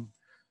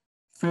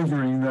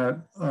 figuring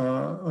that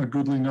a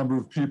goodly number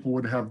of people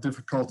would have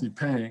difficulty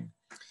paying.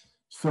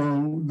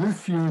 So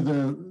this year,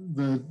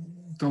 the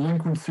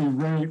delinquency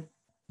rate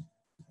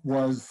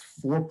was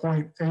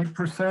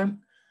 4.8%.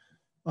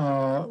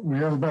 We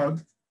have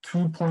about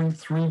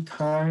 2.3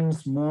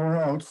 times more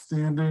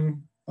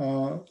outstanding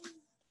on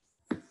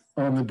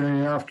the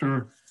day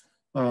after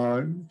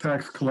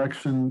tax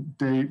collection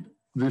date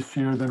this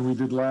year than we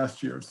did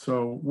last year.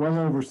 So well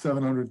over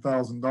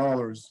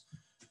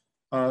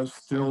 $700,000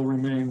 still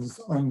remains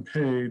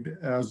unpaid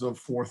as of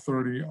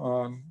 4:30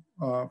 on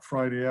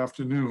Friday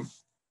afternoon.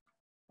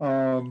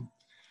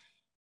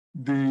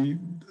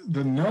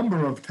 The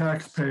number of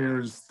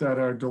taxpayers that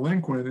are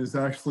delinquent is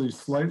actually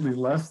slightly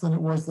less than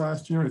it was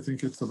last year. I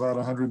think it's about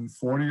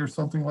 140 or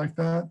something like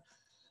that.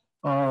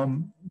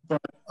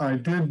 But I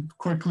did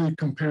quickly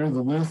compare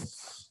the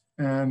lists,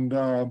 and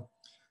there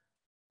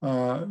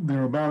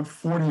are about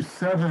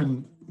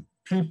 47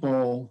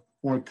 people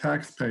or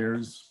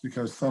taxpayers,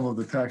 because some of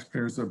the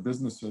taxpayers are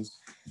businesses.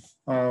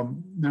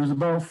 There's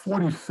about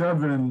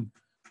 47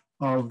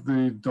 of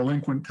the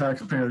delinquent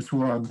taxpayers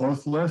who are on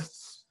both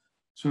lists.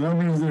 So that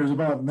means there's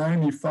about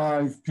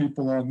 95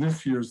 people on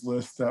this year's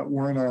list that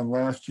weren't on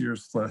last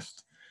year's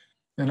list.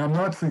 And I'm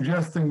not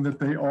suggesting that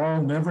they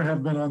all never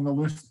have been on the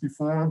list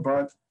before,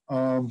 but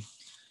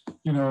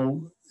you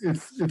know,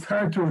 it's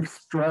hard to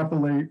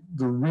extrapolate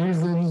the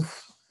reasons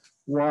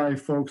why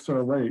folks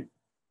are late.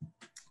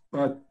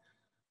 But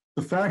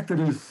the fact that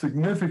it's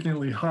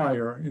significantly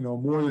higher, you know,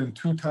 more than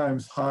 2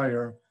 times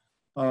higher,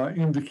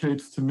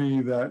 indicates to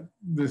me that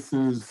this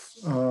is,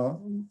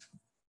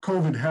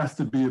 COVID has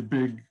to be a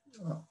big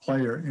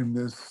player in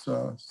this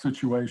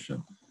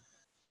situation.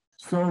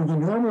 So the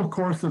normal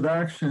course of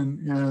action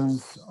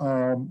is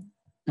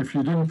if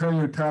you didn't pay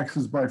your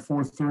taxes by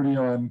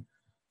 4:30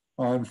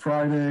 on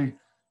Friday,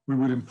 we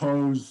would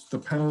impose the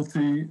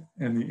penalty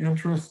and the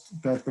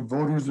interest that the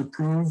voters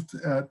approved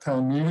at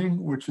town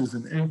meeting, which is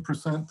an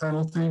 8%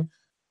 penalty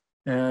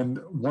and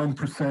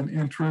 1%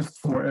 interest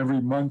for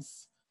every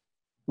month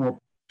or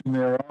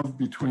thereof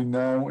between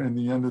now and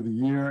the end of the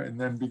year. And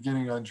then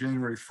beginning on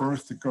January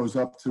 1st, it goes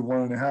up to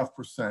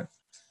 1.5%.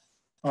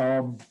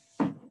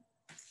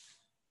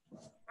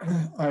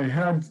 I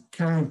had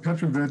Karen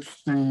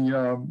Petrovich,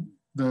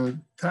 the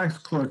tax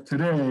clerk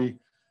today.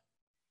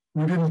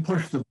 We didn't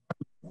push the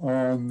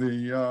on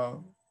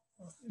the,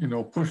 you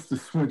know, push the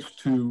switch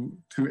to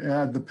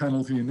add the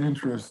penalty and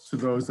interest to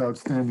those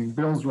outstanding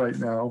bills right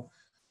now,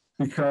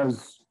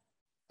 because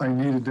I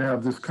needed to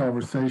have this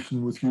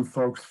conversation with you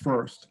folks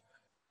first.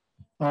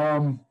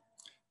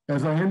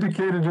 As I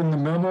indicated in the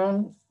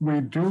memo,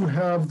 we do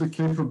have the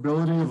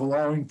capability of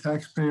allowing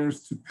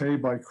taxpayers to pay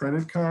by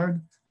credit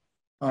card.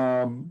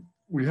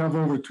 We have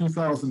over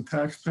 2,000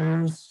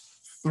 taxpayers.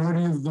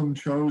 30 of them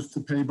chose to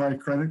pay by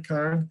credit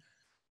card.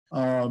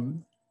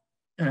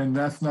 And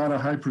that's not a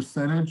high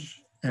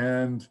percentage.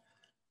 And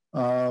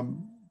I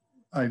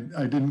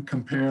didn't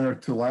compare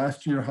to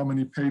last year how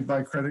many paid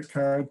by credit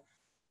card.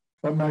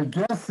 But my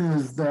guess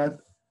is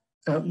that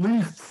at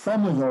least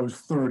some of those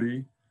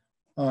 30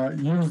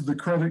 used the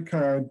credit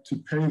card to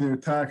pay their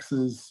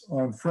taxes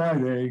on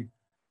Friday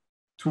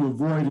to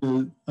avoid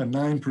a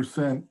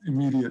 9%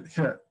 immediate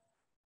hit.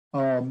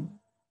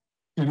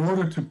 In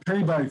order to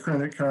pay by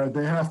credit card,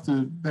 they have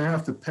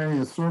to pay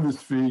a service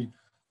fee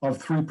of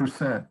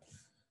 3%.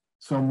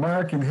 So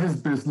Mark in his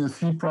business,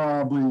 he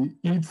probably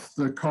eats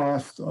the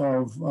cost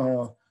of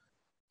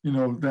you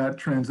know, that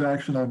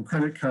transaction on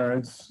credit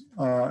cards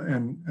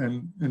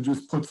and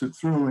just puts it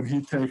through, and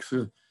he takes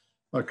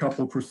a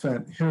couple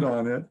percent hit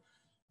on it.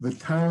 The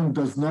town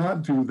does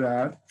not do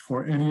that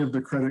for any of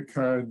the credit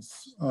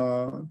cards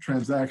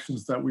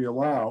transactions that we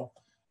allow.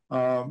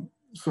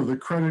 So the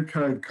credit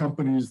card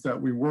companies that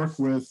we work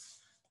with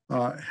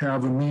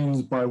have a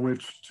means by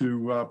which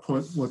to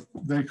put what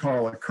they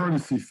call a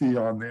courtesy fee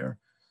on there.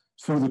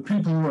 So the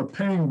people who are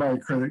paying by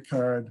credit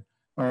card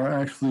are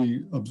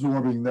actually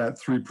absorbing that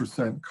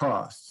 3%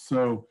 cost.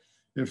 So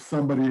if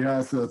somebody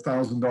has a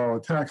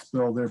 $1,000 tax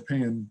bill, they're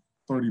paying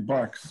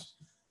 $30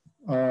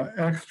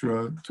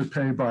 extra to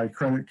pay by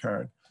credit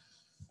card.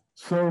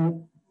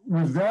 So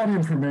with that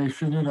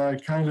information, you know, I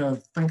kind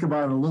of think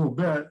about it a little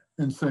bit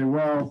and say,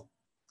 well,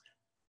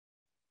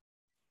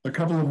 a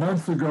couple of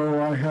months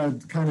ago, I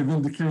had kind of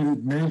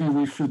indicated maybe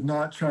we should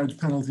not charge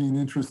penalty and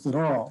interest at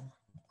all.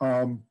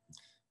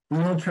 We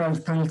don't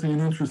charge penalty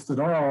and interest at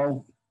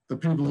all. The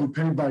people who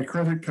paid by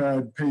credit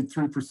card paid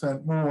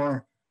 3%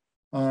 more.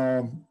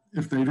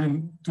 If they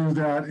didn't do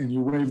that and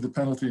you waive the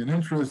penalty and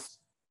interest,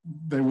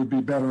 they would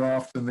be better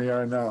off than they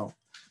are now.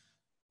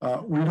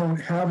 We don't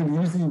have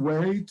an easy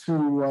way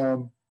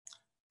to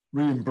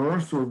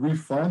reimburse or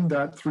refund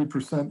that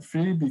 3%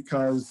 fee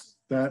because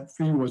that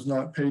fee was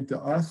not paid to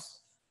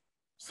us.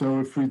 So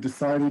if we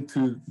decided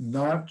to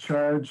not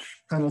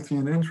charge penalty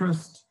and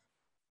interest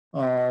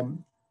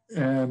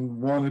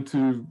and wanted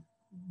to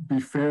be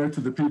fair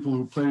to the people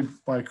who paid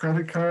by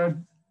credit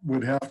card,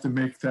 would have to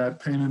make that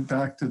payment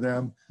back to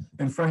them,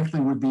 and frankly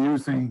would be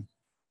using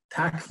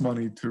tax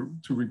money to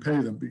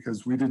repay them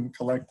because we didn't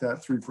collect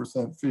that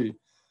 3% fee.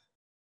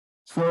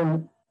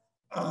 So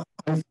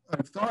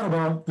I've thought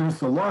about this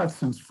a lot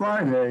since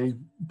Friday,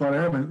 but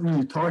I haven't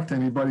really talked to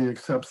anybody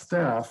except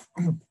staff.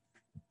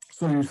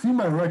 So you see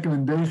my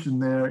recommendation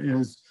there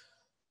is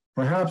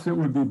perhaps it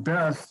would be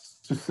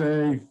best to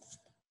say,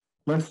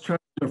 let's charge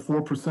a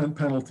 4%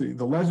 penalty.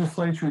 The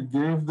legislature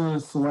gave the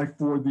select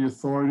board the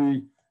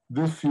authority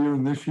this year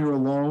and this year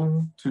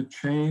alone to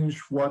change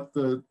what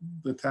the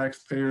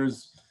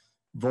taxpayers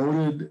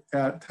voted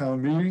at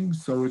town meeting.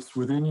 So it's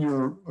within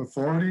your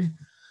authority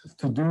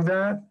to do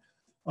that.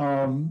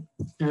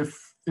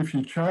 If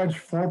you charge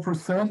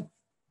 4%,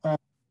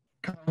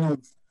 kind of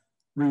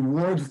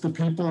rewards the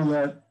people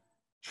that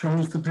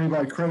chose to pay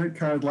by credit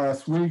card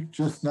last week,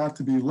 just not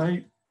to be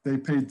late. They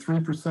paid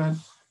 3%.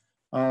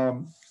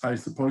 I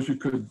suppose you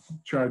could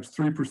charge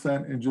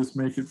 3% and just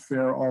make it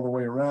fair all the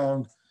way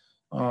around.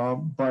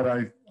 But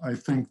I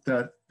think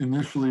that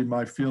initially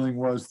my feeling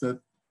was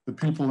that the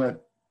people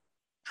that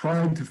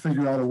tried to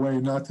figure out a way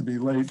not to be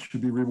late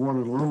should be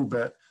rewarded a little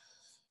bit.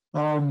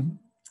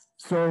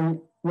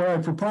 So what I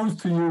proposed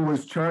to you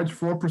was charge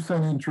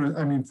 4% interest,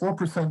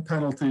 4%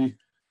 penalty,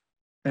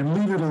 and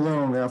leave it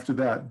alone after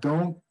that.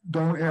 Don't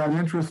add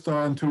interest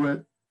onto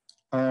it.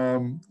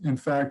 In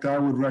fact, I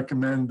would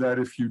recommend that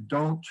if you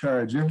don't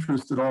charge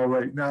interest at all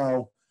right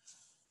now,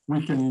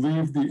 we can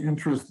leave the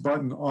interest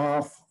button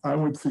off. I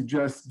would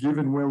suggest,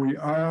 given where we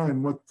are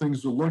and what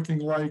things are looking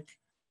like,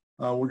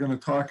 we're going to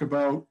talk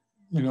about,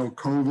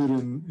 COVID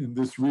in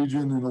this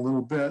region in a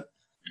little bit.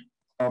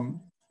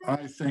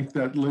 I think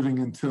that living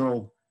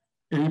until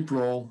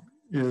April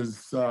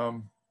is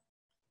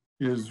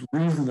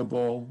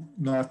reasonable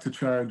not to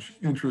charge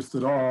interest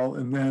at all.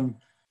 And then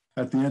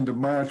at the end of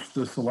March,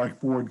 the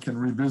select board can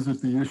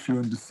revisit the issue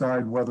and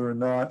decide whether or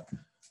not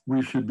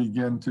we should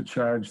begin to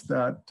charge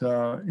that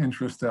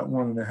interest at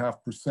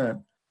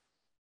 1.5%.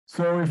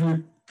 So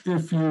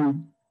if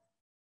you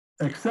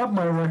accept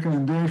my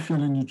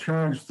recommendation and you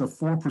charge the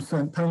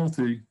 4%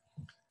 penalty,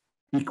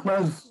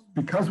 because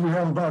we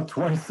have about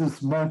twice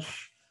as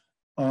much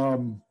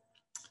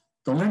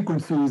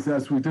delinquencies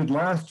as we did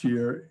last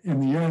year, in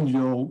the end,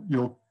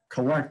 you'll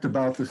collect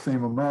about the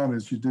same amount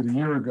as you did a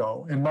year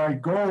ago. And my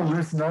goal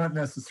is not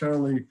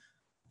necessarily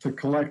to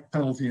collect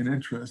penalty and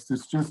interest.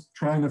 It's just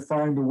trying to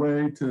find a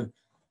way to,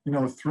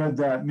 thread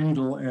that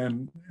needle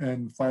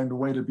and find a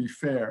way to be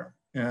fair.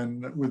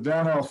 And with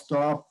that, I'll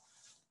stop,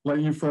 let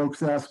you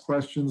folks ask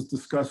questions,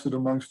 discuss it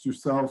amongst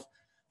yourself.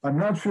 I'm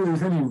not sure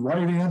there's any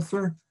right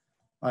answer.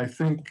 I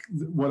think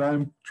what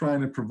I'm trying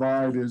to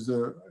provide is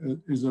a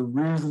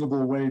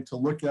reasonable way to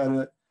look at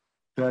it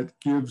that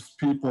gives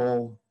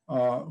people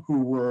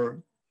who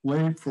were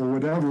late for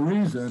whatever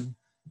reason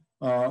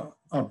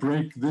a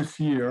break this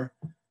year.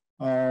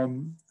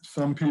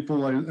 Some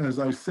people, as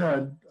I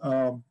said,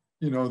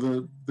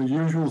 the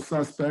usual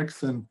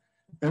suspects, and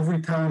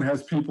every town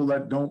has people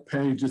that don't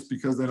pay just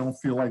because they don't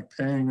feel like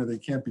paying or they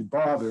can't be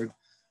bothered.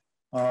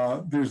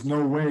 There's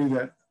no way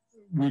that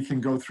we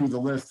can go through the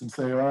list and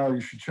say, oh,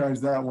 you should charge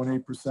that one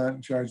 8%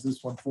 and charge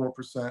this one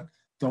 4%.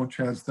 Don't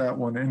charge that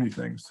one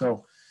anything.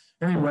 So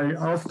anyway,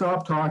 I'll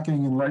stop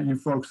talking and let you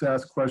folks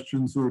ask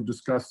questions or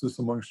discuss this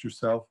amongst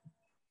yourself.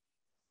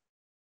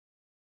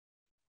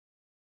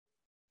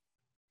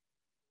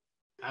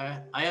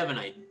 I have an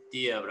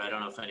idea, but I don't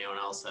know if anyone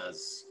else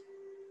has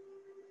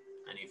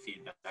any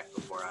feedback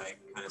before I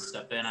kind of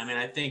step in.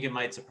 I think it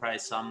might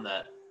surprise some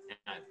that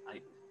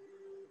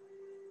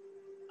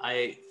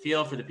I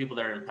feel for the people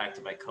that are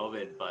impacted by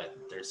COVID, but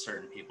there's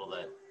certain people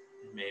that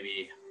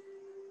maybe,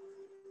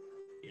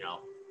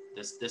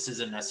 this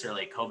isn't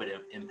necessarily a COVID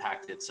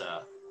impact. It's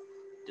a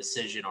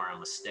decision or a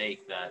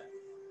mistake that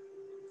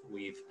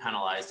we've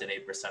penalized at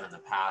 8% in the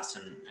past.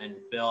 And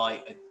Bill,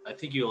 I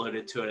think you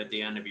alluded to it at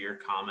the end of your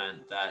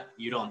comment that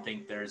you don't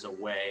think there's a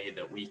way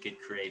that we could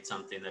create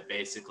something that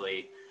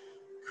basically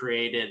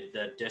created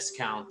the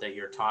discount that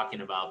you're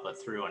talking about, but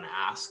through an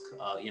ask.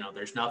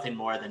 There's nothing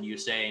more than you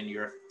saying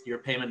your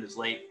payment is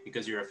late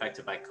because you're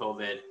affected by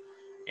COVID,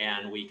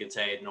 and we could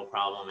say no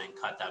problem and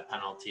cut that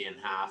penalty in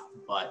half,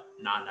 but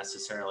not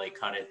necessarily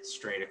cut it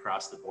straight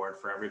across the board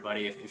for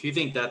everybody. If you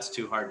think that's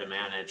too hard to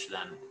manage,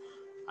 then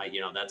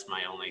that's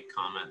my only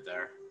comment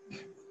there.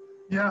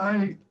 Yeah,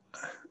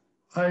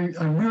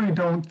 I really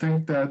don't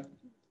think that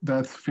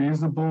that's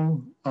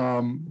feasible.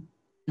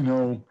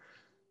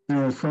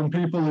 There are some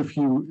people, if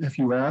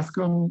you ask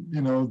them,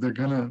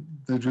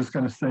 they're just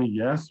gonna say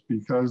yes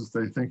because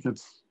they think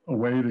it's a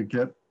way to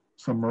get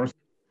some mercy.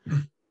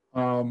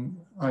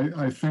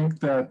 I think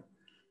that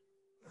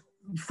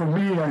for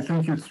me, I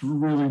think it's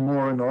really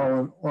more an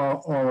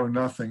all or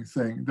nothing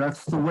thing.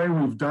 That's the way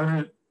we've done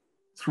it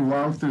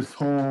throughout this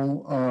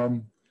whole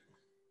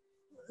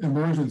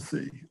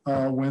emergency.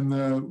 When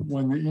the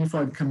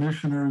EFOD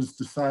commissioners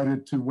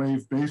decided to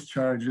waive base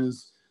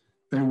charges,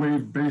 they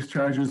waived base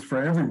charges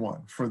for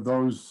everyone. For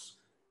those,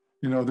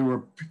 there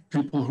were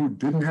people who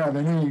didn't have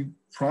any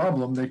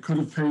problem. They could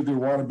have paid their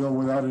water bill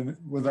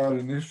without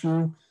an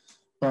issue,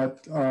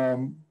 but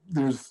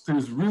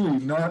there's really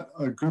not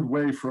a good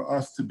way for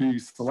us to be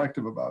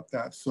selective about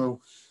that.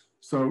 So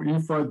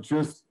EFOD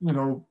just,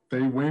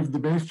 they waived the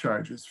base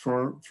charges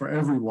for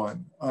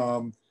everyone.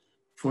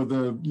 For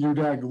the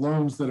UDAG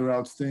loans that are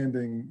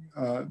outstanding,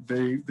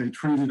 they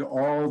treated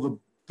all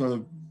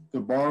the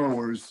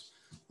borrowers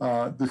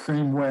the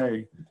same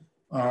way.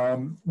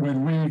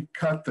 when we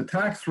cut the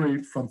tax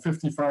rate from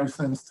 55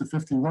 cents to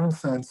 51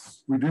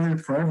 cents, we did it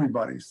for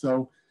everybody.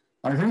 So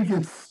I think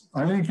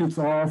it's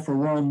all for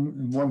one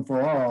and one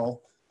for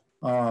all.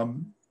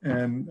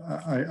 And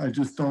I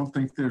just don't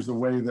think there's a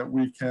way that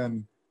we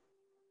can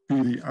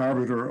be the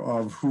arbiter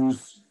of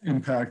who's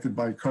impacted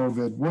by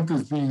COVID. What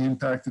does being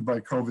impacted by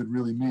COVID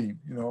really mean?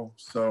 You know,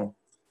 so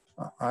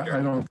I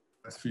don't think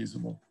that's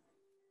feasible.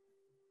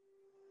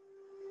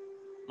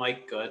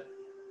 Mike, good.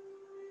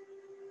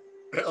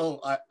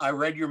 Bill, I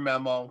read your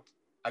memo.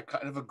 I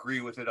kind of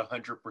agree with it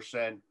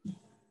 100%.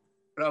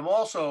 But I'm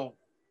also,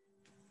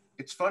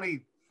 it's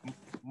funny,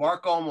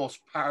 Mark almost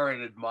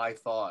parroted my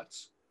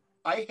thoughts.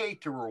 I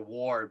hate to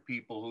reward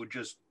people who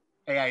just,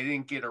 hey, I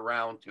didn't get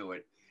around to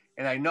it.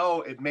 And I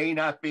know it may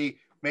not be,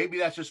 maybe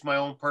that's just my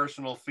own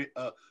personal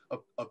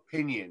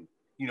opinion.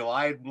 You know,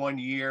 I had 1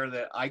 year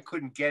that I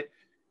couldn't get,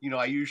 you know,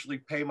 I usually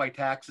pay my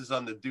taxes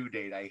on the due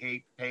date. I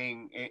hate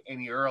paying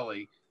any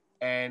early.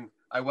 And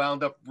I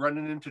wound up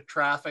running into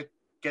traffic,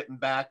 getting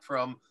back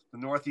from the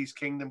Northeast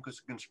Kingdom because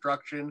of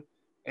construction.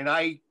 And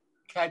I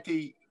had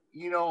to,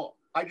 you know,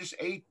 I just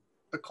ate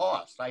the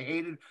cost. I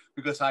hated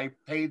because I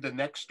paid the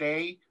next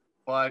day,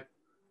 but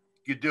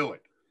you do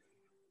it.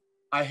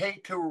 I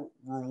hate to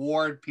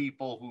reward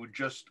people who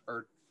just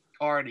are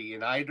tardy.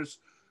 And I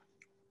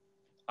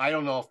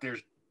don't know if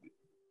there's,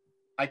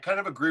 I kind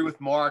of agree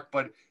with Mark,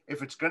 but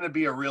if it's going to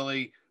be a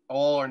really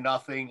all or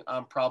nothing,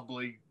 I'm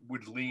probably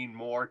would lean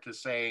more to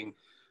saying,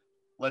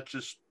 let's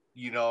just,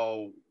 you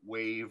know,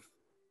 waive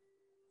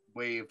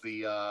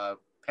the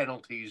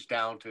penalties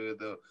down to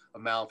the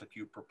amount that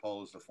you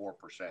proposed, the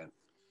 4%.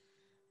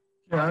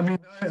 Yeah, I mean,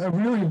 I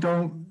really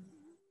don't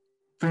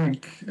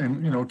think,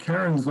 and you know,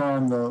 Karen's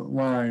on the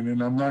line,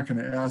 and I'm not going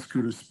to ask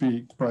her to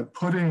speak, but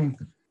putting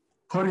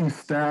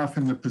staff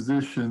in the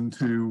position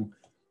to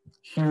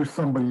hear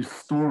somebody's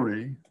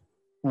story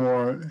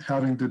or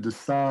having to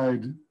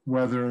decide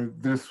whether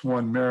this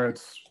one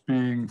merits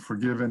being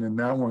forgiven and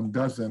that one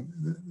doesn't,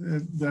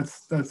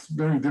 that's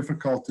very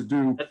difficult to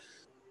do.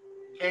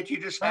 Can't you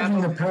just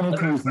charging the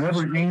penalty is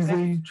never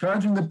easy.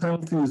 Charging the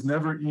penalty is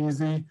never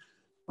easy.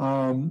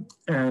 And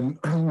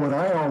what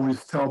I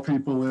always tell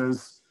people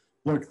is,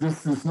 look,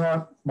 this is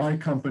not my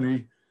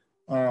company.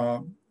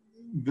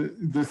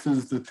 This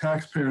is the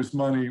taxpayers'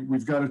 money.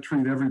 We've got to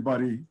treat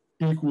everybody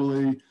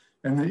equally.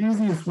 And the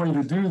easiest way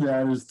to do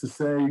that is to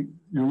say,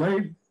 you're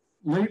late.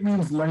 Late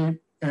means late,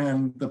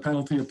 and the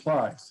penalty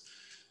applies.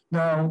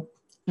 Now,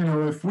 you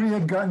know, if we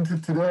had gotten to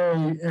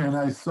today and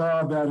I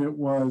saw that it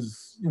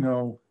was, you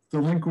know,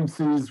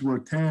 delinquencies were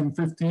 10,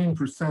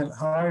 15%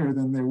 higher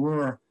than they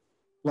were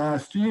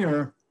last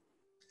year,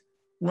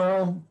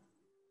 well,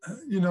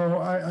 you know,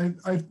 I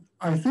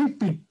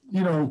think,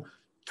 you know,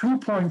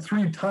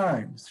 2.3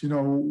 times, you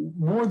know,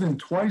 more than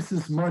twice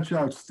as much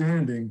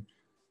outstanding.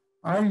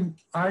 I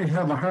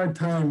have a hard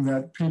time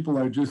that people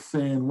are just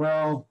saying,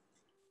 well,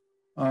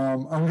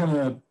 I'm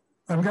gonna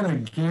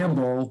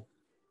gamble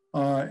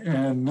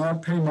and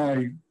not pay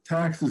my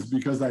taxes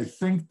because I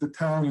think the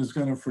town is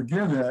going to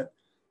forgive it.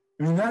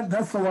 I mean,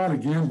 that's a lot of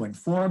gambling.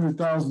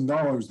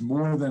 $400,000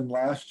 more than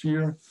last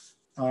year.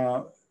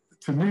 To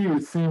me,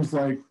 it seems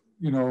like,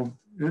 you know,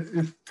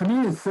 to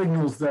me, it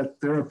signals that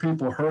there are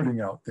people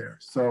hurting out there.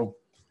 So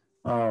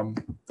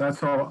that's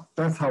how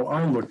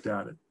I looked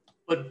at it.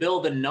 But Bill,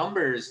 the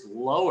number's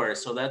lower,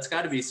 so that's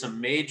got to be some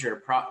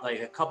major,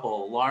 like a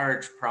couple of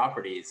large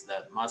properties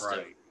that must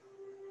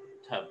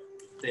have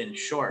been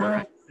short. Well,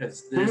 right?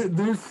 Because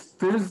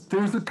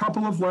there's a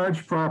couple of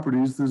large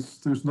properties.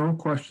 There's no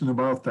question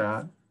about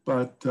that.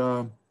 But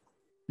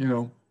you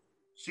know,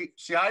 see,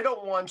 I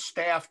don't want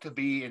staff to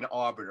be an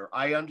arbiter.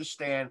 I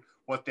understand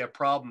what their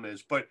problem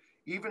is, but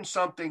even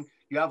something,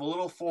 you have a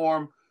little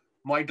form.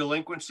 My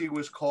delinquency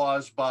was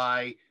caused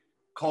by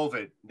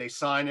COVID. They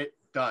sign it,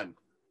 done.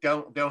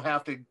 Don't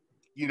have to,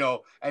 you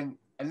know, and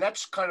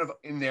that's kind of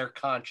in their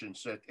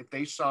conscience that if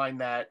they sign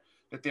that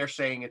they're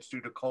saying it's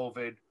due to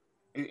COVID,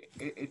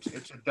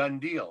 it's a done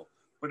deal.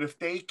 But if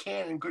they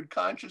can in good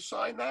conscience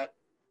sign that,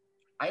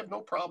 I have no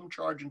problem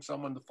charging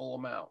someone the full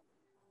amount.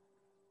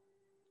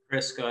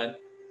 Chris, go ahead.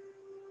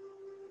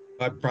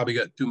 I've probably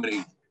got too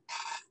many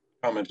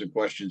comments and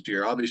questions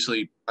here.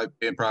 Obviously,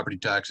 paying property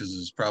taxes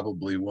is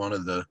probably one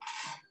of the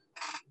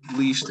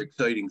least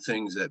exciting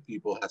things that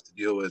people have to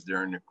deal with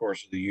during the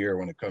course of the year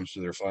when it comes to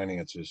their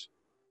finances.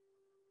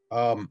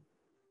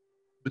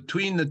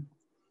 Between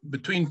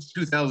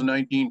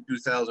 2019,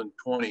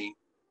 2020,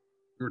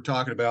 we were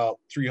talking about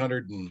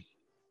 300 and,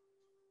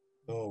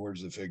 oh,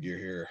 where's the figure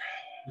here?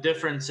 The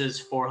difference is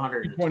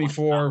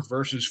 424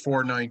 versus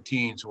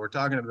 419. So we're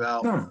talking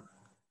about.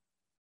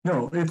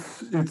 No,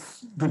 it's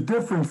the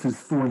difference is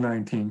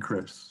 419,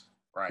 Chris.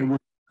 Right.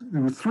 It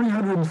was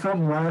 300 and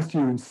something last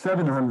year and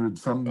 700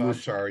 something. I'm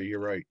sorry, you're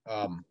right.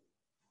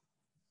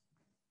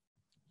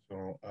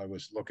 So I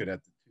was looking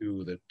at the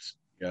two that's,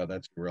 yeah,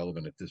 that's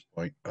irrelevant at this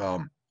point.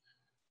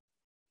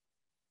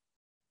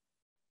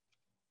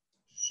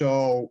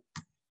 So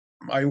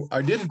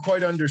I didn't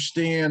quite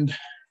understand.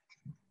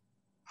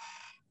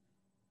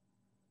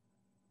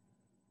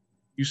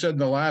 you said in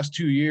the last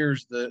 2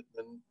 years that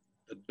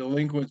the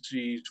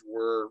delinquencies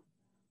were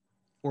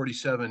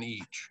 47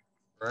 each,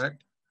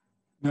 correct?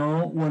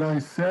 No, what I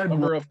said.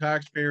 Number of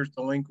taxpayers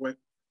delinquent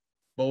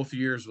both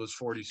years was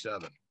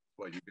 47.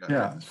 What you got?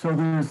 Yeah, so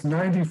there's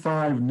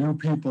 95 new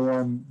people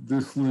on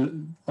this list.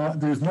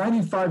 There's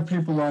 95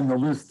 people on the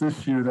list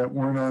this year that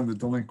weren't on the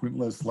delinquent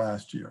list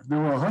last year. There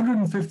were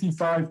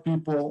 155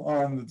 people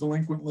on the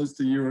delinquent list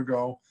a year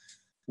ago.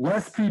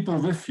 Less people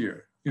this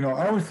year. You know,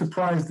 I was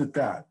surprised at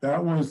that.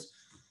 That was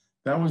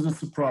a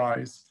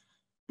surprise.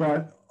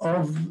 But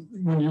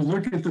when you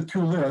look at the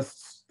two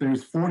lists,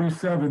 there's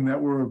 47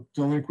 that were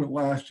delinquent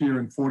last year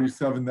and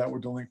 47 that were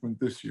delinquent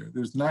this year.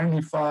 There's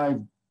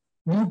 95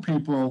 new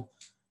people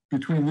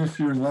between this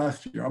year and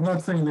last year. I'm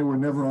not saying they were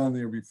never on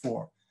there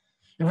before.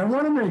 And I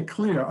want to make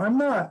clear, I'm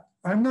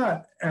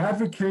not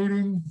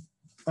advocating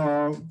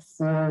for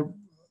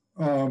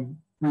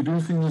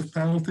reducing this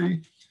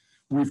penalty.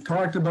 We've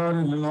talked about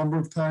it a number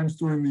of times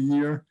during the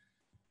year.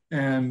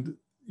 And,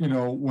 you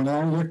know, when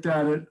I looked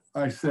at it,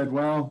 I said,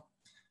 well,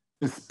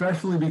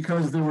 especially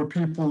because there were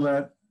people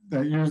that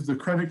used the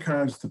credit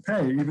cards to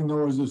pay, even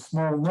though it was a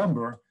small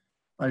number,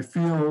 I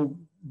feel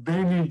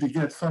they need to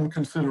get some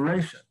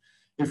consideration.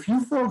 If you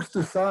folks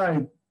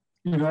decide,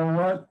 you know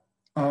what,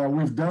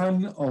 we've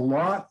done a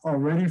lot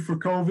already for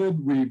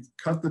COVID. We've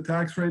cut the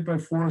tax rate by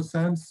 4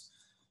 cents.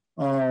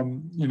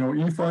 You know,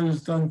 EFA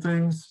has done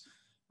things.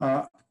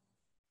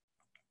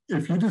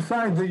 If you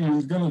decide that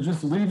you're going to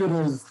just leave it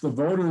as the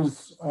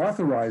voters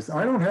authorize,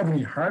 I don't have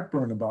any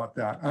heartburn about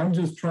that. I'm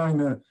just trying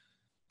to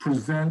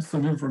present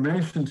some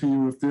information to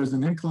you. If there's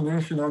an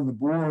inclination on the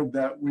board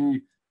that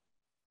we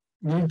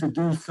need to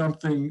do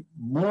something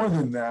more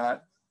than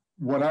that,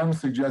 what I'm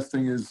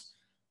suggesting is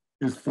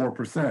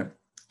 4%.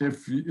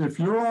 If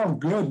you're all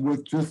good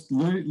with just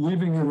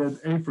leaving it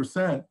at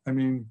 8%, I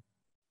mean,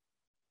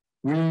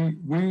 we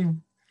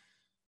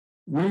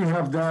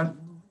have that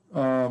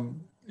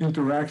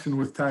interaction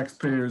with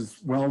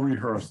taxpayers well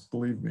rehearsed,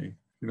 believe me.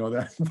 You know,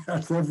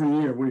 that's every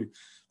year.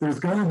 There's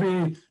going to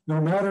be,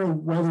 no matter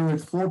whether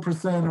it's 4%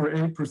 or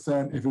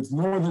 8%, if it's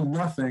more than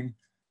nothing,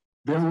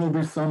 there will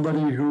be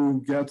somebody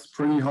who gets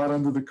pretty hot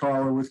under the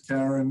collar with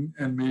Karen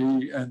and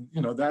me, and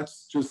you know,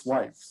 that's just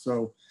life.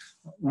 So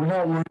we're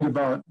not worried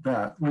about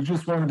that. We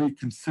just want to be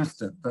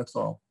consistent. That's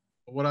all.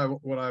 What I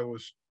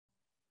was,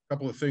 a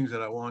couple of things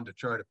that I wanted to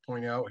try to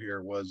point out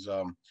here was,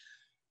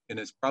 and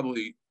it's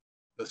probably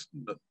the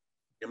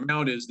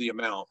amount is the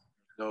amount.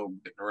 No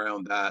getting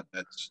around that.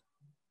 That's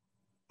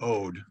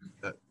owed.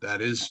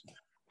 That is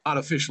not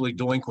officially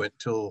delinquent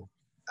till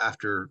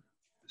after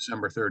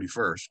December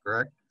 31st,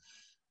 correct?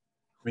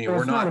 I mean,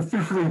 we're not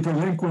officially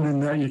delinquent in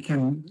that you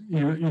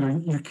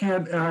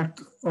can't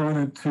act on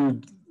it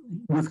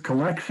with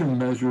collection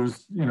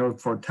measures, you know,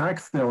 for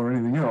tax sale or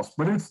anything else,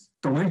 but it's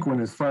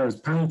delinquent as far as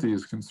penalty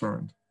is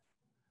concerned.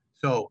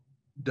 So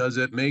does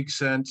it make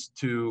sense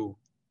to,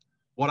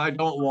 what I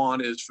don't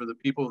want is for the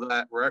people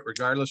that,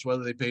 regardless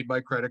whether they paid by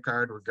credit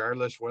card,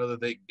 regardless whether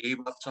they gave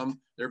up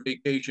their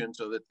vacation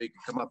so that they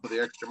could come up with the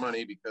extra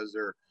money because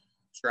they're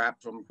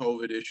strapped from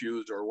COVID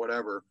issues or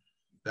whatever,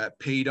 that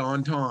paid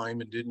on time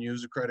and didn't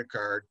use a credit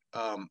card.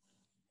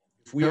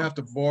 If we have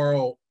to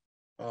borrow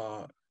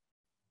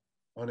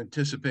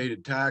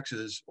unanticipated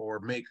taxes or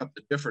make up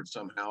the difference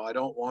somehow, I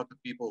don't want the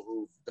people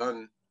who've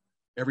done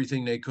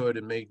everything they could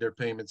and made their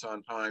payments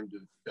on time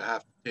to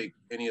have to take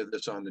any of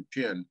this on the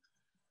chin.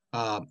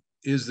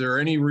 Is there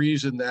any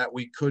reason that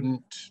we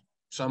couldn't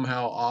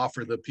somehow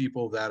offer the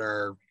people that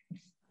are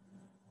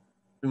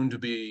soon to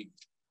be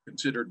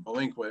considered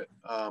delinquent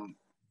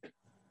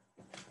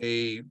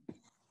a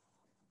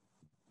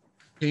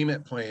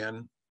payment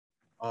plan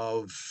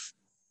of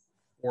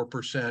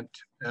 4%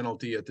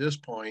 penalty at this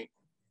point?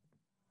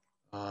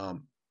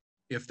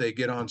 If they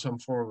get on some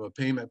form of a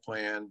payment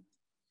plan,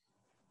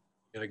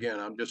 and again,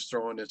 I'm just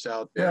throwing this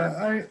out there.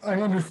 Yeah,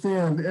 I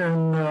understand.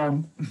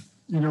 And,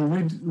 you know,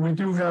 we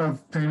do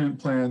have payment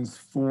plans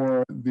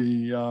for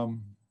the,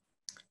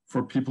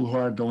 for people who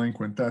are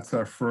delinquent. That's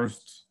our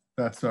first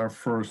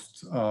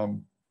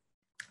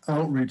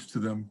outreach to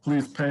them.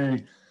 Please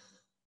pay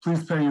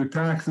your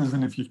taxes.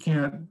 And if you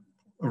can't,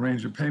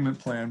 arrange a payment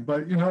plan.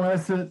 But, you know,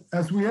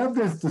 as we have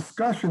this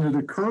discussion, it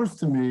occurs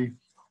to me,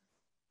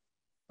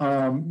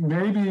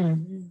 maybe,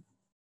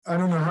 I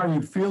don't know how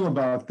you'd feel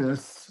about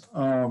this,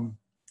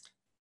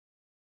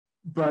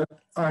 but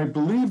I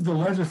believe the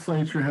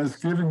legislature has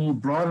given you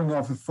broad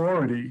enough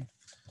authority.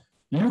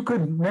 You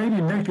could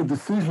maybe make a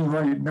decision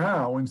right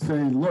now and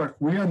say, look,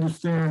 we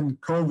understand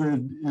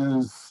COVID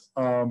is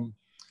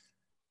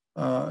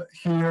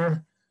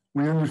here.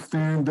 We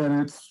understand that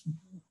it's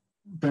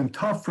been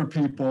tough for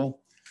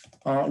people.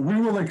 We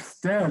will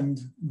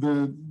extend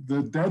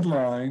the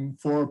deadline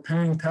for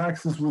paying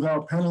taxes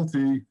without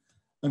penalty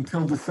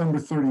until December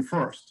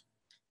 31st.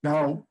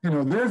 Now, you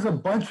know, there's a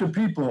bunch of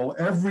people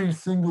every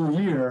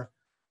single year.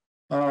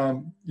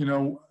 You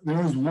know,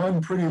 there was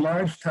one pretty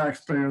large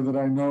taxpayer that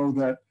I know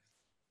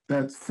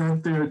that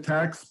sent their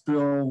tax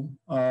bill,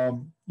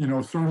 you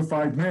know,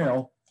 certified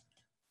mail.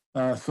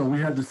 So we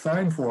had to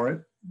sign for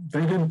it.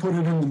 they didn't put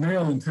it in the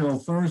mail until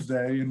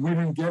Thursday, and we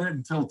didn't get it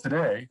until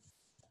today.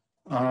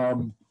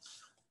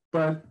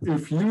 But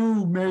if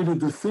you made a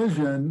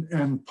decision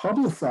and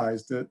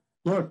publicized it,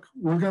 look,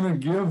 we're going to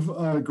give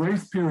a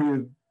grace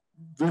period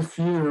this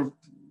year,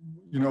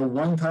 you know,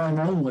 one time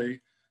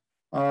only.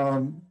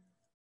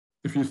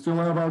 If you still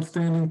have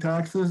outstanding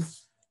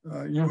taxes,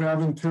 you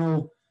have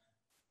until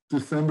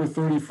December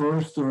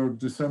 31st or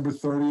December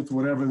 30th,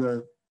 whatever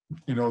the,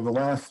 you know, the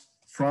last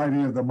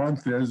Friday of the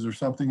month is, or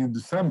something in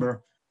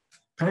December.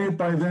 Pay it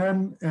by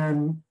then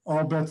and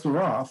all bets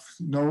are off.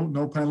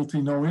 No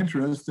penalty, no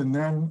interest. And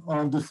then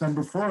on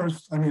December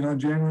 1st, I mean on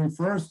January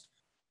 1st,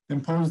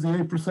 impose the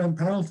 8%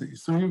 penalty.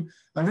 So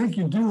I think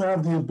you do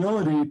have the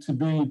ability to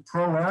be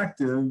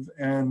proactive.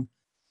 And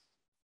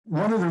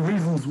one of the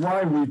reasons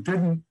why we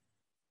didn't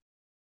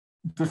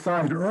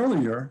decide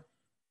earlier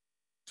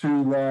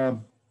to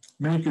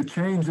make a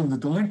change in the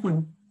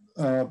delinquent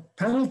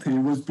penalty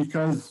was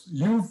because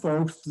you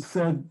folks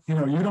said, you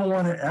know, you don't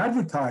want to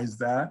advertise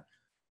that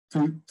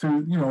to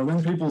you know,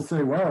 then people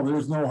say, well,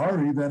 there's no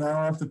hurry, then I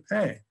don't have to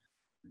pay.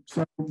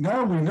 So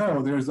now we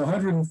know there's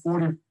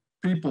 140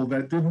 people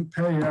that didn't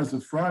pay as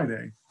of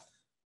Friday.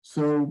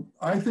 So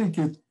I think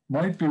it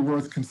might be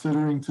worth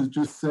considering to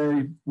just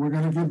say, we're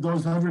going to give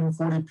those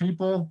 140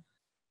 people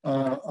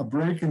a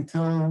break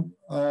until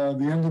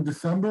the end of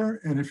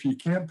December. And if you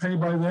can't pay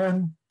by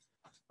then,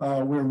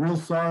 we're real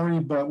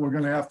sorry, but we're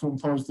going to have to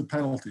impose the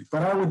penalty.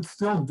 But I would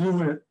still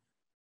do it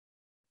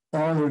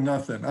all or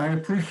nothing. I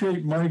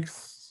appreciate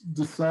Mike's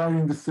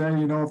deciding to say,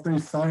 you know, if they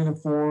sign a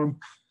form,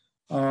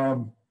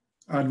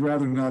 I'd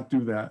rather not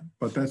do that,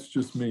 but that's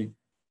just me.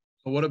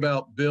 So what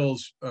about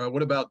bills?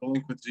 What about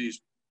delinquencies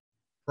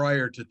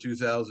prior to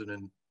 2000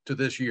 and to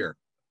this year?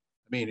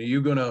 I mean, are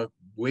you going to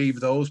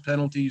waive those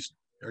penalties?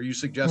 Are you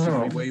suggesting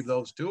we waive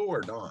those too,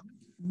 or not?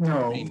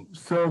 No. I mean,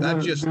 so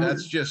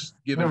that's just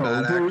giving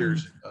bad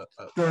actors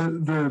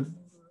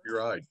you're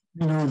right.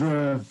 You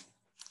know,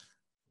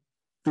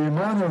 the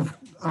amount of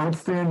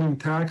outstanding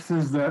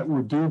taxes that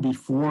were due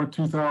before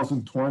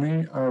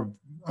 2020 are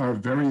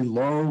very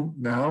low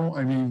now.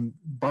 I mean,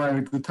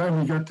 by the time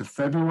we got to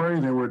February,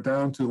 they were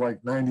down to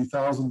like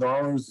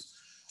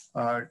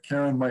 $90,000.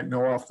 Karen might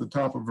know off the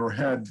top of her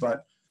head,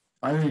 but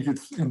I think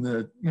it's in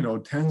the, you know,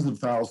 tens of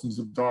thousands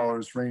of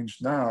dollars range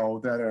now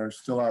that are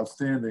still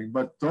outstanding.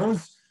 But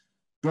those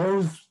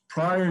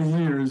prior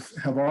years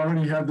have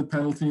already had the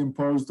penalty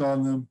imposed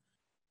on them,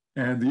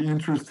 and the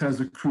interest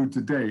has accrued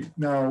to date.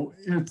 Now,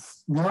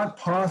 it's not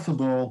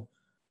possible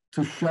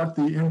to shut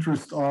the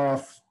interest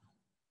off.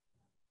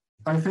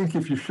 I think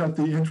if you shut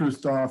the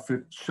interest off,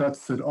 it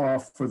shuts it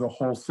off for the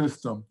whole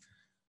system.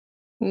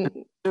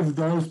 Give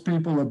those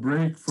people a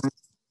break for a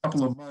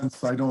couple of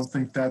months, I don't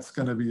think that's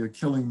going to be a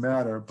killing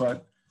matter,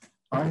 but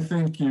I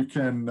think you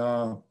can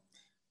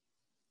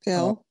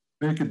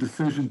make a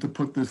decision to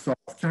put this off.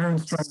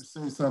 Karen's trying to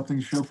say something.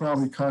 She'll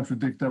probably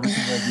contradict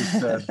everything I just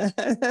said.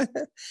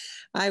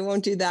 I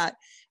won't do that.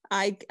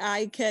 I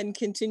can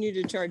continue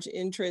to charge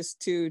interest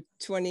to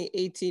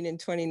 2018 and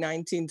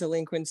 2019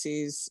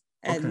 delinquencies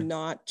and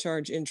not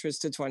charge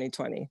interest to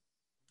 2020.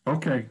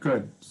 Okay,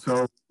 good.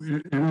 So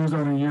it is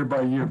on a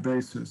year-by-year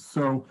basis.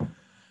 So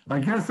I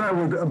guess I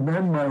would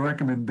amend my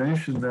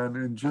recommendation then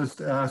and just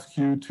ask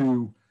you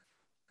to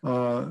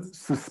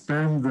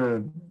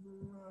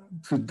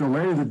to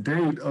delay the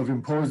date of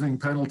imposing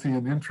penalty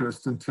and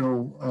interest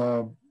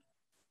until,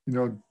 you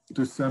know,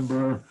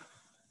 December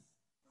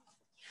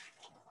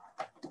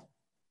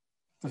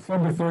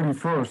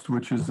 31st,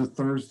 which is a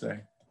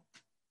Thursday.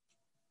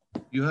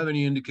 Do you have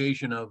any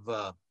indication of,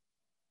 I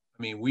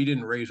mean, we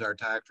didn't raise our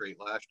tax rate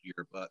last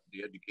year, but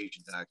the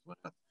education tax went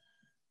up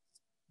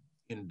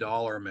in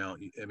dollar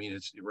amount. I mean,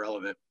 it's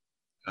irrelevant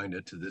kind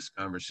of to this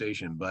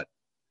conversation, but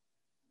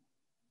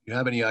do you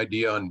have any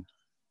idea on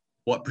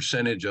what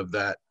percentage of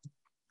that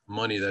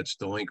money that's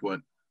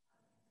delinquent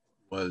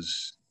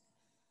was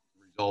a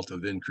result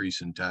of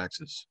increase in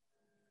taxes?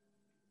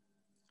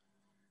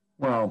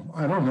 Well,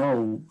 I don't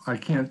know. I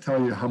can't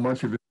tell you how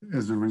much of it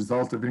is a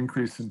result of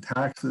increase in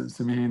taxes.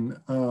 I mean,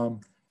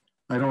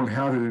 I don't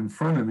have it in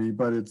front of me,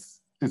 but it's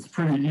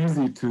pretty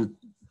easy to,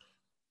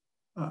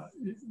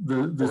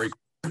 the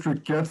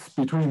district gets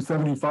between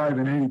 75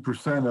 and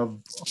 80% of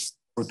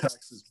the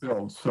taxes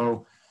billed.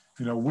 So,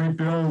 you know, we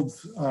billed,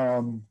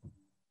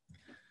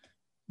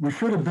 we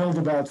should have billed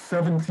about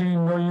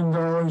 $17 million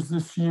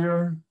this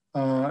year,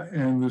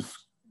 and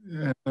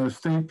the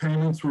state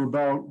payments were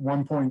about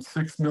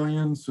 1.6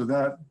 million. So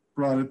that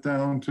brought it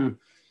down to,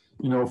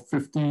 you know,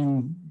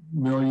 15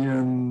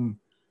 million,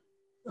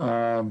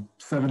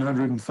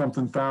 700 and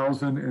something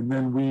thousand. And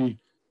then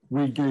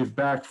we gave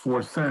back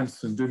 4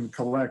 cents and didn't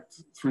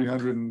collect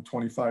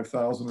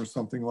 325,000 or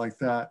something like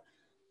that.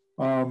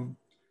 You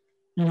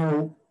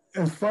know,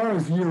 as far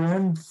as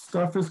year-end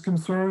stuff is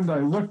concerned, I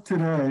looked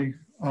today,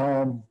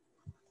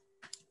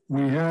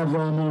 we have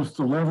almost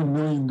 $11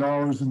 million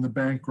in the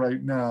bank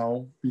right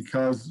now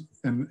because,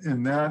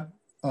 and that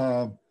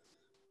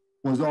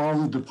was all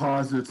the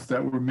deposits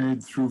that were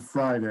made through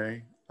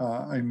Friday.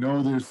 I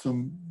know there's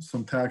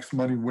some tax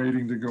money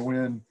waiting to go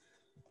in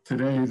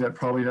today that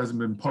probably hasn't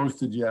been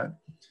posted yet.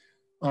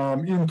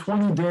 In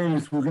 20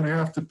 days, we're going to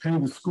have to pay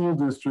the school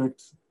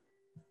district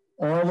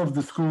all of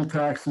the school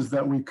taxes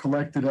that we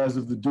collected as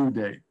of the due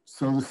date.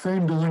 So the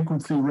same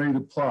delinquency rate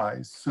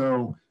applies.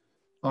 So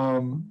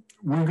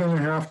we're going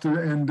to have to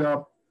end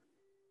up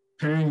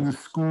paying the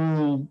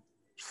school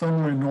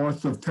somewhere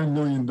north of $10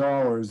 million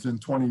in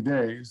 20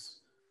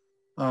 days.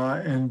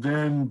 And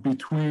then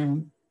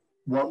between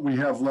what we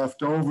have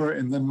left over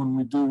and then when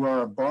we do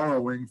our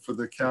borrowing for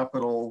the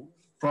capital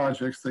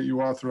projects that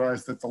you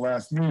authorized at the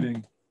last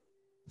meeting,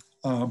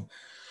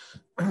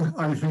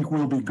 I think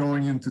we'll be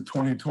going into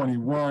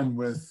 2021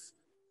 with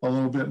a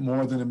little bit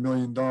more than $1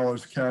 million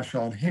cash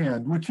on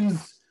hand, which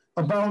is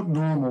about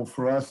normal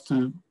for us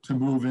to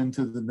move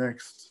into the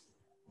next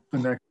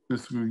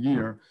fiscal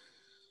year.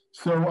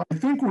 So I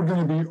think we're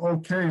going to be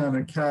okay on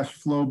a cash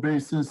flow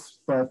basis,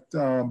 but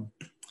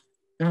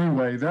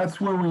anyway, that's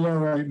where we are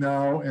right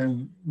now.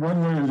 And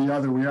one way or the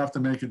other, we have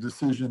to make a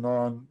decision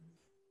on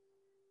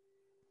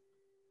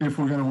if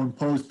we're going to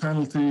impose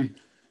penalty.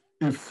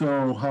 If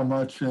so, how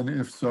much, and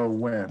if so,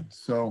 when.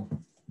 So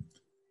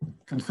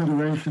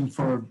consideration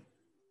for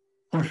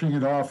pushing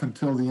it off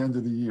until the end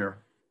of the year.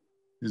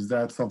 Is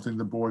that something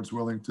the board's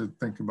willing to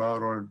think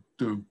about or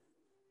do?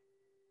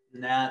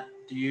 Nat,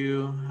 do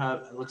you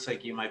have, it looks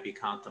like you might be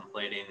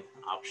contemplating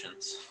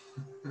options.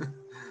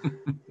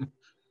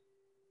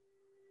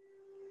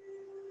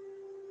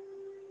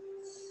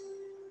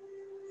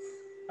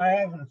 I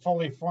haven't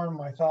fully formed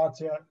my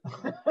thoughts yet.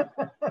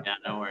 Yeah,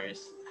 no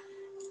worries.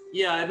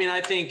 Yeah, I mean,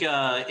 I think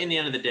in the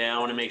end of the day, I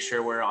want to make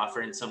sure we're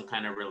offering some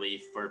kind of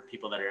relief for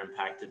people that are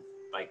impacted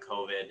by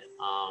COVID.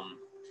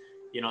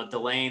 You know,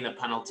 delaying the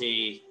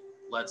penalty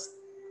lets,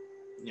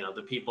 you know,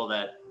 the people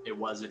that it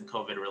wasn't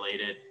COVID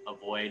related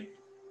avoid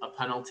a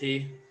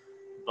penalty.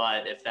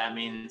 But if that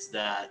means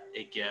that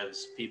it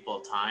gives people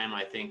time,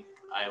 I think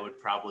I would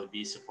probably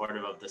be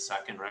supportive of the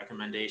second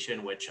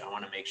recommendation, which I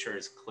want to make sure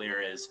is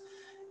clear is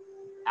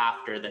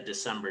after the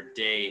December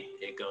date,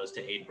 it goes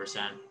to 8%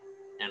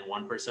 and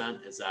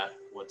 1%. Is that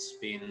what's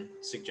being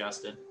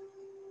suggested?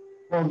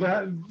 Well,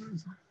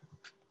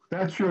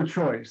 that's your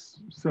choice.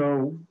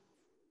 So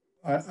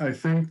I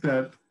think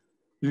that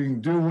you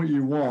can do what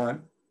you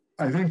want.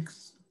 I think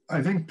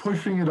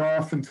pushing it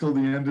off until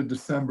the end of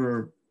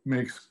December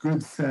makes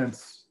good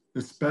sense,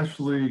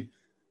 especially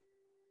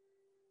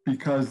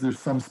because there's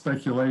some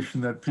speculation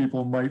that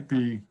people might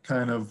be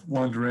kind of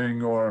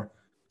wondering or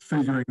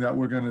figuring that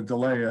we're going to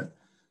delay it.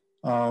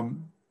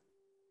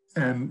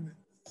 And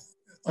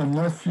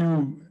unless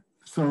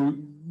so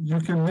you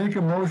can make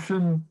a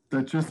motion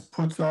that just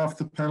puts off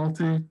the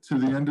penalty to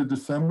the end of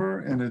December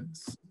and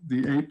it's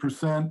the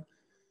 8%.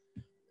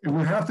 It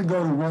would have to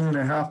go to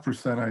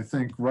 1.5%, I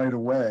think, right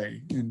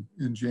away in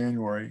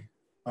January.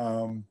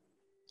 Well,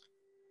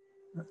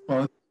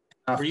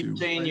 Were you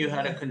saying you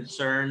had a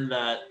concern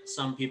that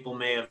some people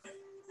may have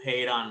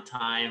paid on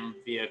time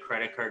via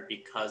credit card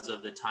because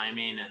of the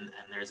timing and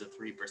there's a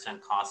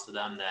 3% cost to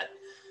them that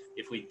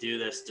if we do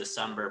this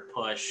December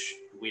push,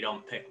 we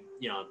don't pick,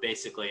 you know,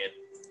 basically it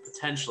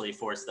potentially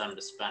forced them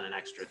to spend an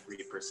extra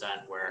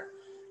 3%, where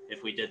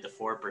if we did the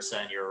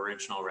 4%, your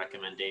original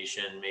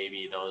recommendation,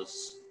 maybe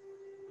those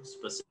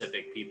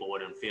specific people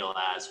wouldn't feel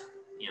as,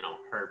 you know,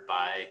 hurt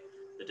by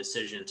the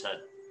decision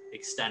to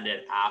extend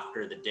it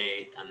after the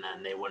date, and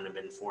then they wouldn't have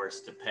been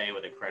forced to pay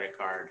with a credit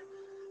card.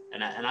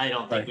 And I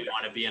don't think we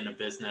want to be in the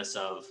business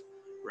of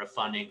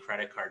refunding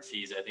credit card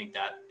fees. I think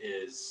that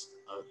is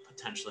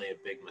potentially a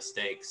big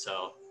mistake.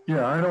 So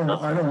yeah, I don't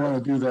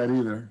want to do that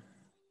either.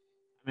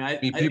 I mean,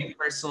 I think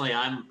personally,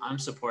 I'm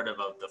supportive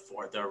of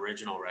the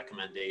original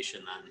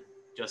recommendation. Then,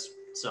 just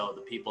so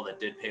the people that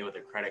did pay with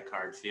a credit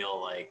card feel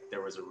like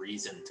there was a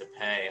reason to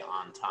pay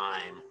on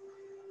time,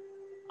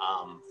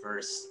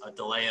 versus a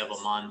delay of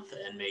a month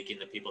and making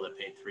the people that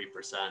paid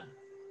 3%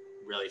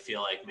 really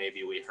feel like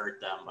maybe we hurt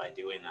them by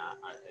doing that.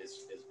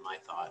 Is my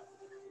thought.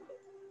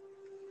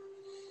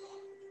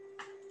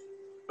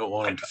 Don't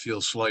want them to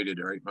feel slighted,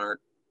 right, Mark?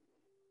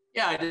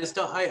 Yeah, I just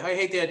don't. I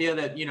hate the idea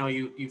that, you know,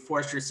 you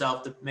force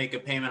yourself to make a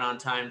payment on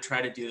time,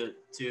 try to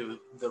do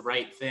the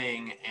right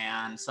thing,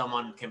 and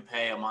someone can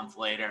pay a month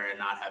later and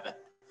not have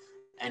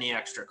any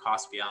extra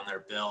cost beyond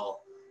their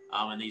bill.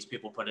 And these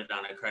people put it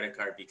on a credit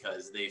card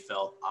because they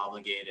felt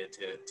obligated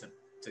to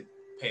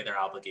pay their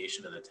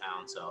obligation to the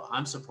town. So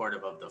I'm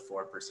supportive of the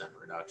 4%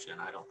 reduction.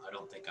 I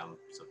don't think I'm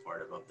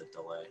supportive of the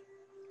delay.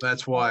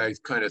 That's why I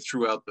kind of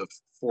threw out the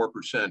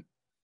 4%.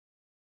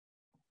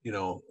 You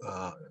know,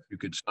 if you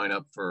could sign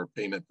up for a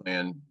payment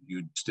plan,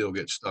 you'd still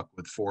get stuck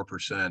with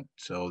 4%,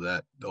 so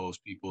that those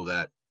people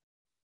that,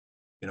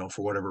 you know,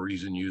 for whatever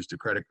reason used a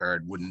credit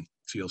card wouldn't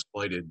feel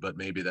slighted, but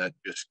maybe that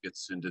just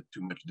gets into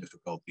too much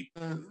difficulty.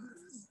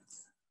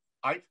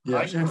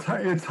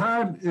 It's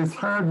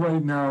hard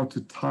right now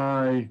to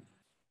tie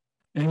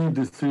any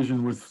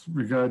decision with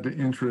regard to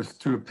interest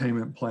to a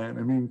payment plan.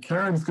 I mean,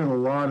 Karen's got a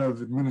lot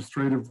of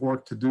administrative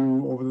work to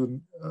do over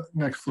the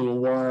next little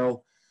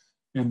while.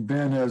 And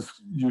then, as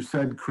you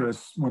said,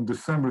 Chris, when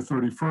December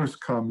 31st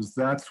comes,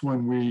 that's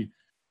when we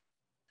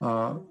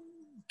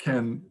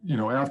can,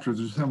 after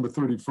December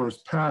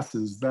 31st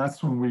passes,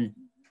 that's when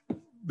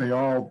they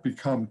all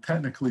become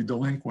technically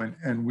delinquent,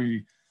 and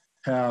we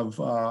have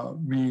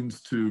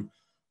means to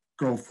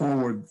go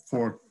forward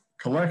for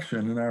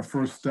collection. And our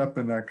first step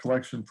in that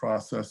collection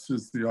process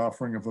is the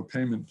offering of a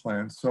payment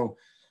plan. So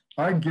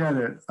I get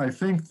it. I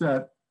think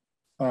that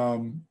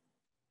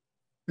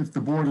if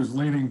the board is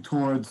leaning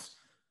towards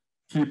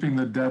keeping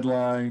the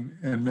deadline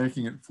and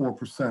making it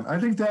 4%, I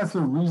think that's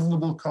a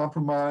reasonable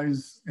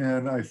compromise.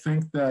 And I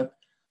think that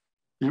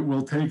it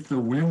will take the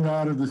wind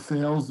out of the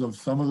sails of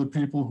some of the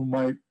people who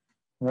might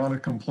want to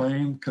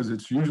complain, because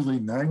it's usually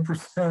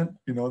 9%,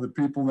 the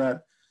people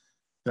that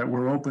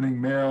we're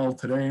opening mail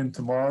today and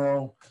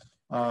tomorrow.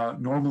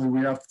 Normally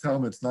we have to tell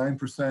them it's 9.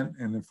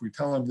 And if we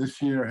tell them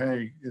this year,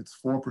 hey, it's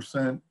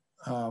 4%,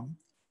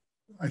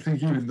 I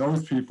think even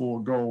those people will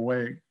go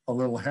away a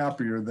little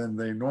happier than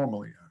they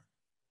normally are.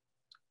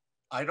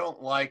 I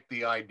don't like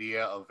the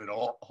idea of it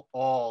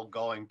all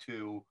going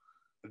to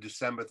the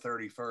December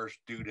 31st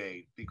due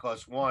date,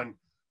 because one,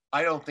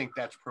 I don't think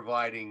that's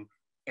providing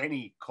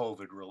any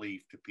COVID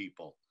relief to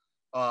people.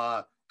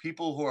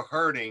 People who are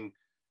hurting,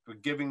 for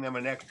giving them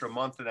an extra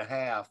month and a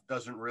half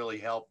doesn't really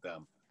help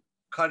them.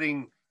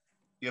 Cutting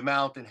the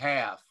amount in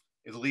half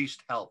at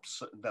least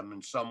helps them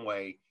in some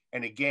way.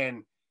 And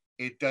again,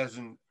 it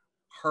doesn't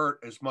hurt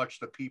as much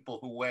the people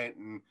who went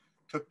and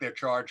took their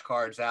charge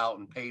cards out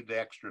and paid the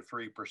extra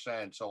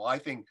 3%. So I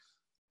think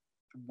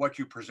what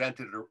you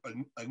presented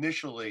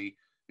initially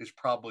is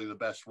probably the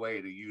best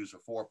way to use a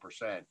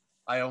 4%.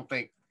 I don't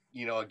think,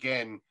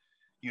 again,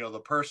 the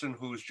person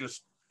who's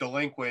just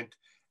delinquent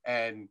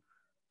and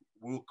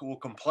will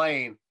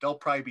complain, they'll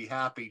probably be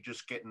happy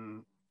just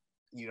getting,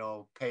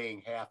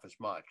 paying half as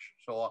much.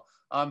 So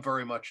I'm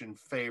very much in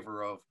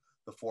favor of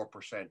the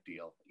 4%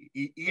 deal.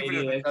 Even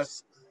if it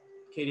does.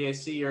 Katie, I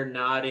see you're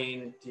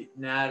nodding.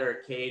 Nat or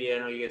Katie, I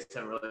know you guys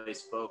haven't really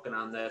spoken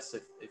on this.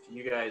 If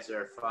you guys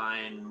are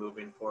fine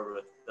moving forward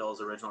with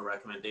Bill's original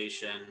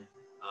recommendation,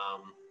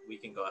 we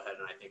can go ahead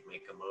and I think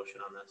make a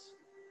motion on this.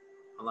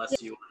 Unless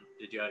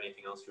did you have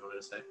anything else you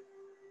wanted to say?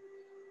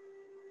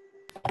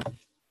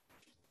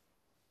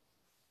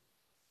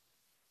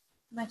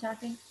 Am I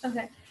talking?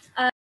 Okay.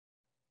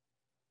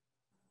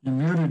 You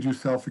muted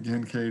yourself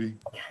again, Katie.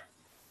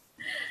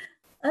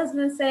 I was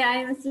going to say I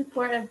am in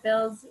support of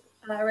Bill's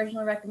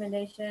original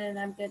recommendation, and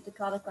I'm good to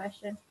call the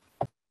question.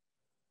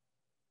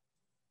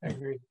 I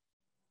agree.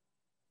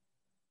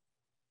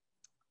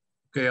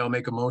 Okay, I'll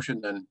make a motion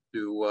then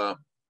to,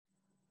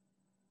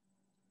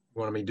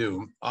 what do me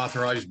do?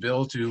 Authorize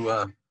Bill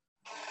to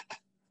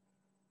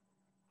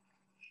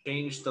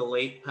change the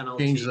late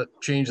penalty.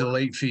 Change the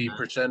late fee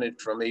percentage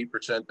from 8%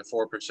 to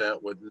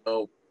 4% with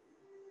no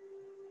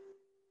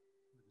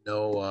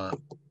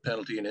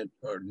penalty in it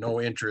or no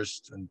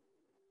interest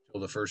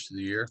until the first of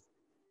the year.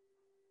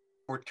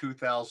 For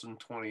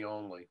 2020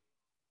 only.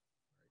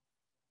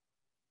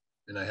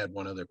 And I had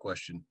one other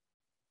question.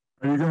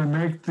 Are you going to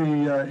make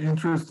the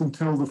interest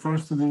until the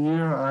first of the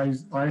year?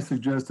 I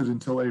suggested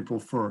until April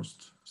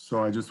 1st.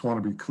 So I just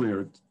want to be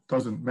clear. It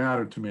doesn't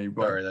matter to me,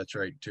 but sorry, that's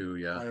right too.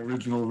 Yeah. My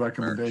original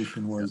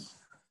recommendation was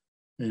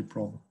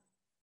April.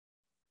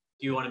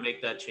 Do you want to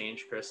make that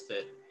change, Chris,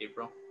 to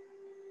April?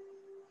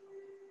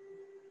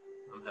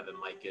 I'm having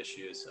mic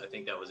issues. I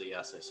think that was a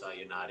yes. I saw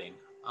you nodding.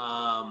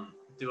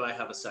 Do I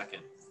have a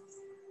second?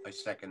 I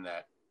second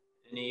that.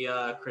 Any,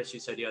 Chris, you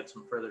said you had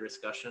some further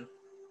discussion.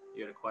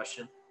 You had a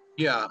question?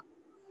 Yeah.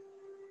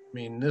 I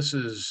mean, this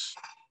is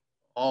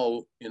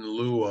all in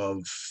lieu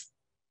of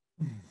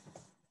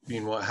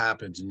being what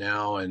happens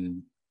now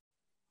and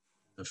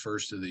the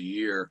first of the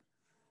year.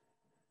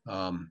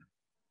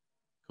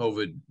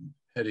 COVID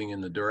heading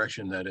in the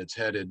direction that it's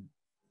headed.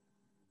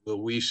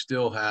 Will we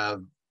still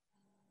have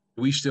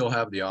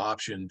the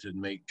option to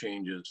make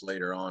changes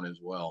later on as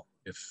well,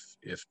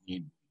 if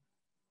need?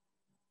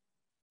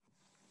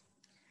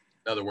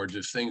 In other words,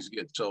 if things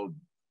get so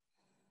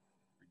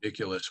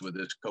ridiculous with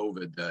this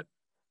COVID that,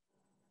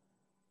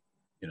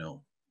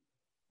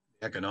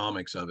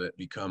 economics of it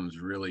becomes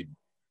really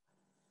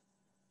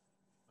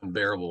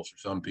unbearable for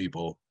some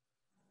people,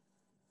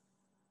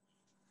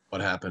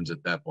 what happens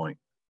at that point?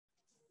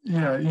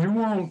 Yeah, you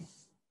won't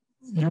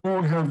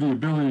have the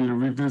ability to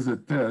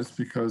revisit this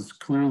because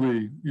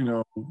clearly,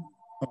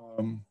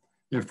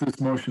 if this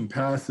motion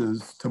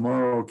passes,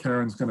 tomorrow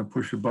Karen's going to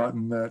push a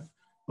button that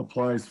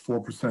applies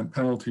 4%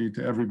 penalty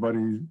to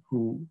everybody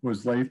who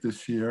was late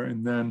this year.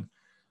 And then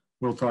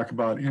we'll talk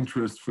about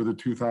interest for the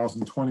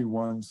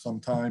 2021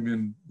 sometime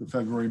in the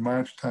February,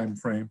 March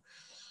timeframe.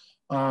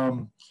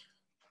 The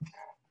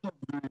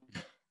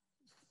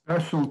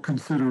special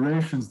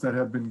considerations that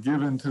have been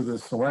given to the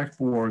select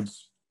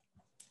boards,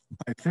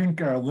 I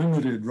think, are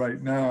limited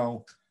right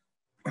now,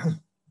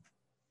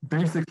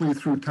 basically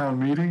through town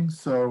meetings.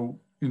 So,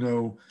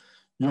 you'll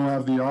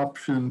have the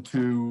option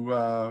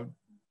to,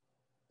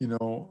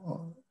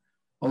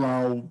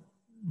 allow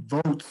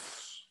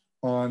votes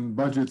on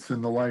budgets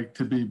and the like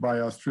to be by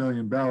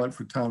Australian ballot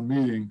for town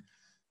meeting.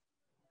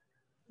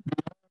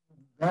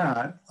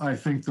 That, I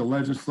think the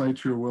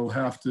legislature will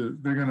have to,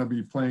 they're going to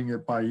be playing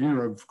it by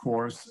ear, of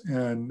course.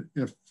 And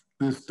if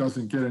this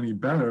doesn't get any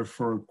better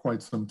for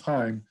quite some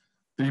time,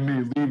 they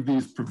may leave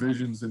these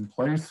provisions in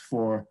place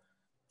for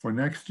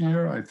next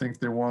year. I think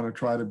they want to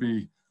try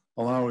to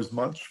allow as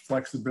much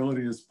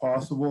flexibility as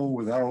possible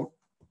without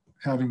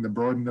having the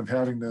burden of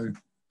having to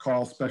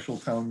call special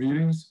town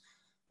meetings.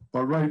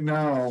 But right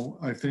now,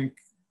 I think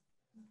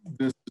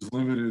this is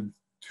limited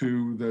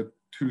to the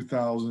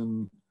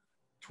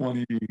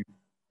 2020,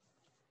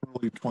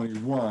 early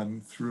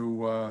 21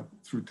 through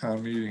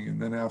town meeting.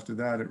 And then after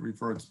that, it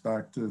reverts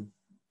back to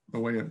the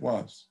way it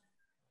was.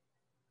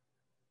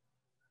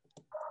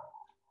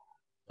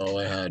 All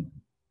I had.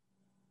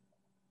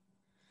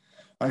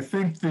 I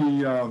think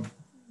the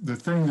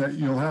thing that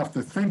you'll have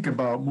to think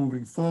about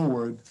moving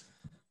forward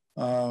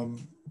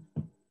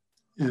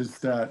is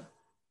that,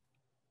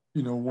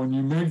 you know, when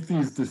you make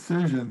these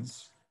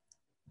decisions,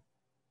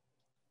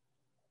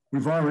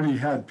 we've already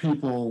had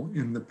people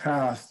in the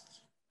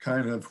past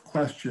kind of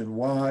question,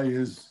 why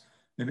is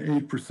an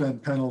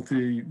 8%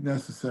 penalty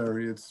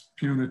necessary? It's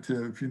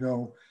punitive, you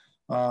know.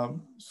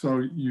 So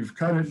you've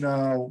cut it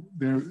now.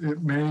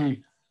 It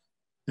may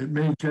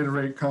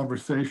generate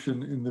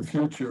conversation in the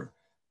future.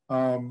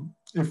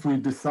 If we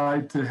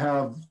decide to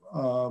have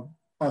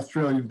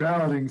Australian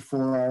balloting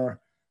for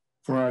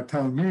our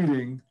town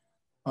meeting,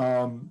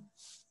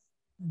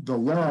 the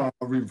law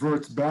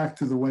reverts back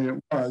to the way it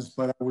was,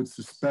 but I would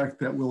suspect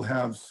that we'll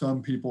have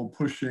some people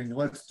pushing,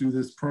 let's do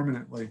this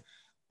permanently.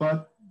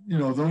 But, you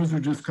know, those are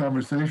just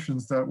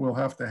conversations that we'll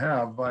have to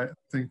have. I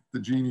think the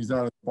genie's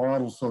out of the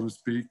bottle, so to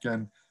speak,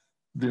 and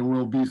there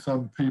will be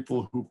some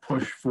people who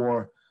push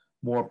for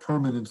more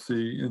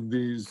permanency in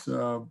these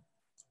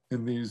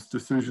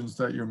decisions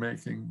that you're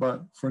making.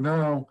 But for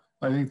now,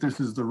 I think this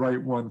is the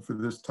right one for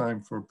this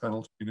time for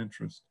penalty and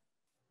interest.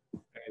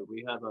 Okay,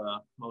 we have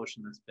a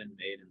motion that's been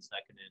made and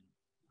seconded.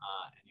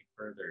 Any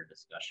further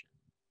discussion?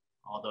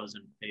 All those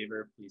in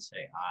favor, please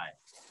say aye.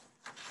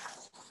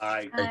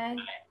 Aye. Aye.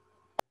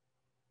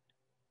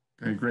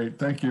 Okay, great.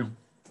 Thank you.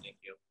 Thank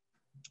you.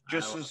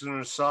 Just as an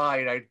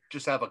aside, I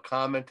just have a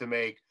comment to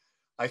make.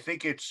 I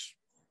think it's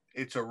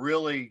a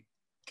really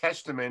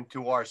testament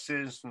to our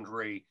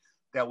citizenry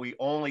that we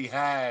only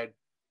had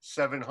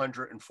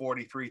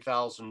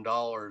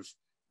 $743,000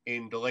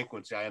 in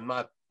delinquency. I am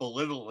not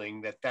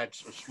belittling that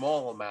that's a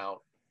small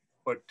amount,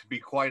 but to be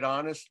quite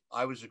honest,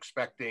 I was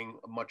expecting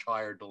a much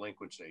higher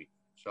delinquency.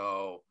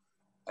 So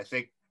I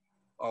think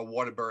our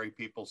Waterbury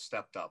people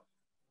stepped up.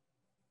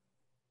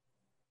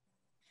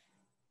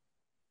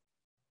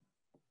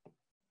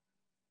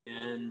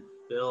 And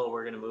Bill,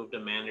 we're going to move to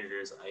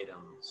manager's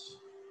items.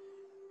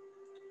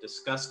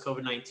 Discuss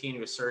COVID-19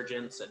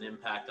 resurgence and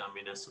impact on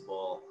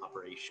municipal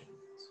operations.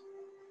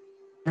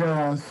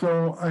 Yeah,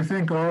 so I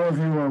think all of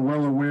you are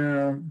well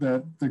aware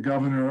that the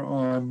governor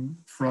on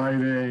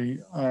Friday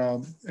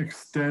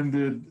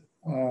extended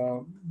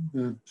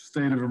the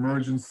state of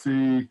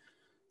emergency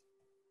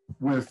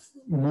with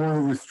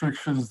more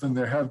restrictions than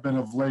there have been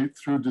of late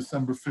through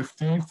December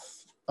 15th.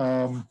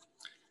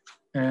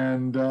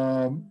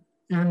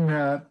 In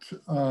that,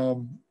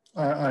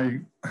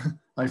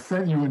 I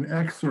sent you an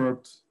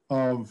excerpt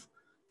of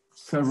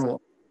several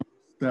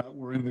that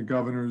were in the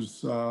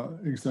governor's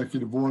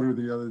executive order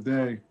the other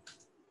day.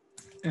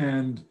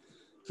 And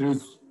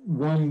there's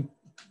one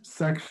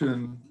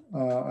section,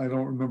 I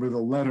don't remember the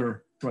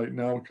letter right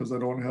now because I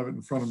don't have it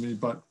in front of me,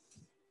 but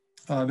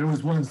there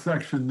was one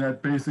section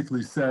that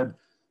basically said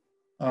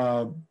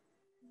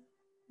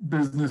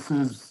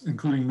businesses,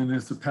 including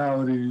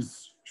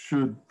municipalities,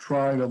 should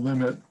try to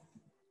limit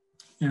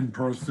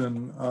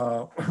in-person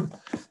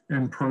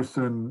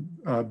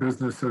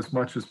business as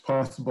much as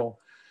possible.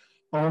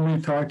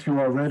 Almi talked to you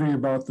already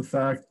about the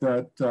fact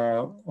that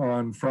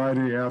on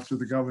Friday, after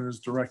the governor's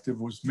directive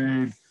was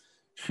made,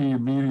 she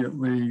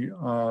immediately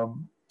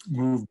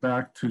moved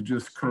back to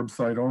just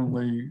curbside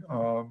only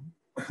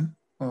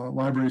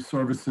library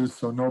services,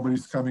 so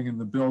nobody's coming in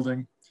the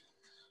building.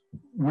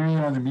 We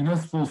on the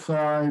municipal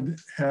side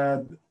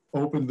had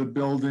opened the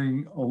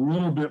building a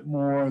little bit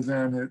more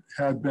than it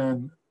had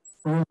been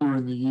earlier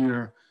in the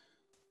year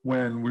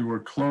when we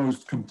were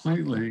closed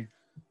completely.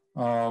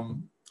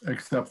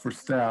 Except for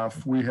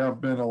staff. We have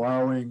been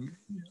allowing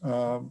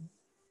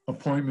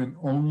appointment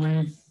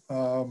only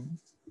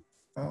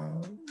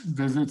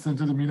visits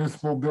into the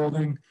municipal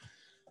building.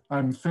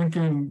 I'm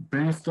thinking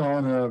based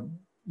on a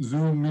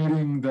Zoom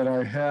meeting that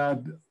I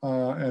had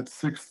at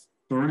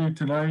 6:30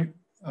 tonight,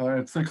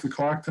 at 6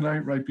 o'clock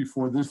tonight, right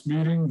before this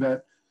meeting,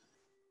 that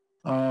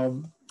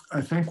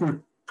I think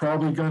we're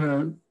probably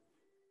gonna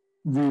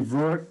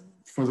revert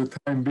for the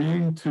time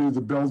being to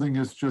the building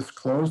is just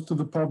closed to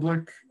the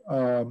public.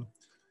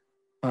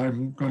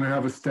 I'm going to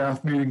have a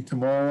staff meeting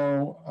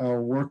tomorrow.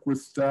 I'll work with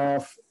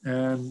staff,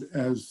 and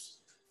as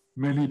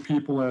many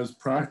people as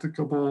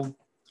practicable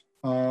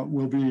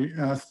will be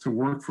asked to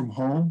work from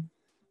home.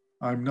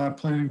 I'm not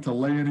planning to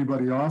lay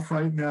anybody off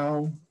right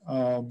now.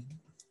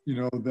 you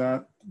know,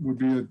 that would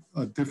be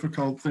a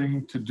difficult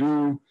thing to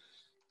do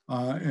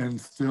and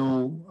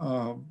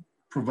still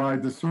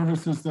provide the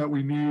services that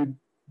we need.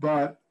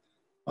 But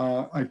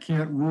I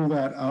can't rule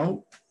that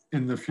out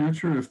in the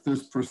future if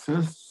this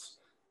persists.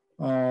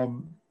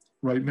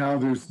 Right now,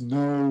 there's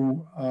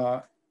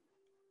no,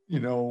 you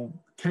know,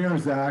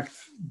 CARES Act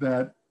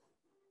that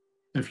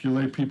if you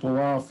lay people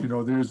off, you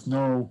know, there's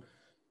no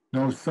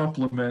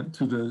supplement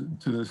to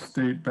the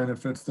state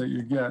benefits that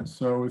you get.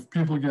 So if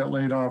people get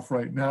laid off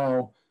right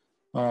now,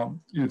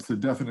 it's a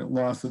definite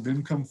loss of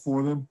income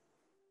for them.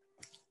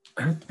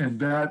 And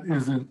that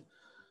isn't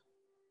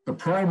the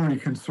primary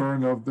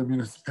concern of the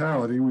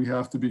municipality. We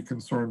have to be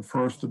concerned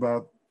first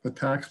about the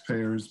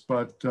taxpayers,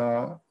 but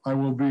I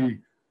will be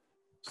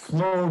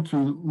slow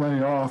to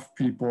lay off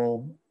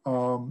people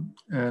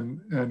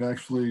and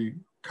actually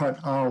cut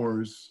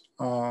hours.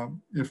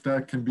 If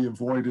that can be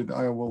avoided,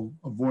 I will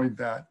avoid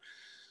that.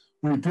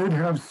 We did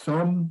have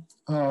some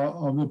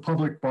of the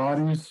public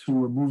bodies who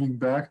were moving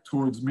back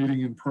towards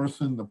meeting in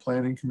person, the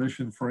Planning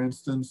Commission, for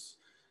instance.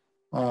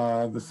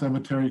 The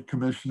cemetery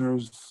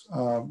commissioners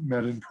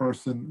met in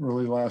person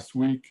early last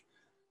week.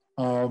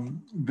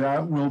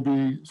 That will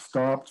be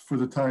stopped for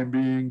the time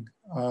being.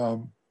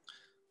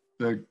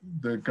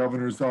 The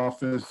governor's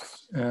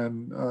office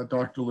and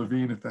Dr.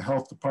 Levine at the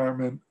health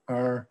department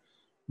are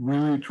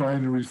really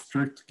trying to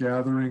restrict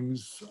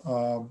gatherings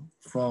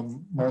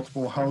from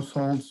multiple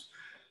households.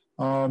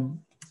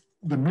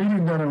 The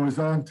meeting that I was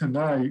on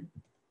tonight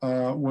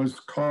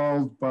was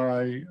called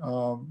by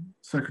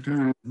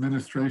Secretary of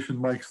Administration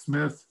Mike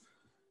Smith,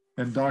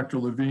 and Dr.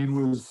 Levine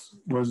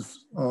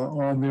was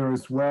on there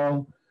as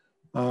well.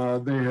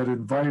 They had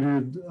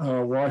invited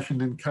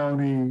Washington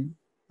County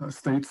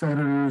state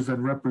senators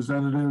and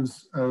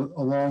representatives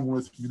along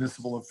with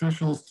municipal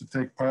officials to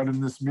take part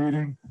in this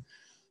meeting.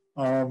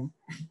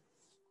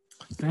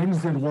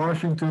 Things in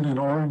Washington and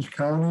Orange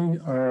County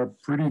are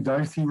pretty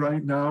dicey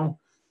right now,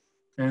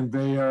 and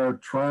they are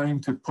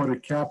trying to put a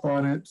cap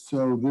on it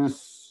so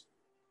this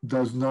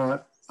does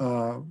not,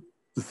 the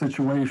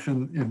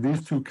situation in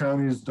these two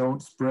counties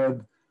don't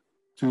spread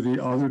to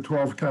the other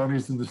 12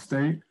 counties in the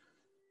state.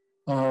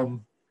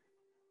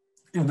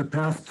 In the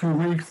past 2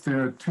 weeks,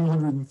 there are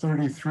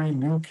 233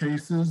 new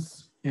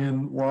cases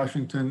in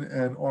Washington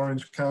and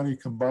Orange County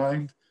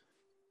combined.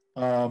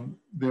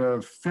 There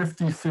are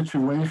 50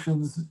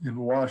 situations in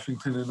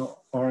Washington and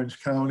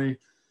Orange County.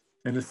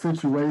 And the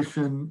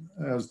situation,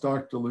 as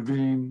Dr.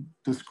 Levine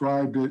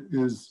described it,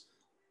 is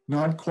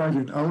not quite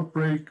an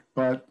outbreak,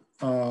 but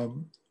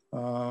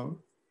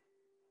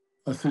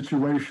a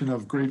situation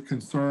of great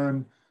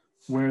concern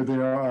where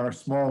there are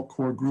small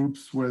core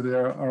groups where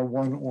there are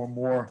one or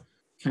more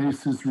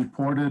cases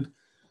reported.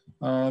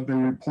 They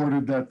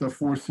reported that the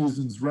Four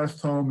Seasons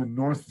Rest Home in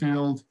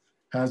Northfield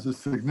has a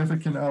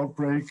significant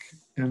outbreak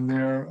in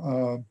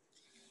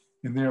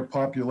their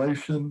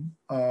population.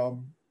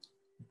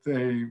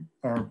 They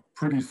are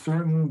pretty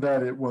certain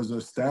that it was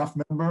a staff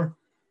member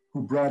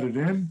who brought it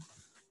in.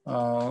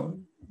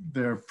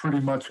 They're pretty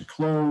much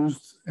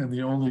closed, and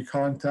the only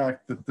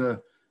contact that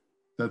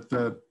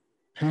the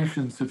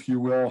patients, if you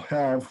will,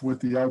 have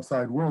with the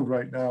outside world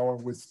right now are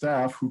with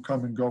staff who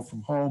come and go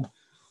from home.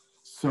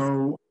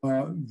 So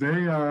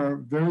they are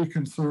very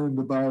concerned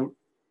about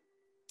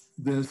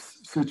this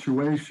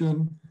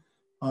situation.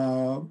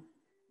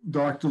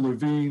 Dr.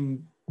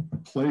 Levine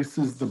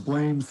places the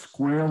blame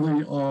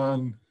squarely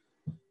on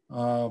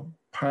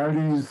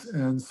parties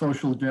and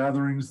social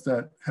gatherings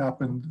that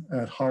happened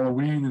at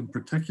Halloween in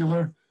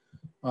particular.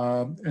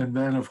 And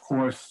then, of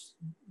course,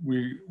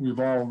 we've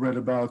all read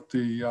about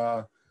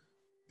the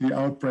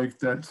outbreak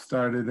that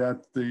started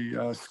at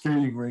the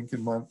skating rink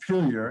in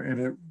Montpelier,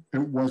 and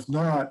it was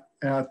not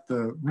at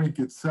the rink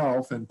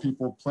itself and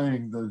people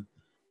playing the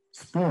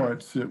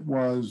sports. It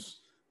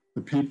was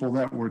the people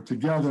that were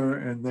together,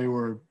 and they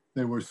were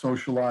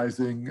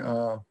socializing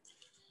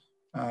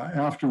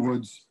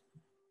afterwards,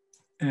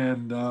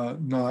 and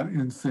not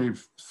in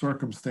safe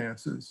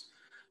circumstances.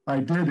 I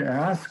did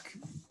ask,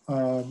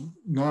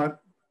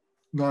 not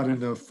in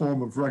the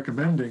form of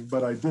recommending,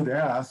 but I did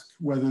ask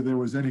whether there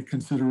was any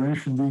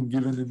consideration being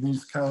given in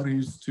these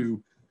counties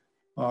to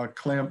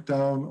clamp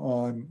down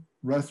on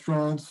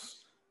restaurants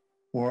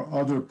or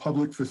other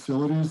public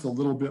facilities a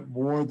little bit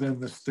more than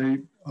the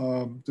state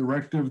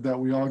directive that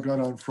we all got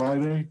on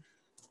Friday.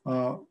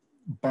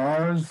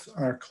 Bars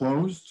are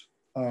closed.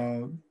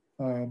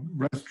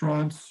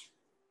 Restaurants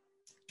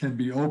can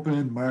be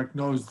open. Mark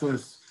knows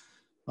this.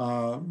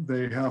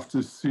 They have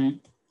to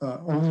seat,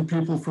 only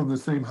people from the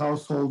same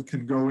household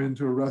can go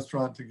into a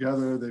restaurant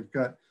together. They've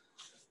got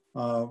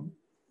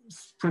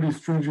pretty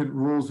stringent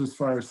rules as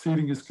far as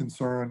seating is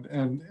concerned.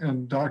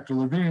 And Dr.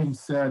 Levine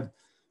said,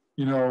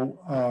 you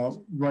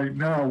know, right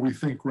now we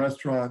think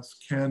restaurants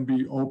can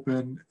be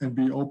open and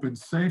be open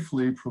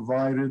safely,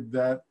 provided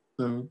that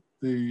the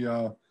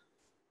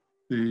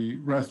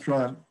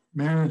restaurant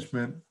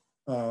management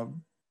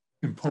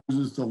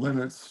imposes the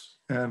limits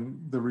and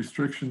the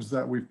restrictions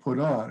that we've put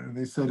on. And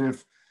they said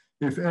if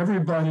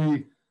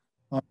everybody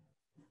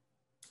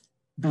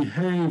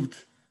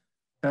behaved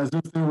as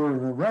if they were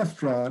in a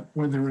restaurant,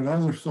 when they're in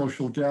other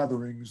social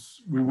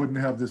gatherings, we wouldn't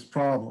have this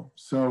problem.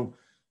 So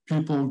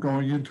people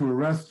going into a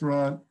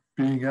restaurant,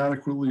 being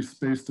adequately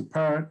spaced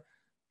apart,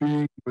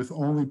 being with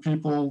only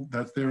people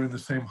that they're in the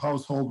same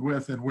household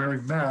with and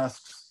wearing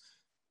masks,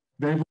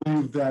 they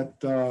believe that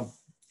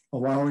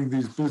allowing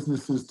these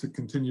businesses to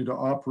continue to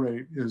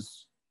operate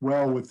is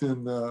well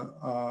within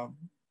the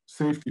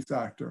safety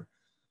factor.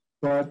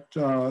 But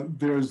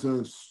there's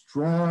a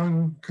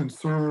strong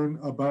concern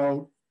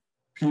about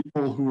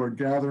people who are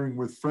gathering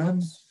with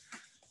friends.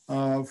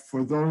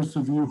 For those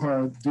of you who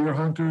are deer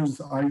hunters,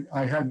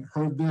 I hadn't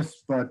heard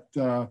this, but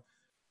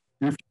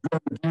if you go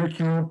to deer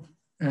camp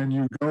and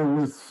you go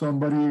with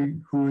somebody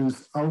who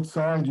is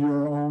outside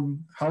your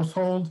own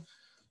household,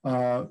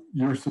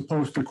 you're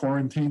supposed to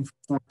quarantine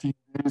for 14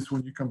 days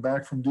when you come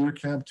back from deer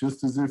camp,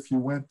 just as if you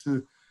went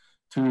to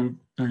New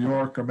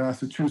York or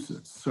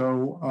Massachusetts.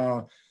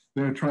 So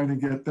they're trying to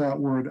get that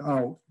word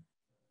out.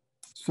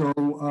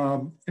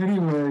 So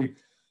anyway,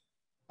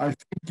 I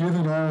think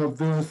given all of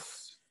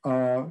this,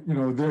 you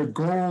know, their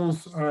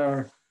goals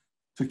are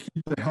to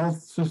keep the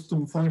health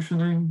system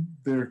functioning.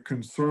 They're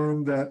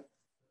concerned that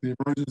the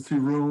emergency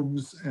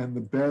rooms and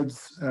the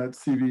beds at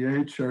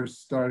CVH are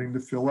starting to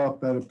fill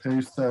up at a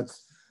pace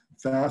that's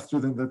faster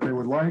than that they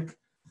would like.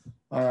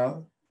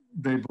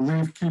 They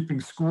believe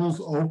keeping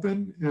schools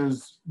open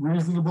is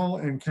reasonable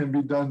and can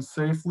be done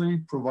safely,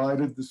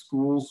 provided the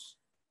schools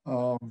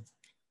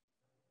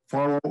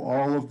follow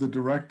all of the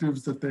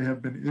directives that they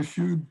have been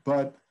issued.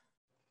 But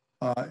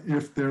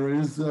if there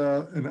is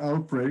an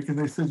outbreak, and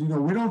they said, you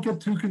know, we don't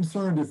get too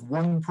concerned if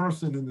one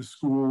person in the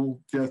school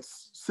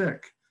gets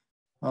sick.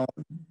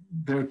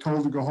 They're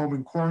told to go home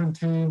and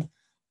quarantine,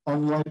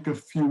 unlike a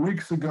few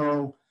weeks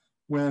ago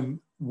when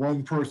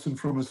one person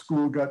from a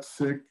school got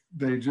sick.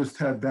 They just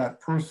had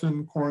that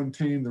person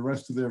quarantined. The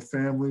rest of their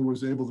family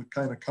was able to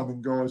kind of come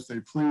and go as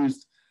they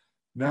pleased.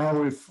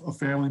 Now, if a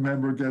family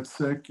member gets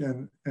sick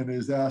and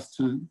is asked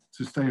to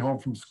stay home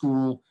from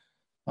school,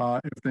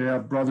 if they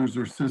have brothers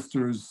or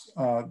sisters,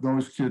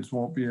 those kids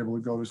won't be able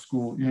to go to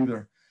school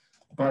either.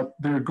 But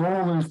their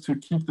goal is to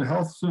keep the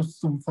health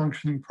system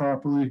functioning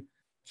properly,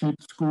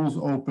 keep schools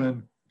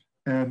open,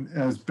 and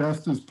as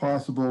best as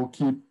possible,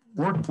 keep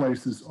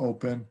workplaces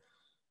open.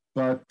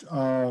 But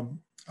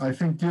I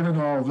think given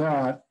all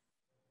that,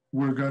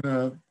 we're going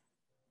to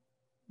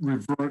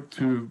revert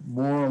to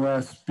more or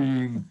less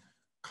being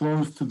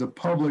closed to the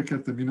public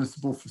at the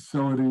municipal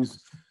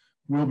facilities.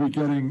 We'll be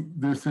getting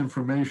this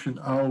information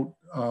out.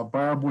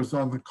 Barb was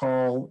on the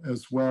call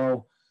as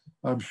well.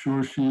 I'm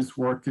sure she's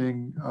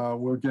working.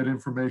 We'll get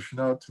information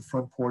out to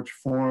Front Porch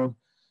Forum.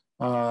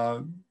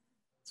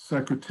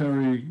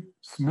 Secretary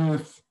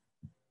Smith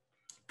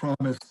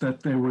promised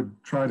that they would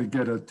try to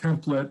get a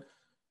template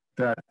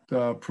that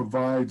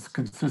provides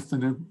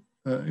consistent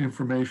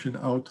information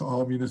out to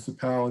all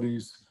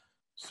municipalities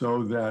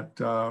so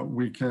that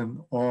we can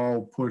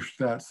all push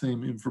that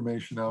same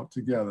information out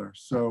together.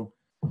 So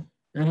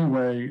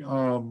anyway,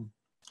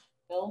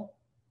 Bill?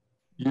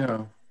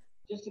 Yeah.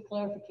 Just a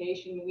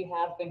clarification, we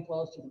have been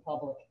closed to the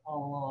public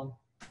all along.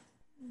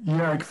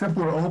 Yeah, except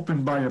we're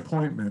open by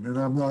appointment, and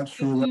I'm not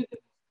sure.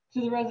 To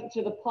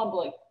the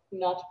public,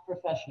 not to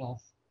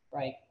professionals,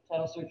 right?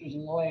 Title searchers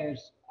and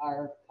lawyers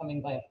are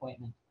coming by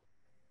appointment.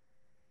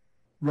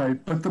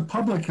 Right, but the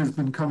public has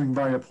been coming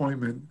by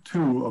appointment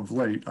too of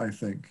late, I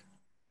think.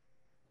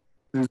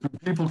 There's been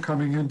people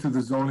coming into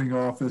the zoning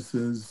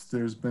offices.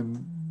 There's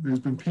been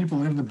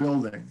people in the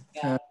building.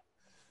 Yeah. And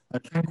I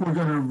think we're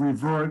going to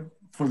revert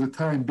for the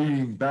time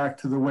being back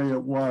to the way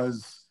it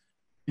was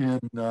in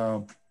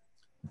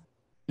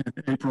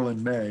April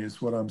and May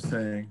is what I'm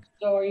saying.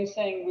 So are you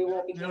saying we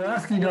won't be? They're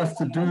asking us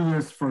to do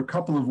this for a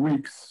couple of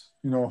weeks.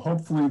 You know,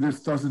 hopefully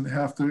this doesn't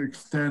have to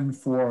extend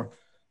for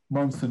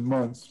months and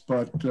months,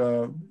 but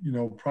you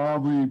know,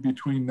 probably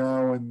between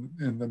now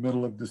and the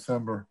middle of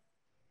December.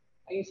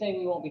 Are you saying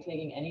we won't be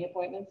taking any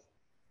appointments?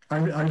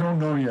 I don't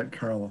know yet,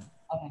 Carla.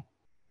 Okay,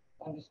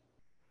 I'm just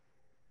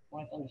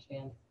wanting to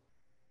understand.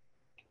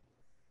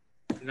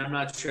 And I'm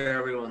not sure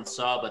everyone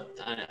saw, but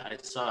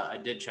I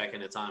did check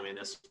and it's on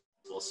municipal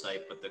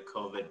site, but the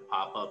COVID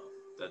pop-up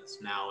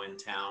that's now in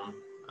town,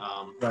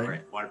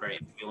 right. Waterbury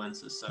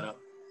ambulance is set up.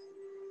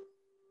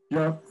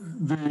 Yeah,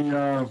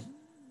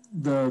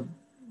 the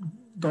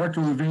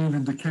Dr. Levine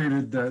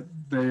indicated that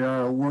they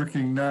are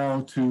working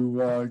now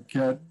to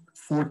get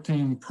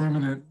 14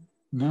 permanent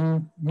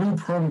new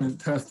permanent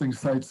testing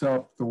sites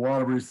up. The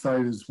Waterbury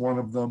site is one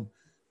of them.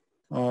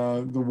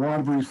 The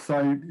Waterbury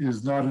site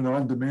is not an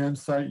on-demand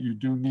site. You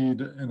do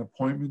need an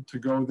appointment to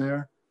go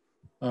there.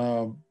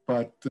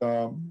 But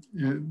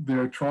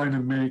they're trying to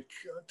make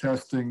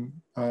testing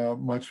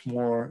much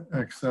more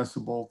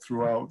accessible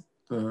throughout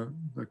the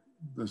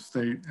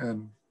state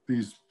and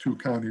these two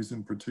counties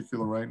in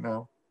particular right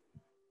now.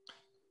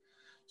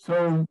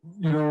 So,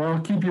 you know, I'll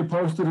keep you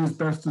posted as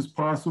best as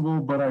possible,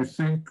 but I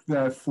think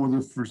that for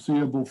the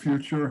foreseeable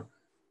future,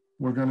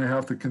 we're going to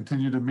have to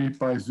continue to meet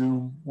by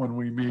Zoom when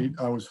we meet.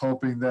 I was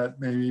hoping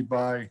that maybe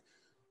by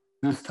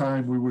this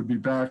time we would be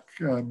back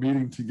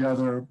meeting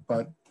together,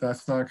 but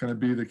that's not going to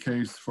be the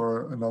case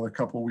for another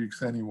couple of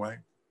weeks anyway.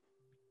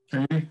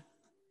 Katie?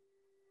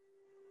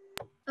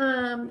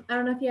 I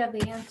don't know if you have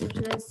the answer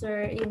to this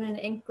or even an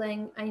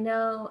inkling. I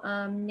know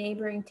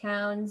neighboring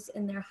towns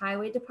and their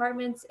highway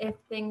departments, if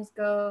things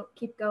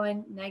keep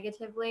going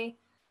negatively,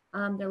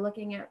 they're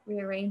looking at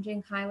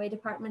rearranging highway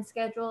department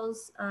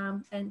schedules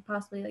and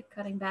possibly like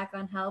cutting back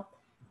on help.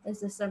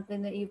 Is this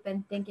something that you've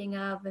been thinking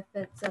of, if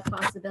it's a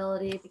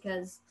possibility?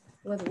 Because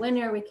with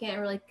winter, we can't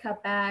really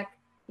cut back,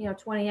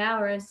 20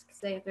 hours,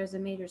 say if there's a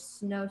major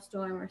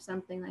snowstorm or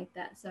something like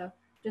that. So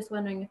just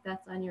wondering if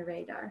that's on your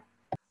radar.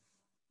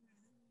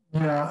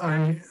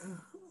 Yeah,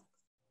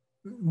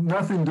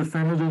 nothing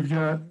definitive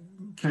yet,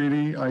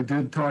 Katie. I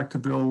did talk to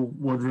Bill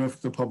Woodruff,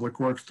 the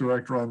Public Works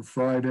Director, on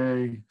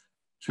Friday,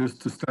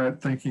 just to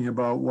start thinking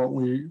about what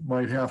we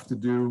might have to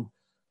do.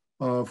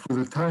 For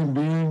the time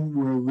being,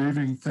 we're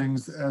leaving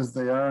things as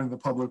they are in the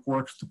Public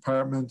Works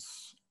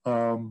departments.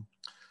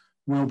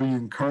 We'll be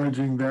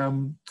encouraging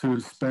them to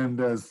spend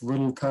as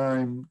little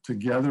time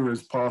together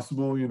as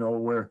possible.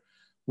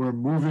 We're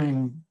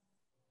moving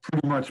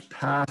pretty much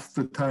past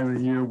the time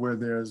of year where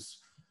there's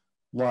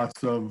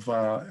lots of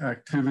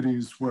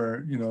activities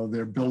where,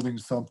 they're building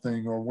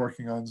something or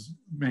working on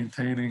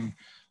maintaining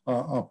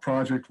a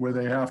project where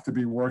they have to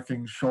be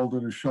working shoulder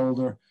to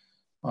shoulder.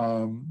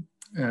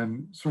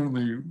 And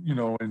certainly,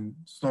 in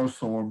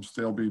snowstorms,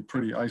 they'll be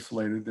pretty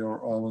isolated. They're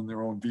all in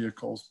their own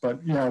vehicles.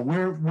 But yeah,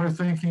 we're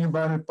thinking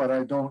about it, but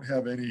I don't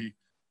have any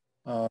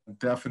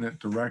definite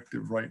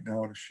directive right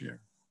now to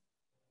share.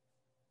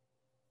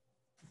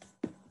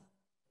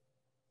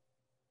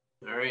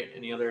 All right,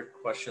 any other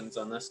questions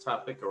on this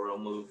topic, or we'll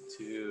move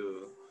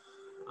to,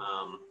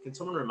 can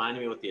someone remind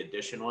me what the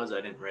addition was? I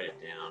didn't write it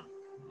down.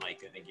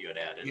 Mike, I think you had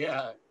added.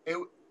 Yeah,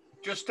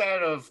 just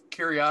out of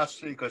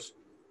curiosity, because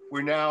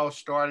we're now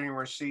starting to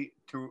receive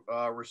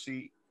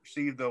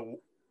the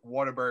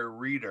Waterbury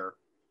reader.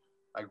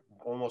 I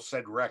almost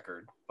said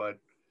record, but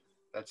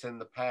that's in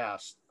the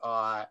past.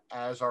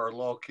 As our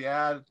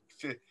local,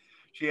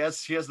 she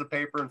has the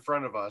paper in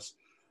front of us.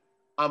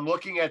 I'm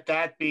looking at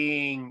that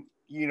being,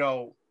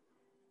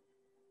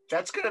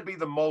 that's going to be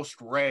the most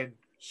read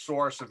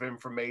source of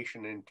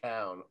information in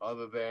town,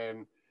 other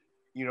than,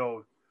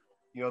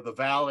 the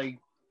Valley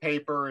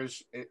paper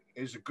is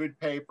a good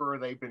paper.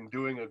 They've been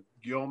doing a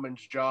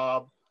yeoman's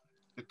job.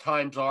 The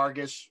Times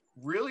Argus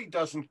really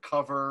doesn't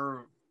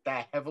cover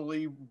that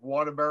heavily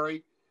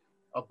Waterbury,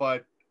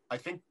 but I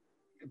think,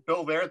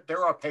 Bill,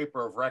 they're our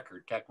paper of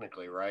record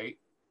technically, right?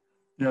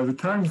 Yeah, the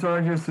Times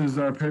Argus is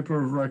our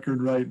paper of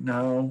record right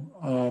now.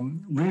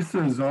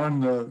 Lisa is on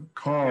the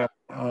call.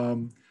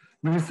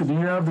 Lisa, do you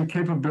have the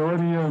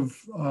capability of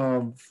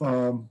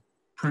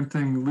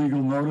printing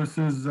legal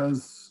notices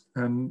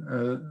and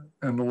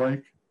the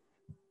like?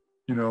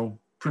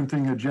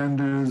 Printing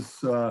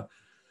agendas,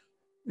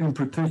 in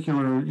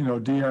particular,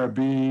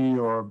 DRB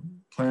or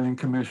Planning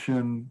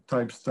Commission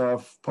type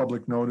stuff,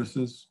 public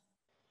notices.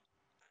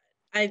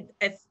 I'm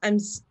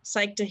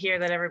psyched to hear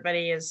that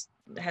everybody has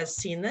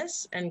seen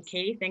this, and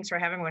Katie, thanks for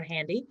having one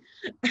handy.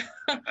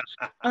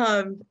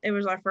 It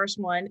was our first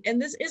one, and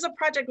this is a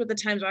project with the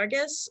Times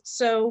Argus,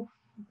 so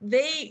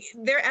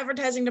their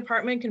advertising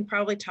department can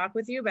probably talk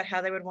with you about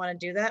how they would want to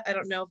do that. I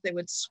don't know if they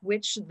would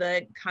switch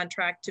the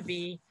contract to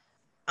be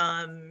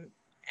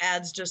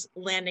ads just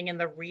landing in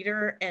the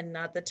reader and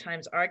not the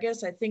Times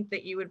Argus. I think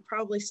that you would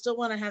probably still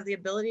want to have the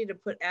ability to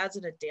put ads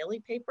in a daily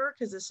paper,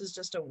 because this is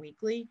just a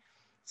weekly.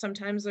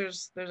 Sometimes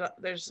there's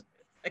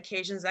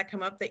occasions that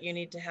come up that you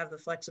need to have the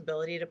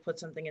flexibility to put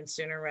something in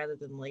sooner rather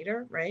than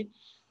later, right?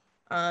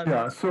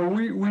 Yeah, so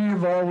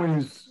we've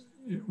always,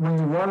 when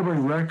the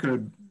Waterbury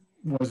record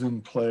was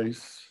in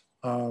place,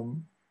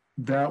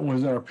 that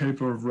was our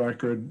paper of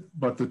record,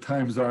 but the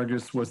Times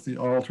Argus was the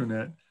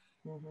alternate.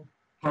 Mm-hmm.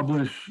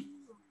 Publish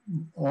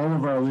all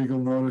of our legal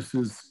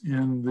notices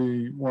in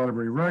the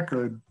Waterbury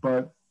record,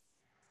 but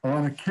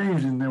on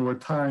occasion there were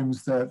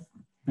times that,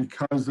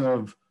 because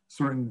of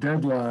certain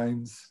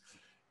deadlines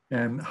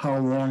and how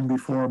long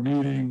before a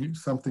meeting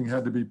something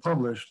had to be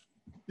published,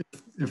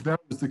 if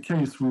that was the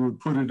case, we would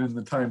put it in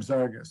the Times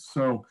Argus.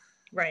 So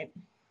right.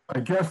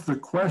 I guess the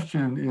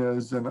question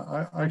is, and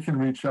I can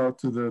reach out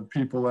to the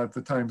people at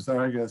the Times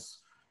Argus,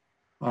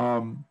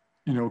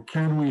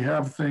 can we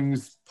have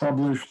things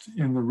published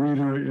in the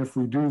reader? If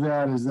we do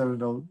that, is that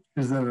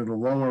at a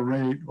lower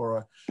rate,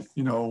 or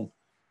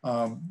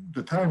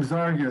the Times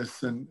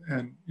Argus, and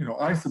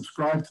I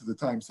subscribe to the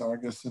Times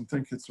Argus and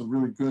think it's a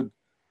really good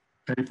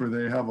paper.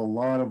 They have a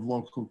lot of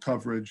local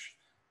coverage,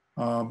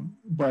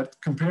 but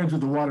compared to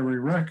the Waterbury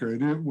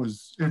record,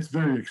 it's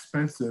very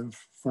expensive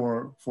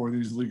for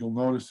these legal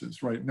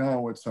notices. Right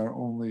now, it's our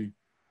only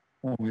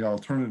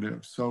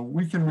alternative. So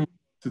we can reach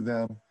to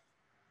them.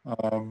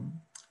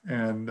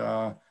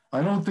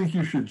 I don't think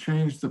you should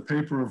change the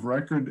paper of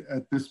record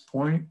at this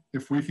point.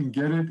 If we can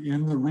get it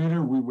in the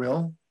reader, we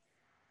will.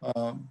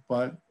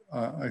 But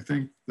I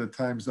think the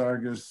Times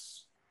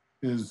Argus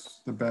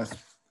is the best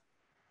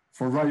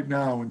for right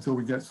now, until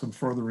we get some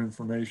further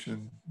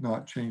information,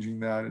 not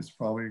changing that is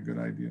probably a good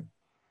idea.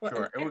 Well,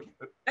 Sure.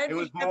 I'd It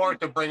was be happy- more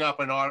to bring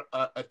up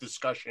a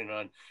discussion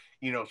on,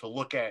 you know, to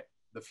look at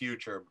the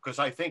future, because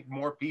I think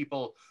more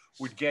people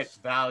would get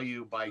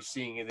value by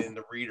seeing it in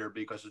the reader,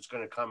 because it's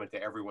going to come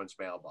into everyone's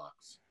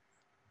mailbox.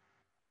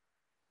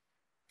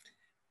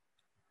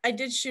 I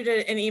did shoot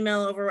an email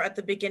over at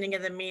the beginning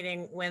of the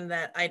meeting when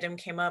that item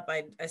came up.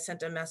 I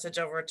sent a message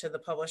over to the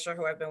publisher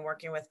who I've been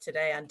working with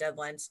today on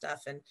deadline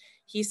stuff. And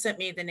he sent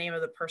me the name of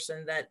the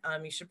person that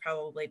you should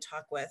probably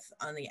talk with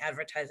on the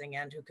advertising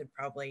end, who could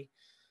probably,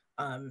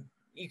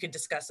 you could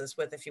discuss this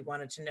with if you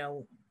wanted to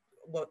know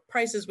what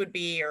prices would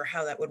be or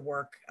how that would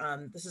work.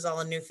 This is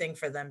all a new thing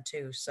for them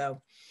too. So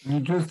Can you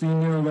just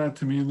email that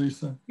to me,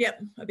 Lisa?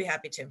 yep, I'd be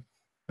happy to.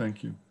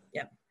 Thank you.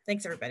 Yep.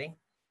 Thanks, everybody.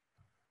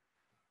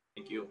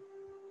 Thank you.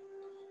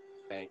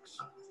 Thanks.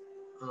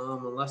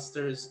 Unless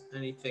there's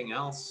anything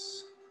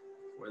else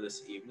for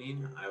this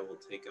evening, I will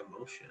take a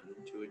motion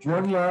to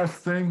adjourn. One last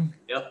thing.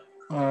 Yep.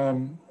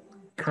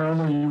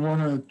 Carla, you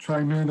want to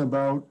chime in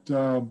about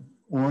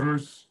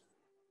orders?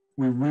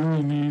 We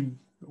really need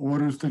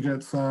orders to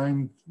get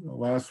signed.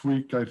 Last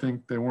week, I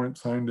think they weren't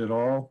signed at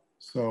all.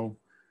 So.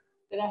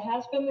 That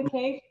has been the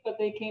case, but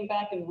they came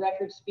back in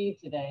record speed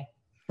today.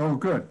 Oh,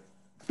 good.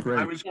 Great.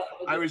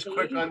 I was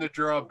quick on the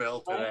draw,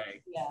 Bill,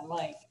 today. Yeah,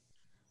 Mike.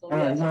 So, All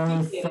right,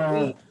 well,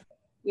 if,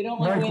 we don't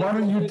Mike, like why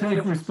don't you take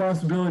Thursday.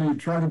 responsibility and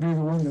try to be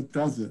the one that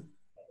does it?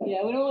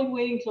 Yeah, we don't like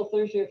waiting till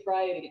Thursday or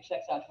Friday to get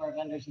checks out to our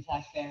vendors and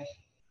taxpayers.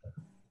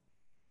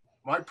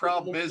 My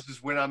problem is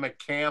when I'm at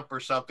camp or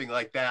something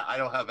like that, I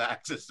don't have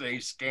access to any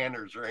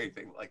scanners or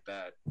anything like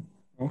that.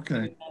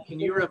 Okay. Can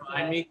you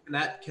remind me,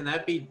 can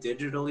that be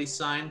digitally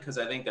signed? Because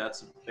I think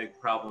that's a big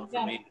problem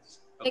for me.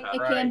 It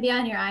can be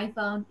on your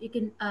iPhone. You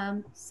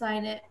can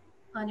sign it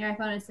on your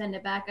iPhone and send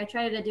it back. I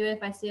try to do it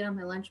if I see it on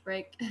my lunch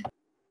break.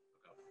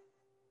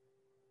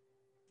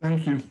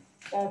 Thank you.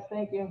 Yes,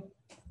 thank you.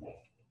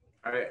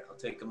 All right, I'll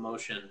take a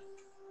motion.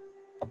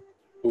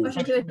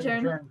 Motion to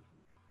adjourn.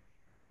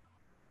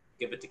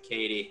 Give it to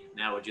Katie.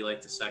 Now, would you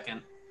like to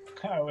second?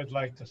 I would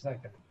like to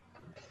second.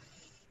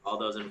 All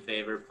those in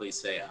favor, please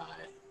say aye.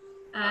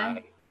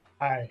 Aye.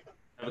 Aye.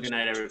 Have a good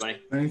night, everybody.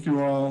 Thank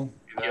you all.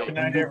 Good night,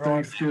 And good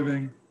everyone.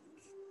 Thanksgiving.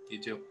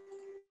 You too.